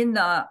in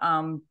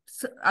the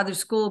other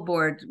school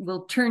board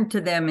will turn to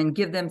them and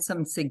give them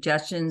some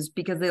suggestions,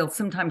 because they'll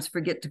sometimes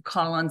forget to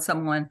call on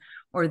someone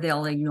or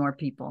they'll ignore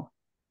people.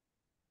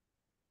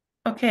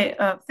 Okay,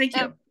 thank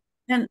you.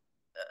 And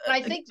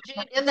I think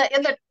Jean, in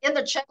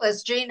the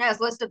checklist, Jean has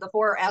listed the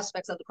 4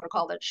 aspects of the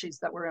protocol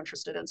that we're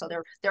interested in. So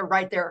they're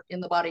right there in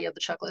the body of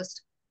the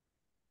checklist.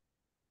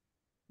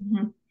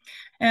 Mm-hmm.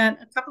 And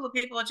a couple of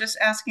people are just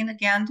asking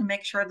again to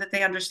make sure that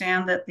they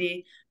understand that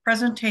the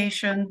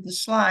presentation, the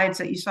slides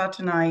that you saw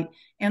tonight,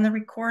 and the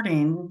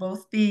recording will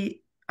both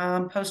be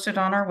posted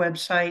on our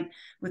website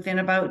within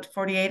about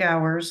 48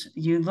 hours.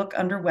 You look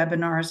under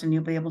webinars and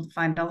you'll be able to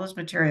find all those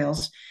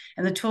materials.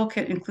 And the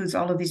toolkit includes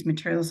all of these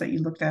materials that you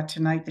looked at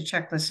tonight, the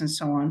checklist and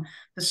so on.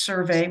 The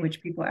survey,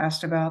 which people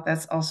asked about,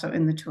 that's also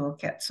in the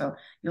toolkit. So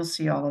you'll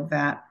see all of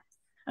that.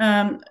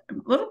 A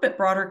little bit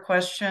broader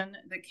question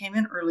that came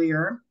in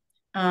earlier.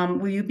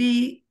 Will you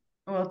be,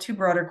 well, 2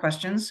 broader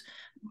questions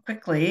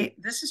quickly.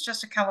 This is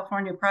just a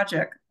California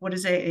project. What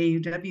is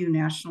AAUW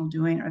National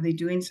doing? Are they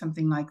doing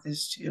something like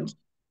this too?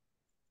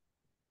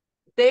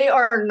 They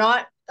are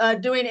not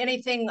doing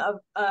anything of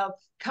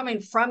coming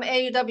from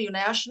AAUW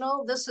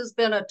National. This has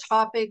been a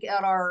topic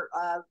at our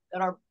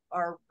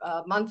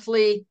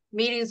monthly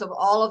meetings of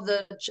all of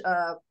the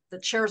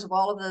chairs of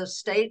all of the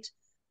state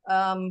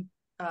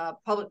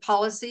public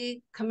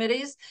policy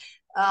committees.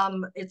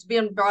 It's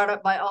being brought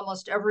up by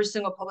almost every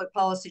single public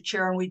policy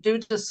chair, and we do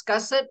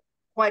discuss it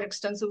quite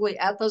extensively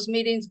at those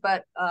meetings,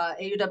 but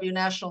AAUW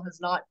National has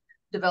not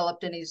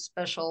developed any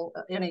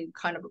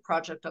kind of a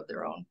project of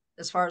their own,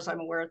 as far as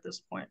I'm aware at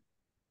this point.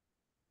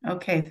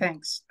 Okay,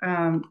 thanks.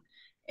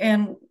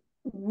 And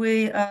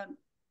we have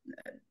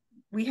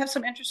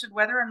some interest in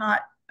whether or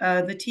not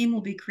the team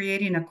will be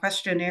creating a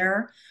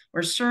questionnaire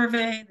or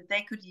survey that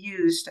they could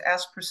use to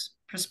ask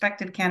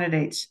prospective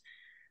candidates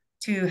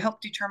to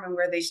help determine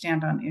where they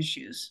stand on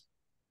issues.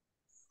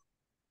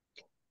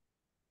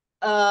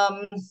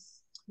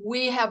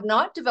 We have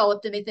not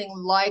developed anything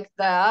like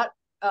that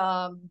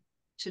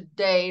to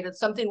date. It's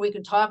something we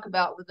can talk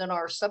about within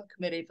our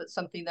subcommittee if it's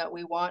something that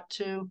we want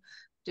to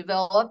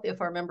develop, if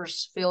our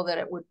members feel that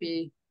it would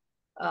be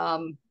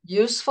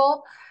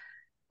useful.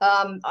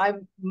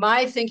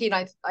 My thinking,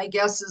 I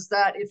guess, is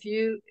that if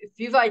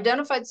you've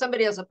identified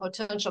somebody as a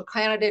potential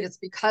candidate, it's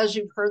because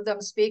you've heard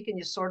them speak and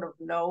you sort of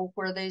know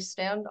where they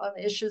stand on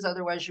the issues.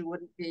 Otherwise, you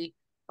wouldn't be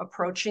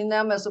approaching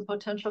them as a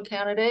potential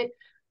candidate.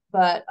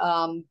 But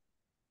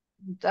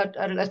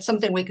that's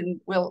something we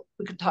can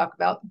talk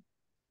about.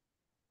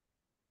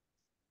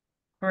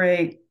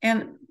 Great.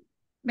 And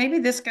maybe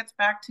this gets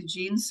back to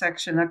Jean's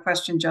section. A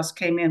question just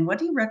came in. What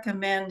do you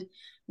recommend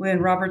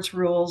when Robert's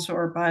rules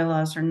or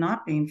bylaws are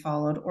not being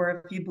followed,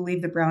 or if you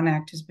believe the Brown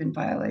Act has been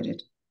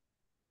violated?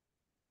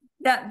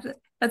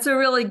 That's a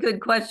really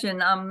good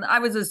question. I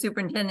was a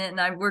superintendent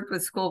and I've worked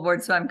with school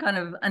boards, so I'm kind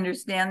of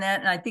understand that.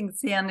 And I think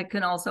Sandra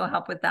can also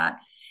help with that.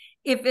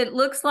 If it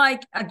looks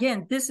like,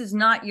 again, this is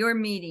not your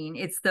meeting,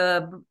 it's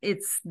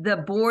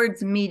the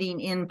board's meeting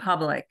in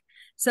public.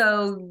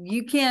 So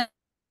you can't,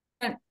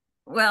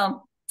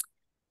 well,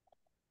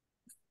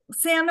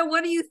 Sandra,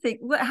 what do you think?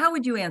 How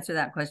would you answer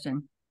that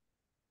question?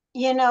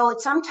 You know,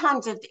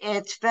 sometimes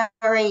it's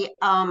very,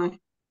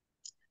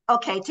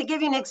 okay, to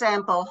give you an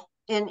example,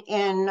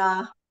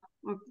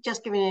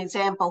 just giving an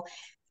example,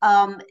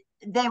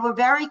 they were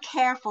very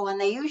careful,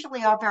 and they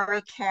usually are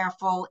very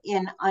careful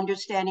in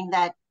understanding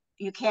that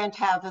you can't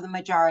have the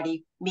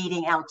majority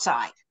meeting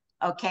outside,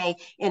 okay,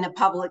 in a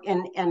public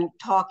and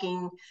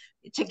talking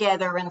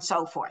together and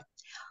so forth,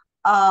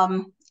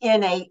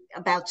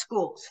 about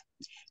schools.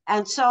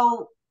 And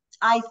so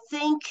I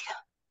think,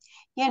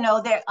 you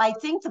know, I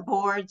think the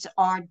boards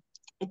are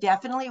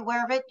definitely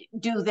aware of it.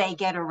 Do they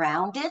get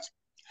around it?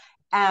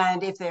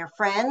 And if they're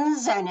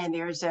friends and then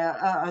there's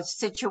a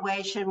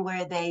situation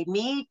where they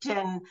meet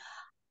and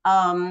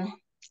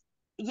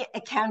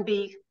it can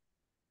be,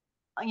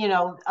 you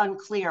know,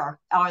 unclear,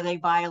 are they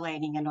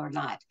violating it or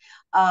not?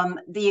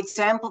 The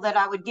example that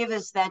I would give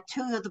is that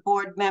 2 of the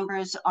board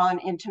members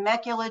in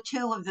Temecula,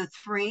 2 of the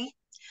 3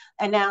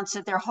 announced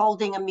that they're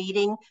holding a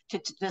meeting to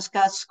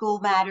discuss school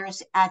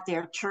matters at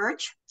their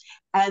church,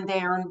 and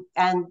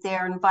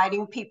they're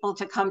inviting people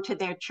to come to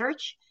their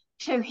church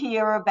to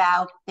hear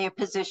about their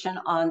position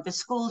on the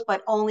schools,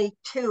 but only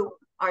 2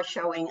 are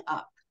showing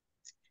up.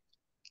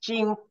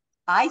 Jean,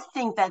 I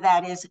think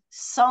that is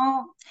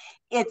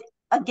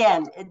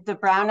again, the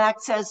Brown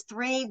Act says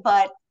 3,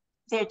 but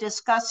they're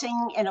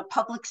discussing in a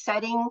public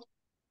setting.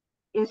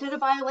 Is it a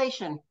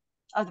violation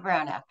of the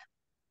Brown Act?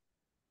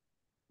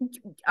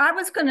 I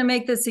was going to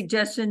make the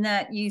suggestion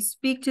that you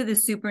speak to the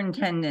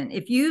superintendent.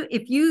 If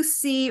you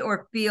see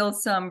or feel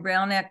some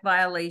Brown Act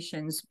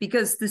violations,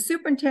 because the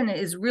superintendent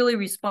is really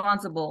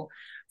responsible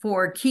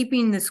for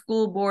keeping the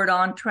school board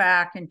on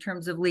track in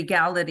terms of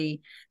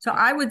legality. So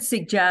I would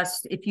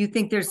suggest, if you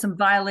think there's some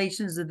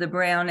violations of the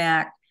Brown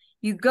Act,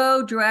 you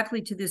go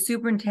directly to the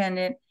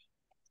superintendent.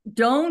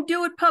 Don't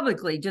do it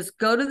publicly. Just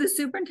go to the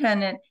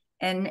superintendent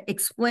and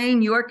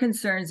explain your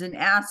concerns and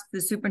ask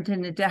the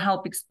superintendent to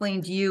help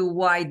explain to you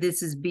why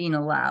this is being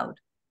allowed.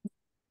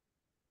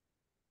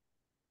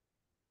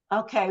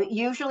 Okay,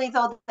 usually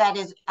though that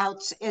is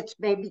out, it's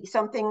maybe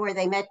something where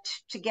they met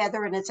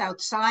together and it's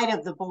outside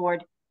of the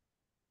board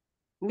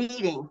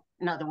meeting,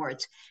 in other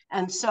words.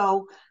 And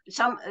so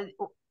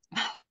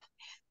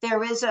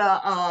there is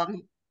a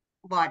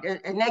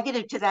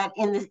negative to that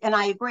and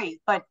I agree,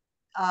 but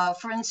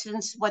for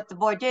instance, what the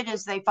board did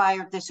is they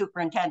fired the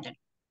superintendent.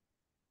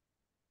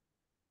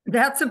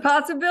 That's a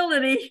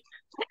possibility.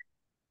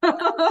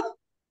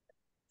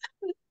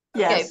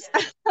 Yes.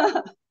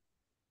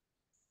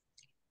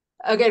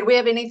 Okay, do we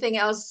have anything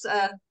else,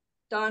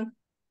 Dawn?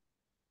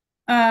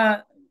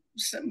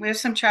 So we have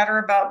some chatter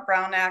about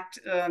Brown Act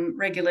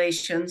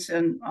regulations,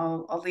 and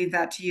I'll leave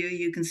that to you.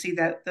 You can see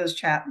those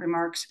chat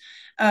remarks.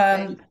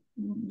 The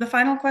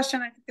final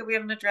question I think that we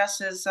haven't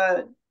addressed is,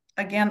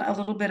 again, a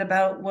little bit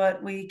about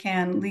what we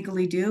can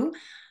legally do.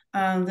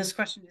 This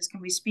question is,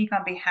 can we speak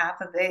on behalf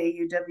of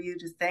AAUW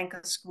to thank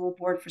a school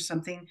board for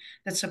something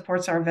that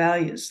supports our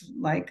values?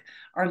 Like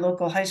our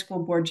local high school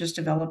board just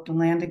developed a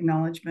land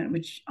acknowledgement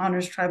which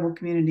honors tribal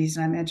communities,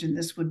 and I imagine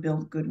this would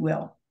build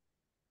goodwill.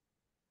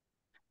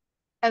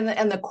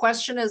 And the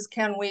question is,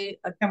 can we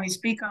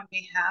speak on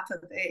behalf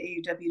of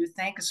AAUW to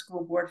thank a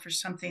school board for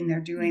something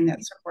they're doing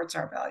that supports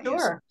our values?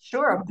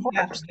 Sure, of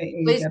course.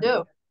 Please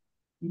do.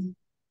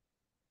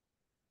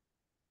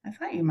 I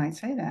thought you might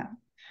say that.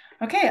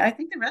 Okay, I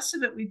think the rest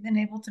of it we've been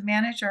able to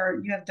manage, or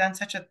you have done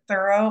such a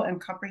thorough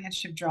and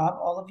comprehensive job,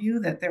 all of you,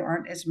 that there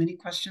aren't as many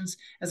questions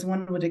as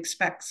one would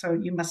expect. So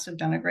you must have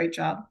done a great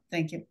job.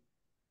 Thank you.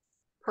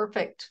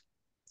 Perfect.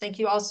 Thank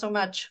you all so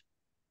much.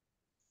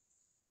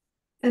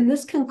 And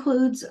this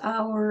concludes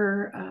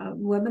our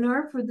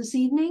webinar for this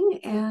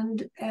evening.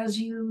 And as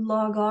you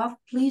log off,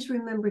 please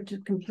remember to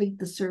complete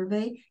the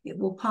survey. It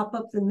will pop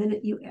up the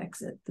minute you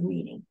exit the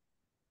meeting.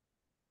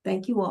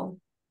 Thank you all.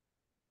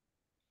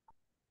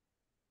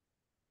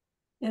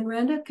 And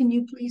Randa, can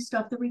you please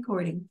stop the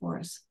recording for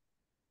us?